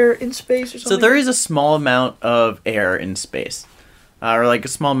of air in space or something? So there is a small amount of air in space, or like a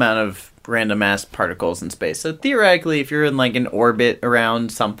small amount of random mass particles in space. So theoretically, if you're in like an orbit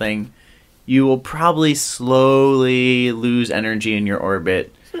around something, you will probably slowly lose energy in your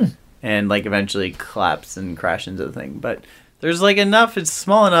orbit and like eventually collapse and crash into the thing. But there's like enough, it's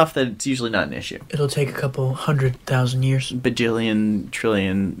small enough that it's usually not an issue. It'll take a couple 100,000 years. Bajillion,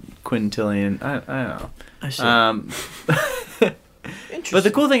 trillion, quintillion, I don't know. I see. But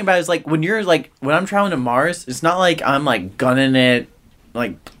the cool thing about it is, like, when I'm traveling to Mars, it's not like I'm, like, gunning it,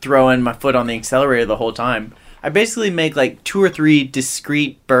 like, throwing my foot on the accelerator the whole time. I basically make, like, 2 or 3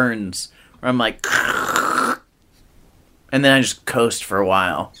 discrete burns where I'm, like, and then I just coast for a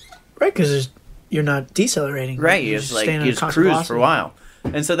while. Right, because you're not decelerating. Right, you just cruise velocity. for a while.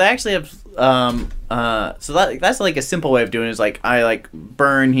 And so they actually have, so that's, like, a simple way of doing it is, like, I, like,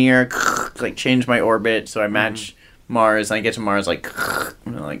 burn here, like, change my orbit so I match Mars, and I get to Mars, like, I'm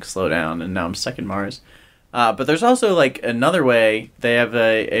gonna, like, slow down, and now I'm stuck in Mars. But there's also, like, another way. They have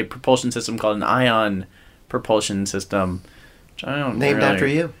a propulsion system called an ion propulsion system, which I don't Named after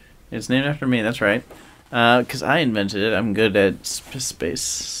you. It's named after me, that's right. Because I invented it. I'm good at space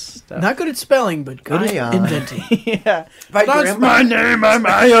stuff. Not good at spelling, but good at inventing. Yeah. That's my name, I'm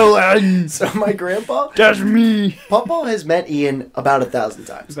Ireland. So my grandpa, That's me. Papa has met Ian about 1,000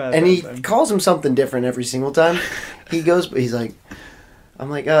 times. And he calls him something different every single time. He's like, I'm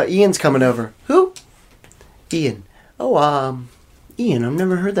like, Ian's coming over. Who? Ian. Oh, Ian, I've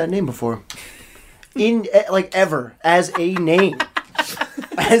never heard that name before. Like, ever. As a name.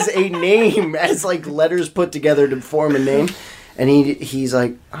 As a name. As, like, letters put together to form a name. And he's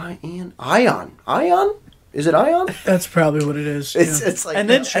like, Ian? Ion? Ion? Is it Ion? That's probably what it is. It's like, And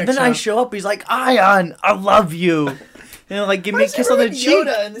then I show up, he's like, Ion, I love you. And he'll, like, give me a kiss on the cheek.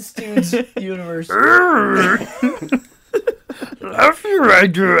 Yoda in this dude's universe. Love you,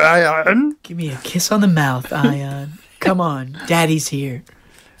 right, Ion. Give me a kiss on the mouth, Ion. Come on, Daddy's here.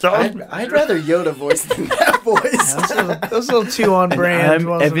 So I'd rather Yoda voice than that voice. That was a little too on brand.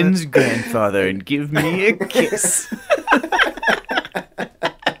 I'm Evan's grandfather, and give me a kiss.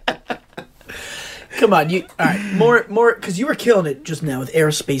 Come on, all right, more, because you were killing it just now with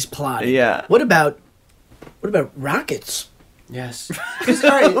aerospace plotting. Yeah. What about rockets? Yes. All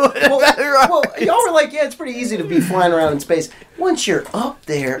right. Well, y'all were like, yeah, it's pretty easy to be flying around in space. Once you're up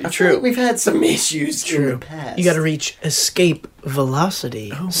there, I feel like we've had some issues in the past. You got to reach escape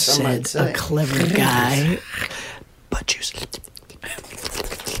velocity, some might said say. a clever guy. Butt juice.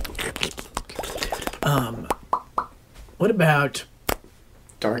 What about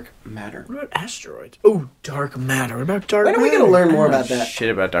dark matter. What about asteroids? Oh, dark matter. What about dark matter? When are we going to learn more about that? Shit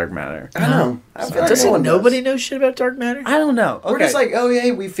about dark matter. I don't know. I feel like no Doesn't one nobody know shit about dark matter? I don't know. Okay. We're just like, oh,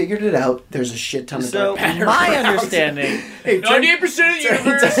 yeah, we figured it out. There's a shit ton of So dark matter. my around. understanding, Hey, 98% of the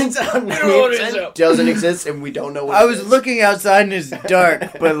universe. turns out we don't know what it is. 98% doesn't exist, and we don't know what I it was is. looking outside and it's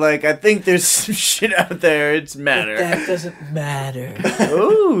dark, but like I think there's some shit out there. It's matter. That doesn't matter.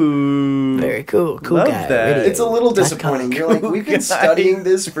 Ooh, Very cool. Cool Love guy. that. Radio. It's a little disappointing. You're like, we've been Guy studying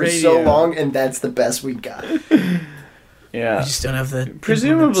this for so radio. long, and that's the best we got. Yeah. I just don't have the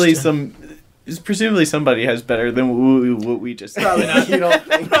Presumably implements presumably somebody has better than what we just. Probably not. You don't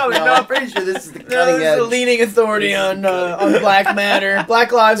think? Probably no, not. I'm pretty sure this is the No, cutting this is the edge. leading authority on Black Matter.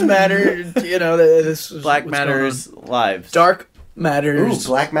 Black Lives Matter. You know, this is Black what's Matters going lives. on. Dark Ooh, Matters.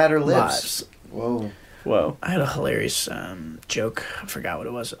 Black matter lives. Lives. Whoa. Whoa. I had a hilarious joke. I forgot what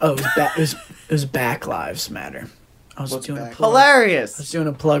it was. Oh, it was Back Lives Matter. I was What's doing a back? plug. Hilarious. I was doing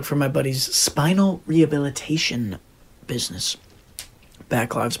a plug for my buddy's spinal rehabilitation business.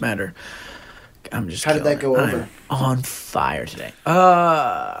 Back Lives Matter. I'm just. How did that killing go it. over? I'm on fire today.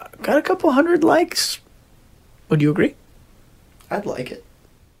 Got a couple hundred likes. Would you agree? I'd like it.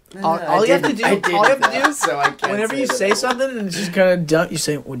 All you have to do- all you have to do, so I can't Whenever you that. say something and it's just kind of dumb, you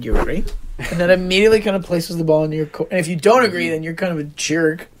say, "Would you agree?" And that immediately kind of places the ball in your court. And if you don't agree, then you're kind of a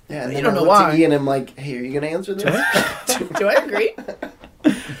jerk. Yeah, and You then don't I know look why. to Ian and I'm like, hey, are you going to answer this? Do I agree?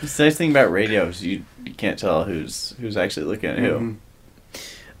 The nice thing about radio is you can't tell who's actually looking at who.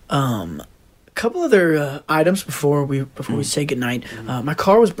 Mhm. A couple other items before we say goodnight. My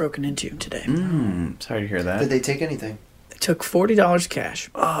car was broken into today. Sorry to hear that. Did they take anything? They took $40 cash.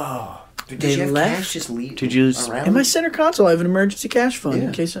 Did They you have left? cash just leave Did you around? In my center console, I have an emergency cash fund Yeah.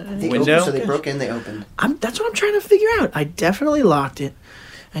 in case. They Window? opened, so they broke in, they opened. That's what I'm trying to figure out. I definitely locked it.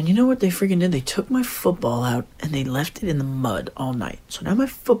 And you know what they freaking did? They took my football out and they left it in the mud all night. So now my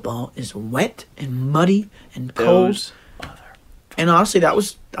football is wet and muddy and cold. Those And honestly, that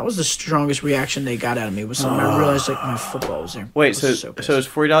was the strongest reaction they got out of me. Was when I realized like my football was there. Wait, I was so pissed. it's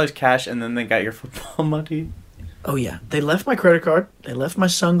 $40 cash, and then they got your football muddy? Oh yeah, they left my credit card. They left my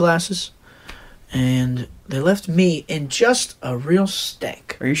sunglasses, and they left me in just a real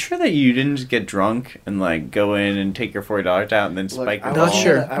stank. Are you sure that you didn't just get drunk and like go in and take your $40 out and then spike your Not ball?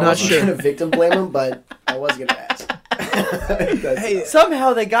 sure. I Not wasn't sure. gonna victim blame him, but I was gonna ask. Hey,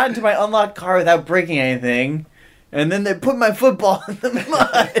 somehow they got into my unlocked car without breaking anything, and then they put my football in the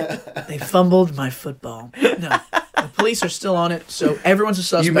mud. They fumbled my football. No, the police are still on it, so everyone's a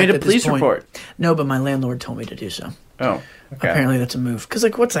suspect. You made a at this police point. report. No, but my landlord told me to do so. Oh, okay. Apparently, that's a move. Because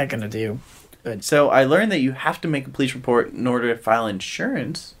like, what's that gonna do? So I learned that you have to make a police report in order to file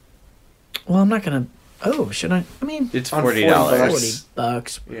insurance. Well, I'm not gonna. Oh, should I? I mean, It's On $40.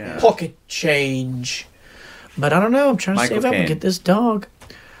 $40. Yeah. Pocket change. But I don't know. I'm trying to Michael save up Caine. and get this dog.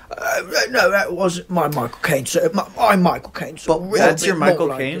 No, that wasn't my Michael Caine. So I'm Michael Caine. So But real That's bit your more Michael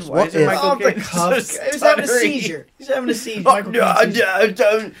like Caine? this. Why is it if- Michael Off the Caine? cuff. So He's having a stuttery? seizure. He's having a seizure. Oh, Michael no, Caine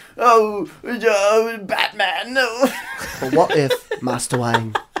seizure. Batman, no. But what if Master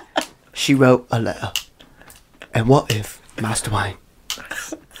Wayne, she wrote a letter, and what if Master Wayne,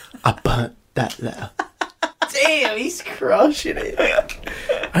 I burnt that letter? Damn, he's crushing it.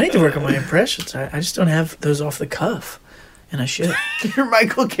 I need to work on my impressions. I just don't have those off the cuff. And I should. Your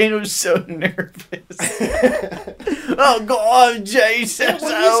Michael Caine was so nervous. Oh, God, Jason.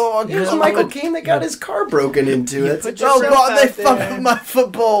 It was Michael Caine that got his car broken into. It's put Oh, yourself God, they out there. fucked with my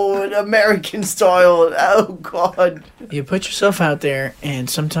football in American style. Oh, God. You put yourself out there, and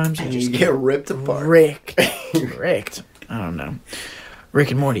sometimes you and just you get ripped apart. ricked. I don't know.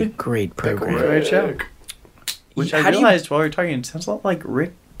 Rick and Morty, great program. Great show. Which I How do you- realized while we were talking, it sounds a lot like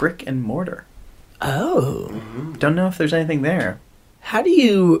Brick and Mortar. Oh. Don't know if there's anything there. How do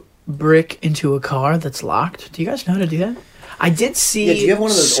you brick into a car that's locked? Do you guys know how to do that? I did see Yeah, do you have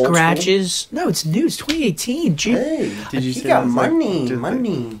one of those old school? scratches. No, it's new. It's 2018. Jeep. Hey, Did you he say got it was like- money, did-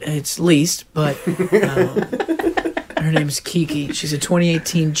 money. It's leased, but her name's Kiki. She's a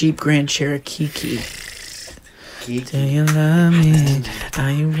 2018 Jeep Grand Cherokee. Do you love me?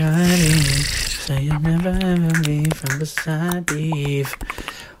 Are you riding? Say you'll never ever leave from beside beef.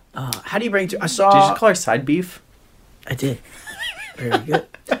 How do you bring to? I saw. Did you call her side beef? I did. Very good.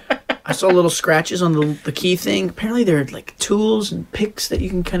 I saw little scratches on the key thing. Apparently, there are like tools and picks that you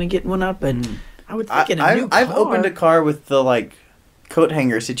can kind of get one up. But I would think in a new car, I've opened a car with the like coat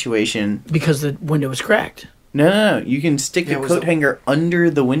hanger situation. because the window was cracked. No. You can stick Yeah, a was coat it- hanger under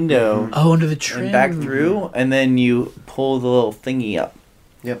the window Oh, under the trim. and back through, and then you pull the little thingy up.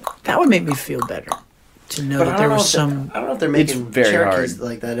 Yep. That would make me feel better to know that there was some. I don't know if they're It's making very Cherokees hard.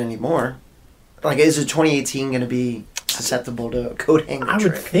 like that anymore. Like, is it 2018 going to be susceptible to a coat hanger I would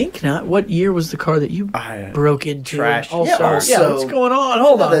trick? think not. What year was the car that you I- broke into? Trash. Also, Yeah, also- what's going on?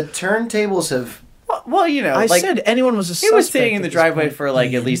 Hold on. The turntables have... Well, you know, I like said anyone was a it suspect. was sitting in at the this driveway point. for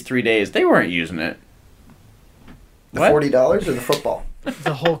like Yeah. at least 3 days. They weren't using it. The What? $40 or the football?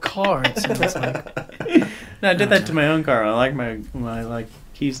 the whole car. It sounds like. No, I did that to my own car. I like my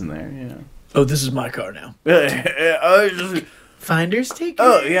keys in there. Yeah. Oh, this is my car now. oh Finders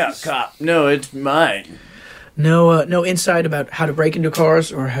takers. yeah, cop. No, it's mine. No insight about how to break into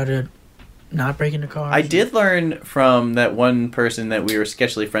cars or how to not break into cars. I did learn from that one person that we were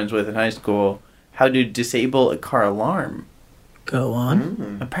sketchily friends with in high school how to disable a car alarm. Go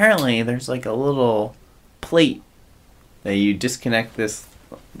on. Apparently, there's like a little plate that you disconnect this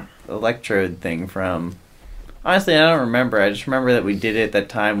electrode thing from. Honestly, I don't remember. I just remember that we did it that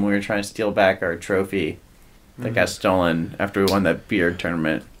time when we were trying to steal back our trophy that got stolen after we won that beard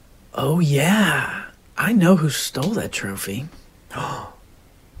tournament. Oh yeah, I know who stole that trophy. I'll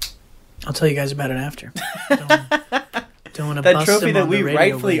tell you guys about it after. Don't want to That bust trophy him that on the we radio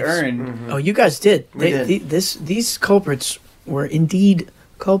rightfully waves. earned. Oh, you guys did. We did. These culprits were indeed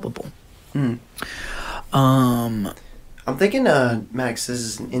culpable. I'm thinking, Max, this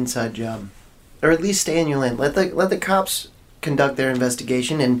is an inside job. Or at least stay in your lane. Let the cops conduct their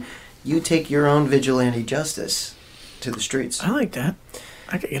investigation, and you take your own vigilante justice to the streets. I like that.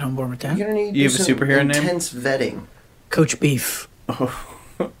 I could get on board with that. You're gonna need to You do have a some superhero name? intense vetting, Coach Beef.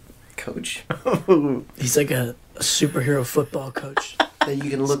 coach. He's like a superhero football coach. That you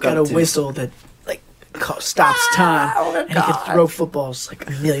can look Got up a to. whistle that like stops time, Oh, and he can throw footballs like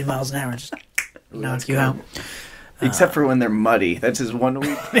a million miles an hour and just knock you out. Except for when they're muddy. That's his one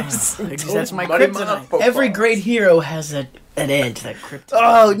weakness. Because that's my Muddy kryptonite. motherfuckers. Every great hero has that edge, that kryptonite.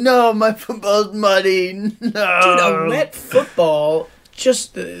 Oh no, my football's muddy. No. Dude, a wet football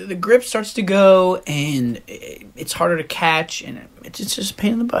just the grip starts to go, and it's harder to catch, and it's just a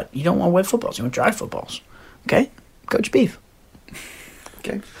pain in the butt. You don't want wet footballs. You want dry footballs. Okay? Coach Beef.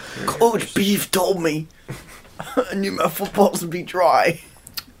 Okay. Coach Beef told me I knew my footballs would be dry.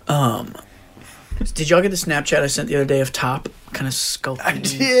 Did y'all get the Snapchat I sent the other day of Top kind of sculpting? I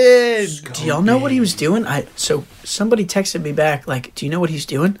did. Do y'all know what he was doing? So somebody texted me back, like, do you know what he's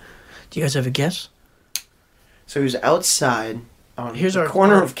doing? Do you guys have a guess? So he was outside on Here's the our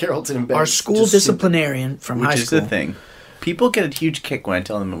corner of Carrollton and Bank. Our school disciplinarian from high Which is school. the thing. People get a huge kick when I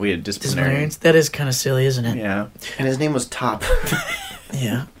tell them that we had disciplinarians. Disciplinarians? That is kind of silly, isn't it? Yeah. And his name was Top.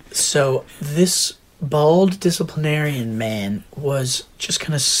 Yeah. So this bald disciplinarian man was just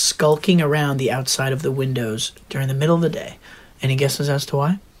kind of skulking around the outside of the windows during the middle of the day. Any guesses as to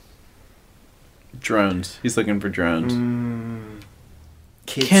why? Drones. He's looking for drones.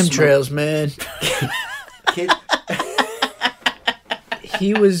 Kids Chemtrails, man. Kid,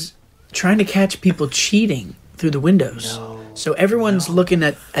 He was trying to catch people cheating through the windows. No. So everyone's looking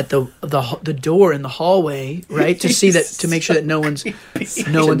at the door in the hallway, right, to make sure that no one's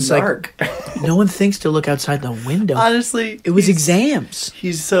no one thinks to look outside the window. Honestly, It was exams.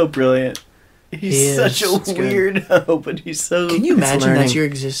 He's so brilliant. He He's is. such a It's good. weirdo, but he's so... Can you imagine learning. that's your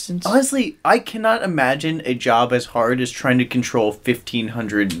existence? Honestly, I cannot imagine a job as hard as trying to control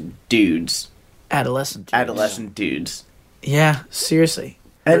 1,500 dudes. Adolescent dudes. Yeah, seriously.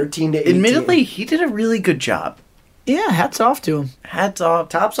 13 to 18. Admittedly, he did a really good job. Yeah, hats off to him. Hats off.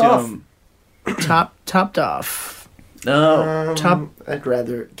 Tops to off. him. Topped off. No. Top I'd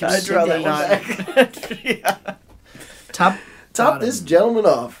rather. I'd rather not. Yeah. top Top this gentleman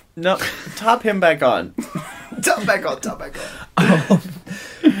off. No, top him back on. Top back on. Top back on.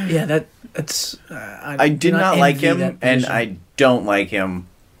 Yeah, that's I did do not like envy him, that and position. I don't like him.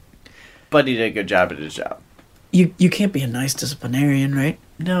 But he did a good job at his job. You can't be a nice disciplinarian, right?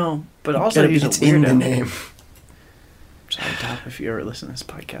 No, but You also gotta he's be- a It's in the weirdo. name. Sorry, Top, if you ever listen to this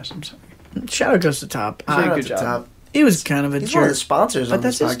podcast, I'm sorry. Shout out goes to Top. He did a Shout out good to job. Top. He was kind of a He's one of the jerk. sponsors But on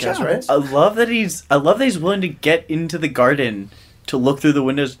this that's his podcast, job. right? I love that he's willing to get into the garden to look through the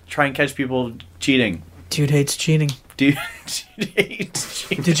windows, try and catch people cheating. Dude hates cheating. Dude, hates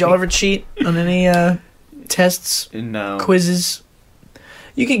cheating. Did y'all ever cheat on any tests, No. quizzes?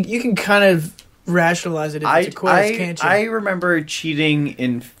 You can kind of rationalize it if it's a quiz, can't you? I remember cheating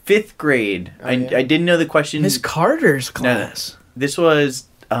in 5th grade. Oh, yeah? I didn't know the question. Miss Carter's No, no. class. This was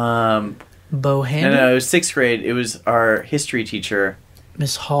no, Bohannon. it was 6th grade. It was our history teacher,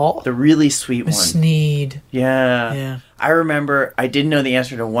 Miss Hall. the really sweet one. Miss Sneed. Yeah. Yeah. I remember I didn't know the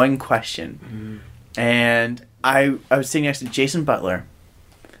answer to one question, and I was sitting next to Jason Butler.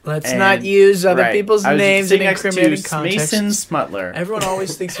 Let's And- not use other right. people's I was names in sitting next to incriminating context. Mason Smutler. Everyone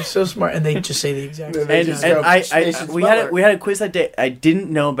always thinks they're so smart, and they just say the exact same They and, just thing. go, and Mason we Smutler. had a quiz that day I didn't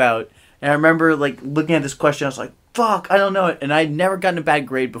know about, and I remember like looking at this question. I was like, "Fuck, I don't know it," and I'd never gotten a bad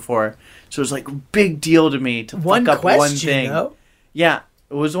grade before, so it was like a big deal to me to One fuck up question, one thing. though. Yeah,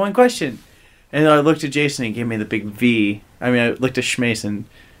 it was one question, and then I looked at Jason. And he gave me the big V. I mean, I looked at Schmason.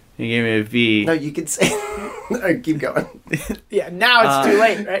 He gave me a V. No, you could say. Alright, keep going. Yeah, now it's too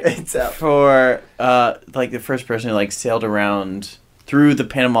late, right? It's out. For like the first person who like sailed around through the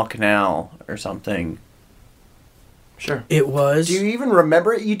Panama Canal or something. Sure. It was. Do you even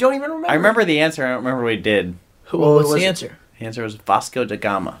remember it? You don't even remember. I remember the answer. I don't remember what he did. What Well, was was the it- answer? The answer was Vasco da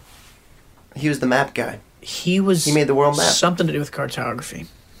Gama. He was the map guy. He was. He made the world map. Something to do with cartography.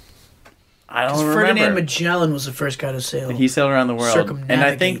 I don't Because remember. Ferdinand Magellan was the first guy to sail. He sailed around the world, and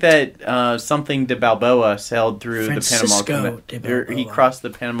I think that something de Balboa sailed through Francisco the Panama de Canal. He Balboa. crossed the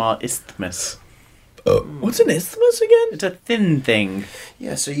Panama Isthmus. What's an isthmus again? It's a thin thing.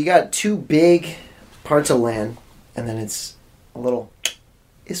 Yeah, so you got two big parts of land, and then it's a little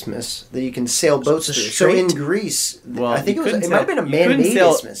isthmus that you can sail boats it's a through. So in strait? Greece, Well, I think you it couldn't might have sail- been a you couldn't man-made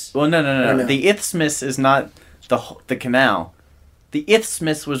sail- isthmus. Well, no. Or no? The Isthmus is not the canal. The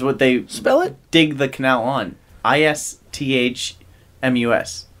Isthmus was what they Spell it. dig the canal on. ISTHMUS.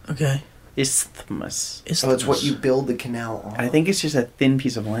 Okay. Isthmus. So it's what you build the canal on. I think it's just a thin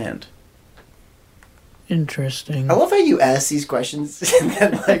piece of land. Interesting. I love how you ask these questions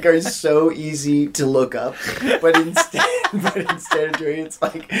that like are so easy to look up, but instead of doing it, it's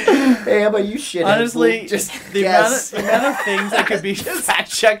like, hey, how about you shit? Honestly, just the guess. amount of things that could be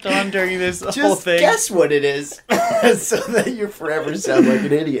fact checked on during this whole Just thing. guess what it is, so that you forever sound like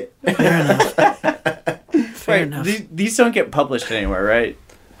an idiot. Fair enough. Fair Right, enough. These don't get published anywhere, right?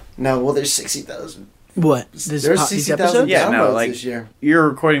 No, well, there's 60,000. What? There's These 60,000 episodes? Yeah, no, downloads like- this year. You're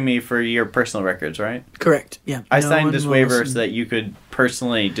recording me for your personal records, right? Correct. Yeah. I No signed one this will waiver listen. so that you could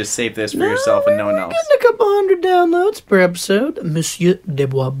personally just save this for yourself and no one else. Getting a couple hundred downloads per episode. Monsieur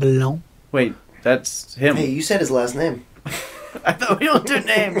DeBoisblanc. Wait, that's him. Hey, you said his last name. I thought we don't do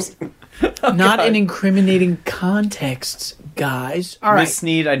names. Not in incriminating contexts, guys. All right. Miss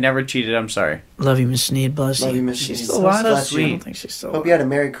Sneed, I never cheated. I'm sorry. Love you, Miss Sneed. Bless Love you. you, Miss She's Sneed. still alive. So I sweet. don't think she's still Hope alive. you had a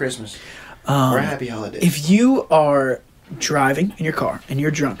Merry Christmas. Or a Happy Holiday. If you are driving in your car and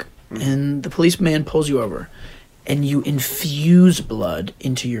you're drunk and the policeman pulls you over and you infuse blood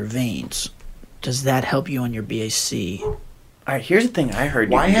into your veins, does that help you on your BAC? All right, here's the thing I heard.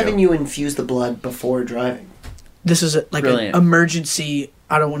 Why haven't you infused the blood before driving? This is like an emergency.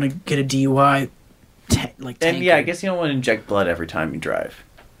 I don't want to get a DUI. And yeah, I guess you don't want to inject blood every time you drive.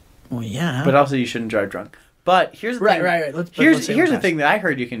 Well, yeah. But also, you shouldn't drive drunk. But here's the thing. Right. Here's the thing that I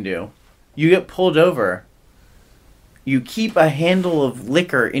heard you can do. You get pulled over. You keep a handle of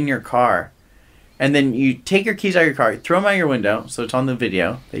liquor in your car, and then you take your keys out of your car, throw them out your window, so it's on the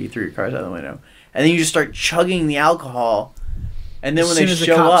video that you threw your cars out the window, and then you just start chugging the alcohol. And then when they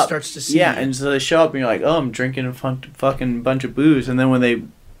show up, starts to see and so they show up and you're like, oh, I'm drinking a fucking bunch of booze. And then when they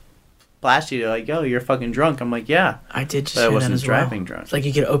blast you, they're like, yo, you're fucking drunk. I'm like, yeah. I did just but I hear wasn't that as driving well. drunk. It's like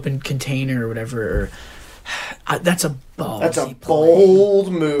you get an open container or whatever. That's a ballsy That's a play.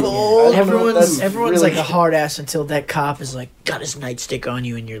 bold move. Bold. I don't know if that's Everyone's really like a hard ass until that cop is like got his nightstick on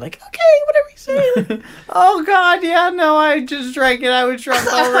you and you're like, okay, whatever you say. Oh, God, yeah, no, I just drank it. I was drunk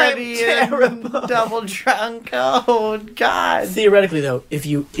already. and double drunk. Oh, God. Theoretically, though, if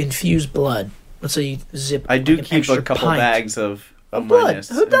you infuse blood, let's say you zip I do like an keep extra a couple pint bags of blood. minus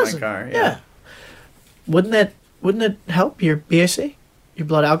Who in doesn't? my car. Yeah. Wouldn't that help your BAC? Your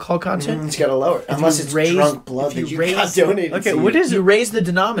blood alcohol content? It's got to lower. Unless it's drunk blood that you got donated Okay, to what you. is You it? raise the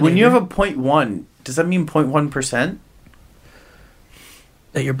denominator. When you have a 0.1, does that mean 0.1%?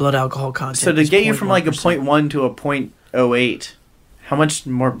 that your blood alcohol content. So to is get you from like a 0.1%. 0.1 to a 0.08, how much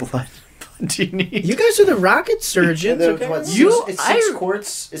more blood do you need? You guys are the rocket surgeons. And Okay? what, You- it's I- 6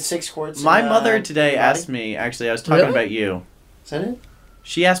 quarts. It's 6 quarts. My in, mother today body? asked me, actually, I was talking Really? about you. Is that it?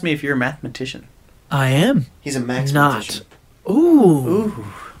 She asked me if you're a mathematician. I am He's a max not. Ooh,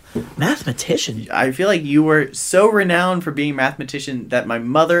 mathematician. I feel like you were so renowned for being a mathematician that my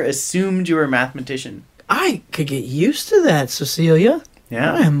mother assumed you were a mathematician. I could get used to that, Cecilia.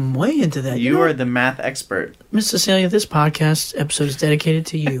 Yeah. I am way into that. You know are what? the math expert. Miss Cecilia. This podcast episode is dedicated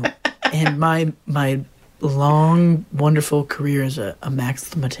to you and my long, wonderful career as a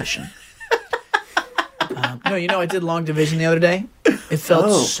mathematician. No, I did long division the other day. It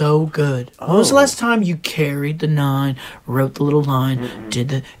felt so good. When was the last time you carried the 9, wrote the little line, did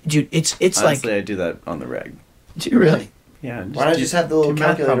the dude? It's Honestly, like. I do that on the reg. Do you really? Yeah. Why not just have the little do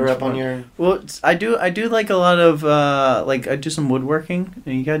math calculator problems up on for your... fun. Well, I do like a lot of I do some woodworking,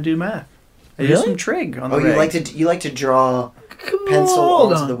 and you gotta do math. I do Really? some trig on the Oh, reg. you like to draw pencil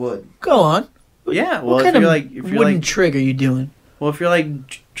Hold onto on. the wood. Go on. Yeah. Well, What if kind you're of like if you're wooden like trig are you doing? well if you're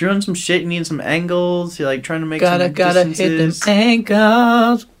like drawing some shit, you need some angles. You're like trying to make Gotta some hit them distances.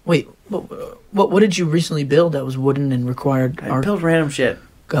 ankles. Wait, what did you recently build that was wooden and required I art? build random shit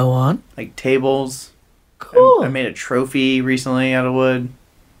Go on. like tables. Cool. I made a trophy recently out of wood.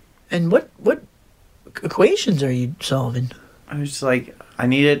 And what equations are you solving? I was just like, I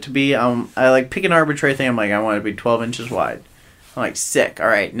need it to be, I like pick an arbitrary thing. I'm like, I want it to be 12 inches wide. I'm like, sick. All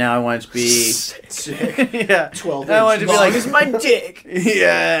right, now I want it to be, yeah, 12 Now I want it to be like, is my dick.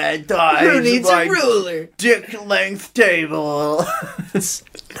 yeah, guys, Who needs my a ruler? dick length table.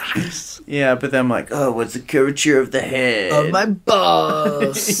 Nice. Yeah, but then I'm like, oh, what's the curvature of the head? Of my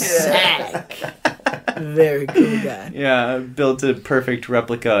ball sack. Very cool guy. Yeah, I built a perfect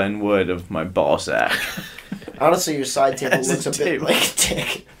replica in wood of my ball sack. Honestly, your side table As a looks a bit table. like a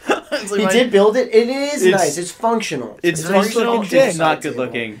dick. It's like He my- did build it. It is It's- nice. It's functional. It's a nice functional. looking dick. It's not Side good table.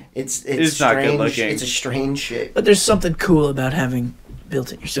 looking. It's It's not good strange. looking. It's a strange shape. But there's something cool about having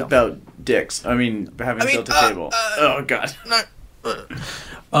built it yourself. About dicks. I mean, having built a table. Oh God.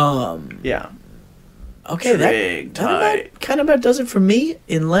 Yeah. Okay, Trig tight. kind of about does it for me.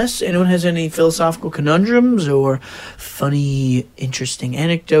 Unless anyone has any philosophical conundrums or funny, interesting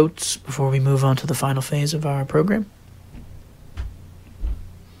anecdotes before we move on to the final phase of our program.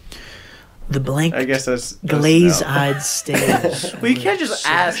 The blank, I guess that's glaze-eyed stare. Well, you can't just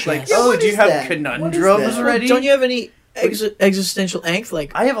ask like, Yeah, oh, what do you is have that? conundrums What is that? ready? Don't you have any existential angst?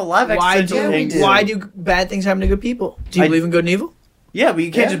 Like, I have a lot of why existential do angst. do. why do bad things happen to good people? Do you I- believe in good and evil? Yeah, but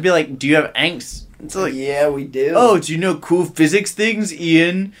you can't Yeah. just be like, do you have angst? It's like, Yeah, we do. oh, do you know cool physics things,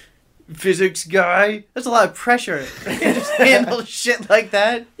 Ian? physics guy. That's a lot of pressure. I can't just handle shit like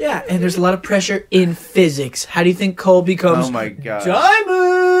that. Yeah, and there's a lot of pressure in physics. How do you think coal becomes Oh my god.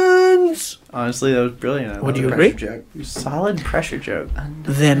 diamonds? Honestly, that was brilliant. I Would love you it. agree? Joke. Solid pressure joke.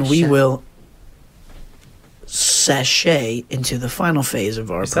 Then we will sashay into the final phase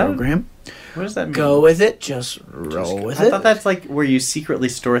of our Is that- program. What does that mean? Go with it. Just roll with I it. thought that's like where you secretly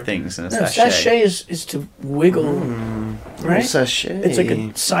store things in a No, sachet. sashay is to wiggle, right? Sachet. It's like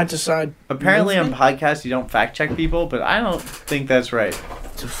a side-to-side. Apparently on movement. podcasts you don't fact check people, but I don't think that's right.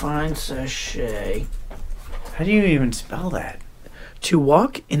 Define sashay. How do you even spell that? To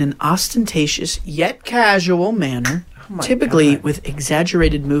walk in an ostentatious yet casual manner, my typically God. with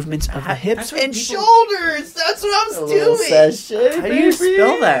exaggerated movements of the hips that's what and people- shoulders. That's what I was doing. Sachet, How do you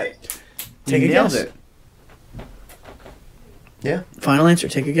spell that? Take You a nailed guess. it. Yeah. Final answer.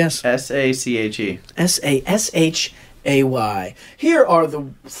 Take a guess. SACHE. Sashay. Here are the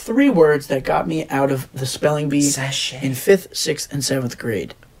 3 words that got me out of the spelling bee Sachet. in 5th, 6th, and 7th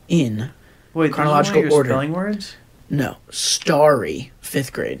grade. In Wait, chronological your order. spelling words? no starry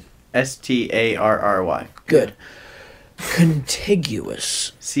 5th grade. STARRY. Good.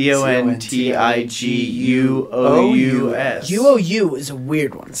 Contiguous. CONTIGUOUS. UOU is a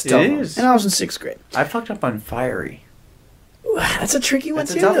weird one. It is. And I was in 6th grade. I fucked up on fiery. That's a tricky one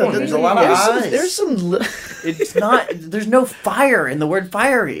That's a too. tough though. one. There's a lot of eyes. There's some. It's not. There's no fire in the word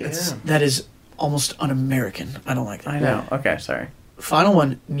fiery. That is almost un-American. I don't like that. I know. Okay, sorry. Final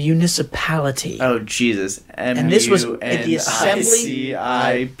one, municipality. Oh Jesus! And this was at the assembly-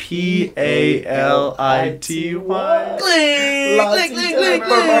 MUNICIPALITY.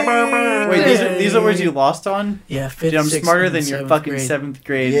 Wait, these are words you lost on? Yeah, 5th, Dude, I'm 6th, smarter and than your 7th fucking grade. 7th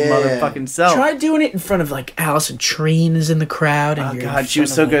grade Yeah. motherfucking self. Try doing it in front of like Allison Treen is in the crowd. And Oh you're in God, she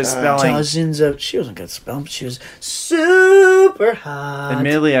was front so of, good at like, spelling. Dozens of. She wasn't good at spelling, but she was super hot.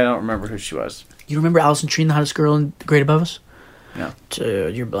 Admittedly, I don't remember who she was. You remember Allison Treen, the hottest girl in the grade above us? No.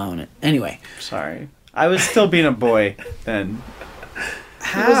 Dude, you're blowing it. Anyway, Sorry, I was still being a boy then.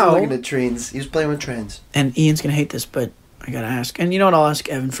 He wasn't how? looking at trains. He was playing with trains. And Ian's gonna hate this, but I gotta ask. And you know what? I'll ask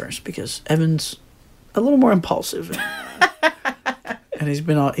Evan first because Evan's a little more impulsive, and he's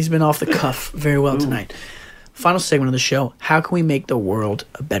been off the cuff very well tonight. Final segment of the show: how can we make the world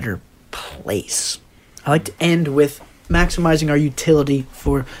a better place? I like to end with maximizing our utility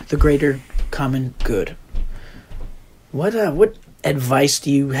for the greater common good. What advice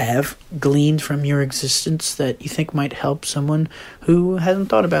do you have gleaned from your existence that you think might help someone who hasn't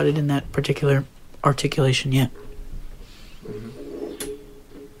thought about it in that particular articulation yet?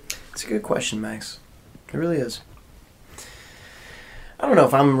 It's a good question, Max. It really is. I don't know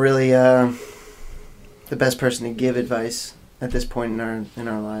if I'm really the best person to give advice at this point in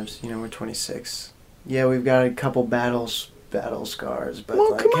our lives. You know, we're 26. Yeah, we've got a couple battle scars, but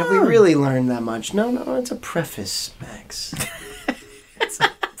Well, like, come have we on. really learned that much? No, it's a preface, Max. It's a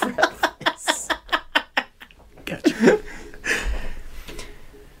preface. Gotcha.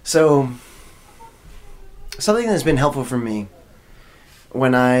 So, something that's been helpful for me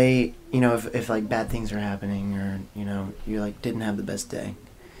when I, you know, if like bad things are happening or, you know, you like didn't have the best day,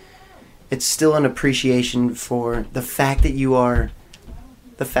 it's still an appreciation for the fact that you are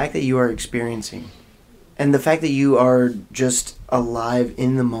experiencing and the fact that you are just alive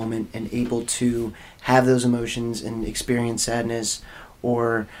in the moment and able to have those emotions and experience sadness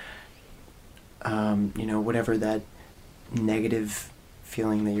or, you know, whatever that negative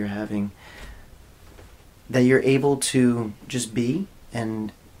feeling that you're having, that you're able to just be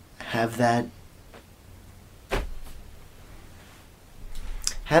and have that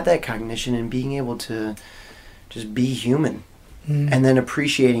cognition and being able to just be human and then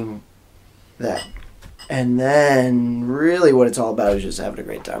appreciating that. And then really what it's all about is just having a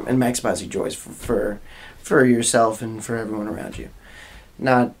great time and maximizing joys for yourself and for everyone around you.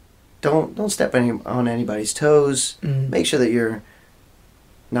 Don't step on anybody's toes. Make sure that you're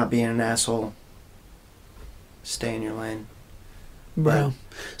not being an asshole. Stay in your lane. Bro.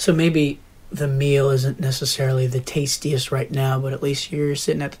 So maybe the meal isn't necessarily the tastiest right now, but at least you're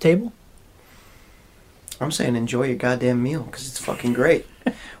sitting at the table? I'm saying enjoy your goddamn meal because it's fucking great.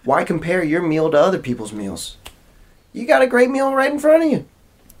 Why compare your meal to other people's meals? You got a great meal right in front of you.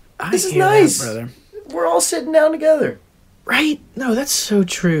 This is hear that, nice. brother. We're all sitting down together. Right? No, that's so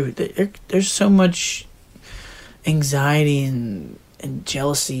true. There's so much anxiety and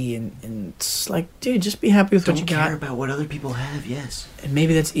jealousy and it's like, dude, just be happy with what you Don't care got. about what other people have, yes. And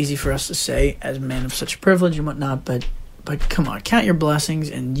maybe that's easy for us to say as men of such privilege and whatnot, but come on, count your blessings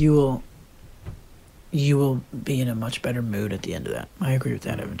and you will be in a much better mood at the end of that. I agree with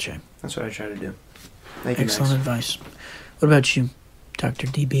that, Evan Shea. That's what I try to do. Thank you, Excellent Max. advice. What about you, Dr.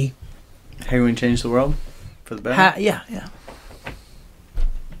 DB? How you want to change the world for the better? Yeah.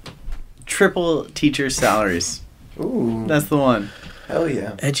 Triple teacher salaries. Ooh. That's the one. Hell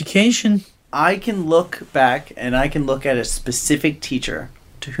yeah. Education. I can look back and I can look at a specific teacher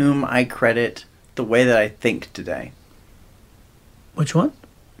to whom I credit the way that I think today. Which one?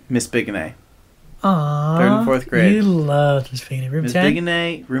 Miss Bigonay. Aww. 3rd and 4th grade. You love Miss Bigonay. Room Miss 10?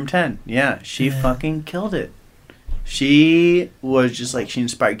 Bigonay, room 10. Yeah, she fucking killed it. She was just like, she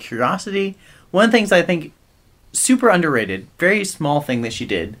inspired curiosity. One of the things I think super underrated, very small thing that she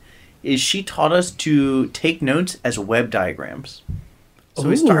did, is she taught us to take notes as web diagrams. So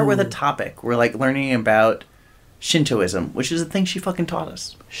we start with a topic. We're like learning about Shintoism, which is the thing she fucking taught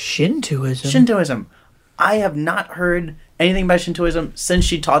us. Shintoism. I have not heard anything about Shintoism since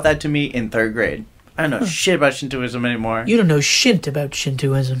she taught that to me in 3rd grade. I don't know shit about Shintoism anymore. You don't know shit about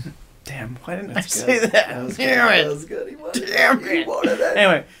Shintoism. Damn, why didn't That's I good. say that? That was Damn good. it. That was good. He wanted that.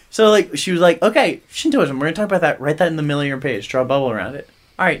 Anyway, so like she was like, okay, Shintoism, we're going to talk about that. Write that in the middle of your page. Draw a bubble around it.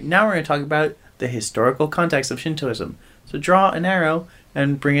 All right, now we're going to talk about the historical context of Shintoism. So draw an arrow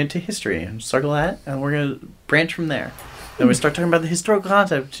and bring it to history and circle that, and we're going to branch from there. Then we start talking about the historical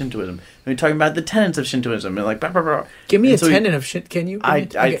concept of Shintoism. And we're talking about the tenets of Shintoism. And like, blah, blah, blah. Give me And a tenet of shit. Can you? I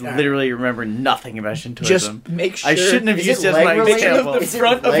Okay, all right. literally remember nothing about Shintoism. Just make sure. I shouldn't have Is used it it as my leg related? example. The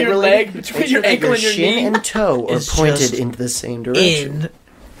front of your leg between your ankle and your shin knee and toe are is pointed just into the same direction.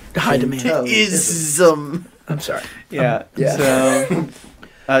 in high And demand. toe. Ism. I'm sorry. Yeah. Yeah.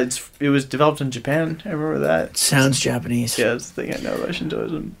 So it was developed in Japan. I remember that. Sounds Japanese. Yeah, that's the thing I know about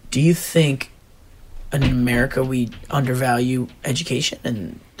Shintoism. Do you think in America we undervalue education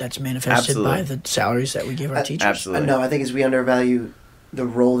and that's manifested by Absolutely. the salaries that we give our teachers? Absolutely. No, I think it's we undervalue the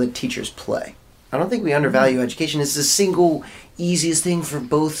role that teachers play. I don't think we undervalue education. It's the single easiest thing for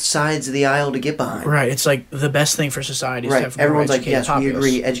both sides of the aisle to get behind. Right. It's like the best thing for society is to Right. have more Everyone's like, educated yes, we populace.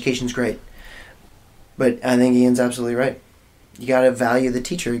 agree, education's great. But I think Ian's absolutely right. You got to value the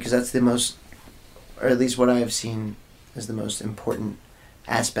teacher because that's the most, or at least what I have seen, is the most important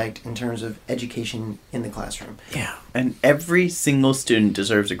aspect in terms of education in the classroom. Yeah. And every single student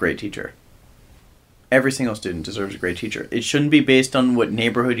deserves a great teacher. Every single student deserves a great teacher. It shouldn't be based on what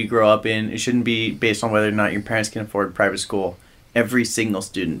neighborhood you grow up in. It shouldn't be based on whether or not your parents can afford private school. Every single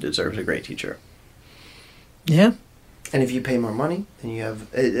student deserves a great teacher. Yeah. And if you pay more money, then you have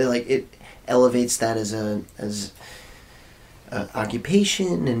it elevates that as a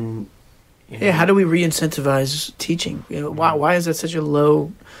occupation and. You know, Yeah. How do we re-incentivize teaching? You know, why is that such a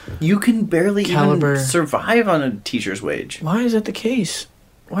low? You can barely Caliber. even survive on a teacher's wage. Why is that the case?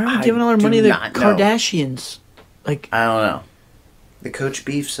 Why are we I giving all our do money to the not know. Kardashians? Like, I don't know. the Coach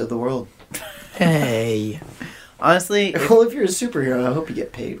Beefs of the world. hey. Honestly, Well, if you're a superhero, I hope you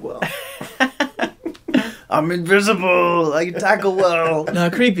get paid well. I'm invisible. I can tackle well.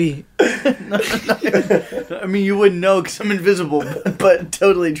 Not creepy. I mean, you wouldn't know because I'm invisible, but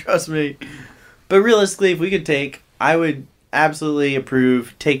totally trust me. But realistically, if we could I would absolutely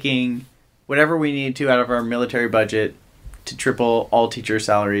approve taking whatever we need to out of our military budget to triple all teacher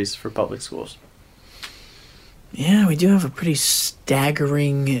salaries for public schools. Yeah, we do have a pretty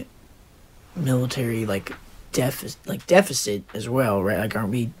staggering military deficit as well, right? Like, aren't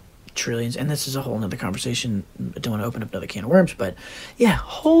we trillions? And this is a whole nother conversation. I don't want to open up another can of worms, but yeah,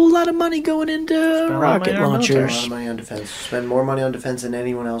 whole lot of money going into a lot of rocket money on our Spend a launchers. lot of money on defense. Spend more money on defense than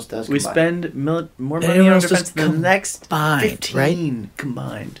anyone else does. We combined. spend more money Anyone on else defense just than the next combined, 15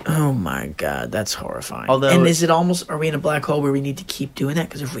 combined. Oh my god, that's horrifying. Although- and is it almost? Are we in a black hole where we need to keep doing that?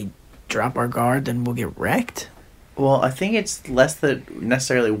 Because if we drop our guard, then we'll get wrecked. Well, I think it's less that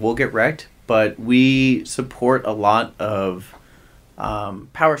necessarily we'll get wrecked, but we support a lot of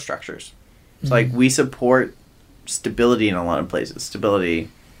power structures. It's like we support stability in a lot of places. Stability.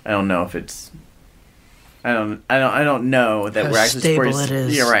 I don't know if it's. I don't know that How we're actually stable supporting. it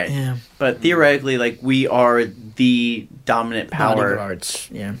is. You're right. Yeah. But theoretically, like we are the dominant power Bodyguards.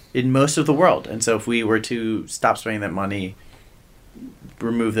 Yeah. in most of the world, and so if we were to stop spending that money,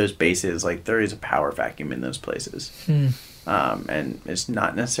 remove those bases, like there is a power vacuum in those places. And it's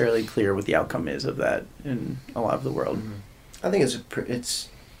not necessarily clear what the outcome is of that in a lot of the world. I think it's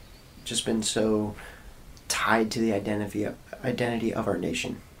just been so tied to the identity of our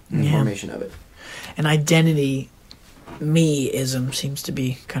nation, and the Yeah. formation of it. And identity, me-ism seems to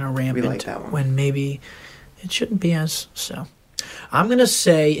be kind of rampant like that one. when maybe it shouldn't be as so. I'm going to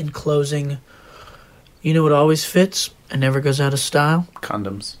say in closing, you know what always fits and never goes out of style?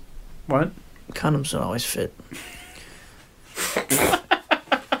 Condoms. What? Condoms don't always fit.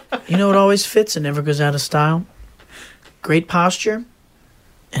 You know what always fits and never goes out of style? Great posture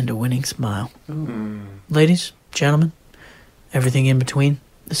and a winning smile. Ladies, gentlemen, everything in between,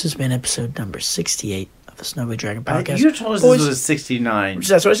 This has been episode number 68 of the Snowy Dragon Podcast. You told us this was 69.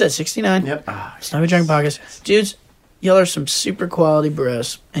 That's what I said, 69. Yep. Snowy Dragon Podcast. Dudes, y'all are some super quality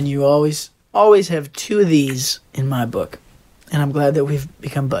bros, and you always have 2 of these in my book. And I'm glad that we've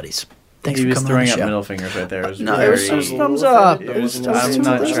become buddies. Thanks He for was coming throwing on up the show. middle fingers right there. It was No, very, it was just thumbs up. It was I'm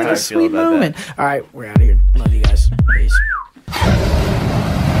not sure how I a feel sweet about moment. that. All right, we're out of here. Love you guys. Peace.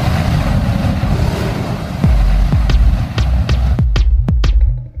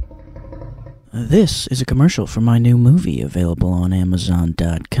 This is a commercial for my new movie available on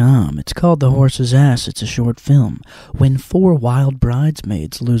Amazon.com. It's called The Horse's Ass. It's a short film. When 4 wild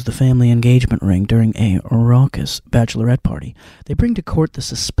bridesmaids lose the family engagement ring during a raucous bachelorette party, they bring to court the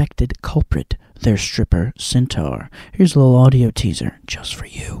suspected culprit, their stripper Centaur. Here's a little audio teaser just for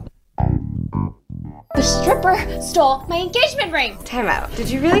you. The stripper stole my engagement ring. Time out. Did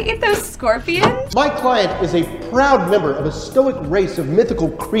you really eat those scorpions? My client is a proud member of a stoic race of mythical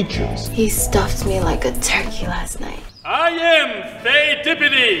creatures. He stuffed me like a turkey last night. I am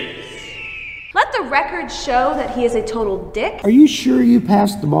Fay-Dippity. Let the record show that he is a total dick. Are you sure you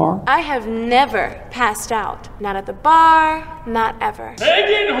passed the bar? I have never passed out. Not at the bar, not ever.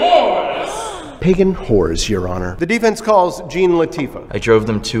 Pagan whores. Pagan whores, Your Honor. The defense calls Jean Latifah. I drove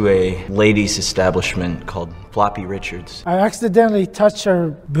them to a ladies' establishment called Floppy Richards. I accidentally touched her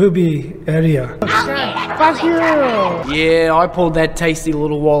booby area. Fuck you! Yeah, I pulled that tasty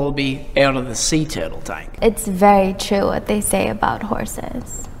little wallaby out of the sea turtle tank. It's very true what they say about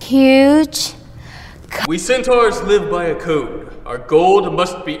horses. Huge. We centaurs live by a code. Our gold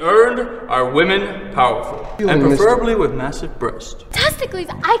must be earned, our women powerful. And preferably with massive breasts. Testicles,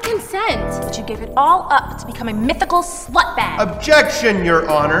 I consent. But you gave it all up to become a mythical slut bag. Objection, Your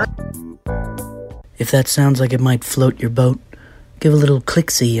Honor. If that sounds like it might float your boat, give a little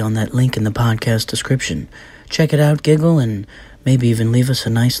click-see on that link in the podcast description. Check it out, giggle, and maybe even leave us a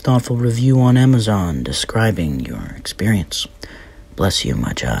nice, thoughtful review on Amazon describing your experience. Bless you,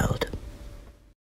 my child.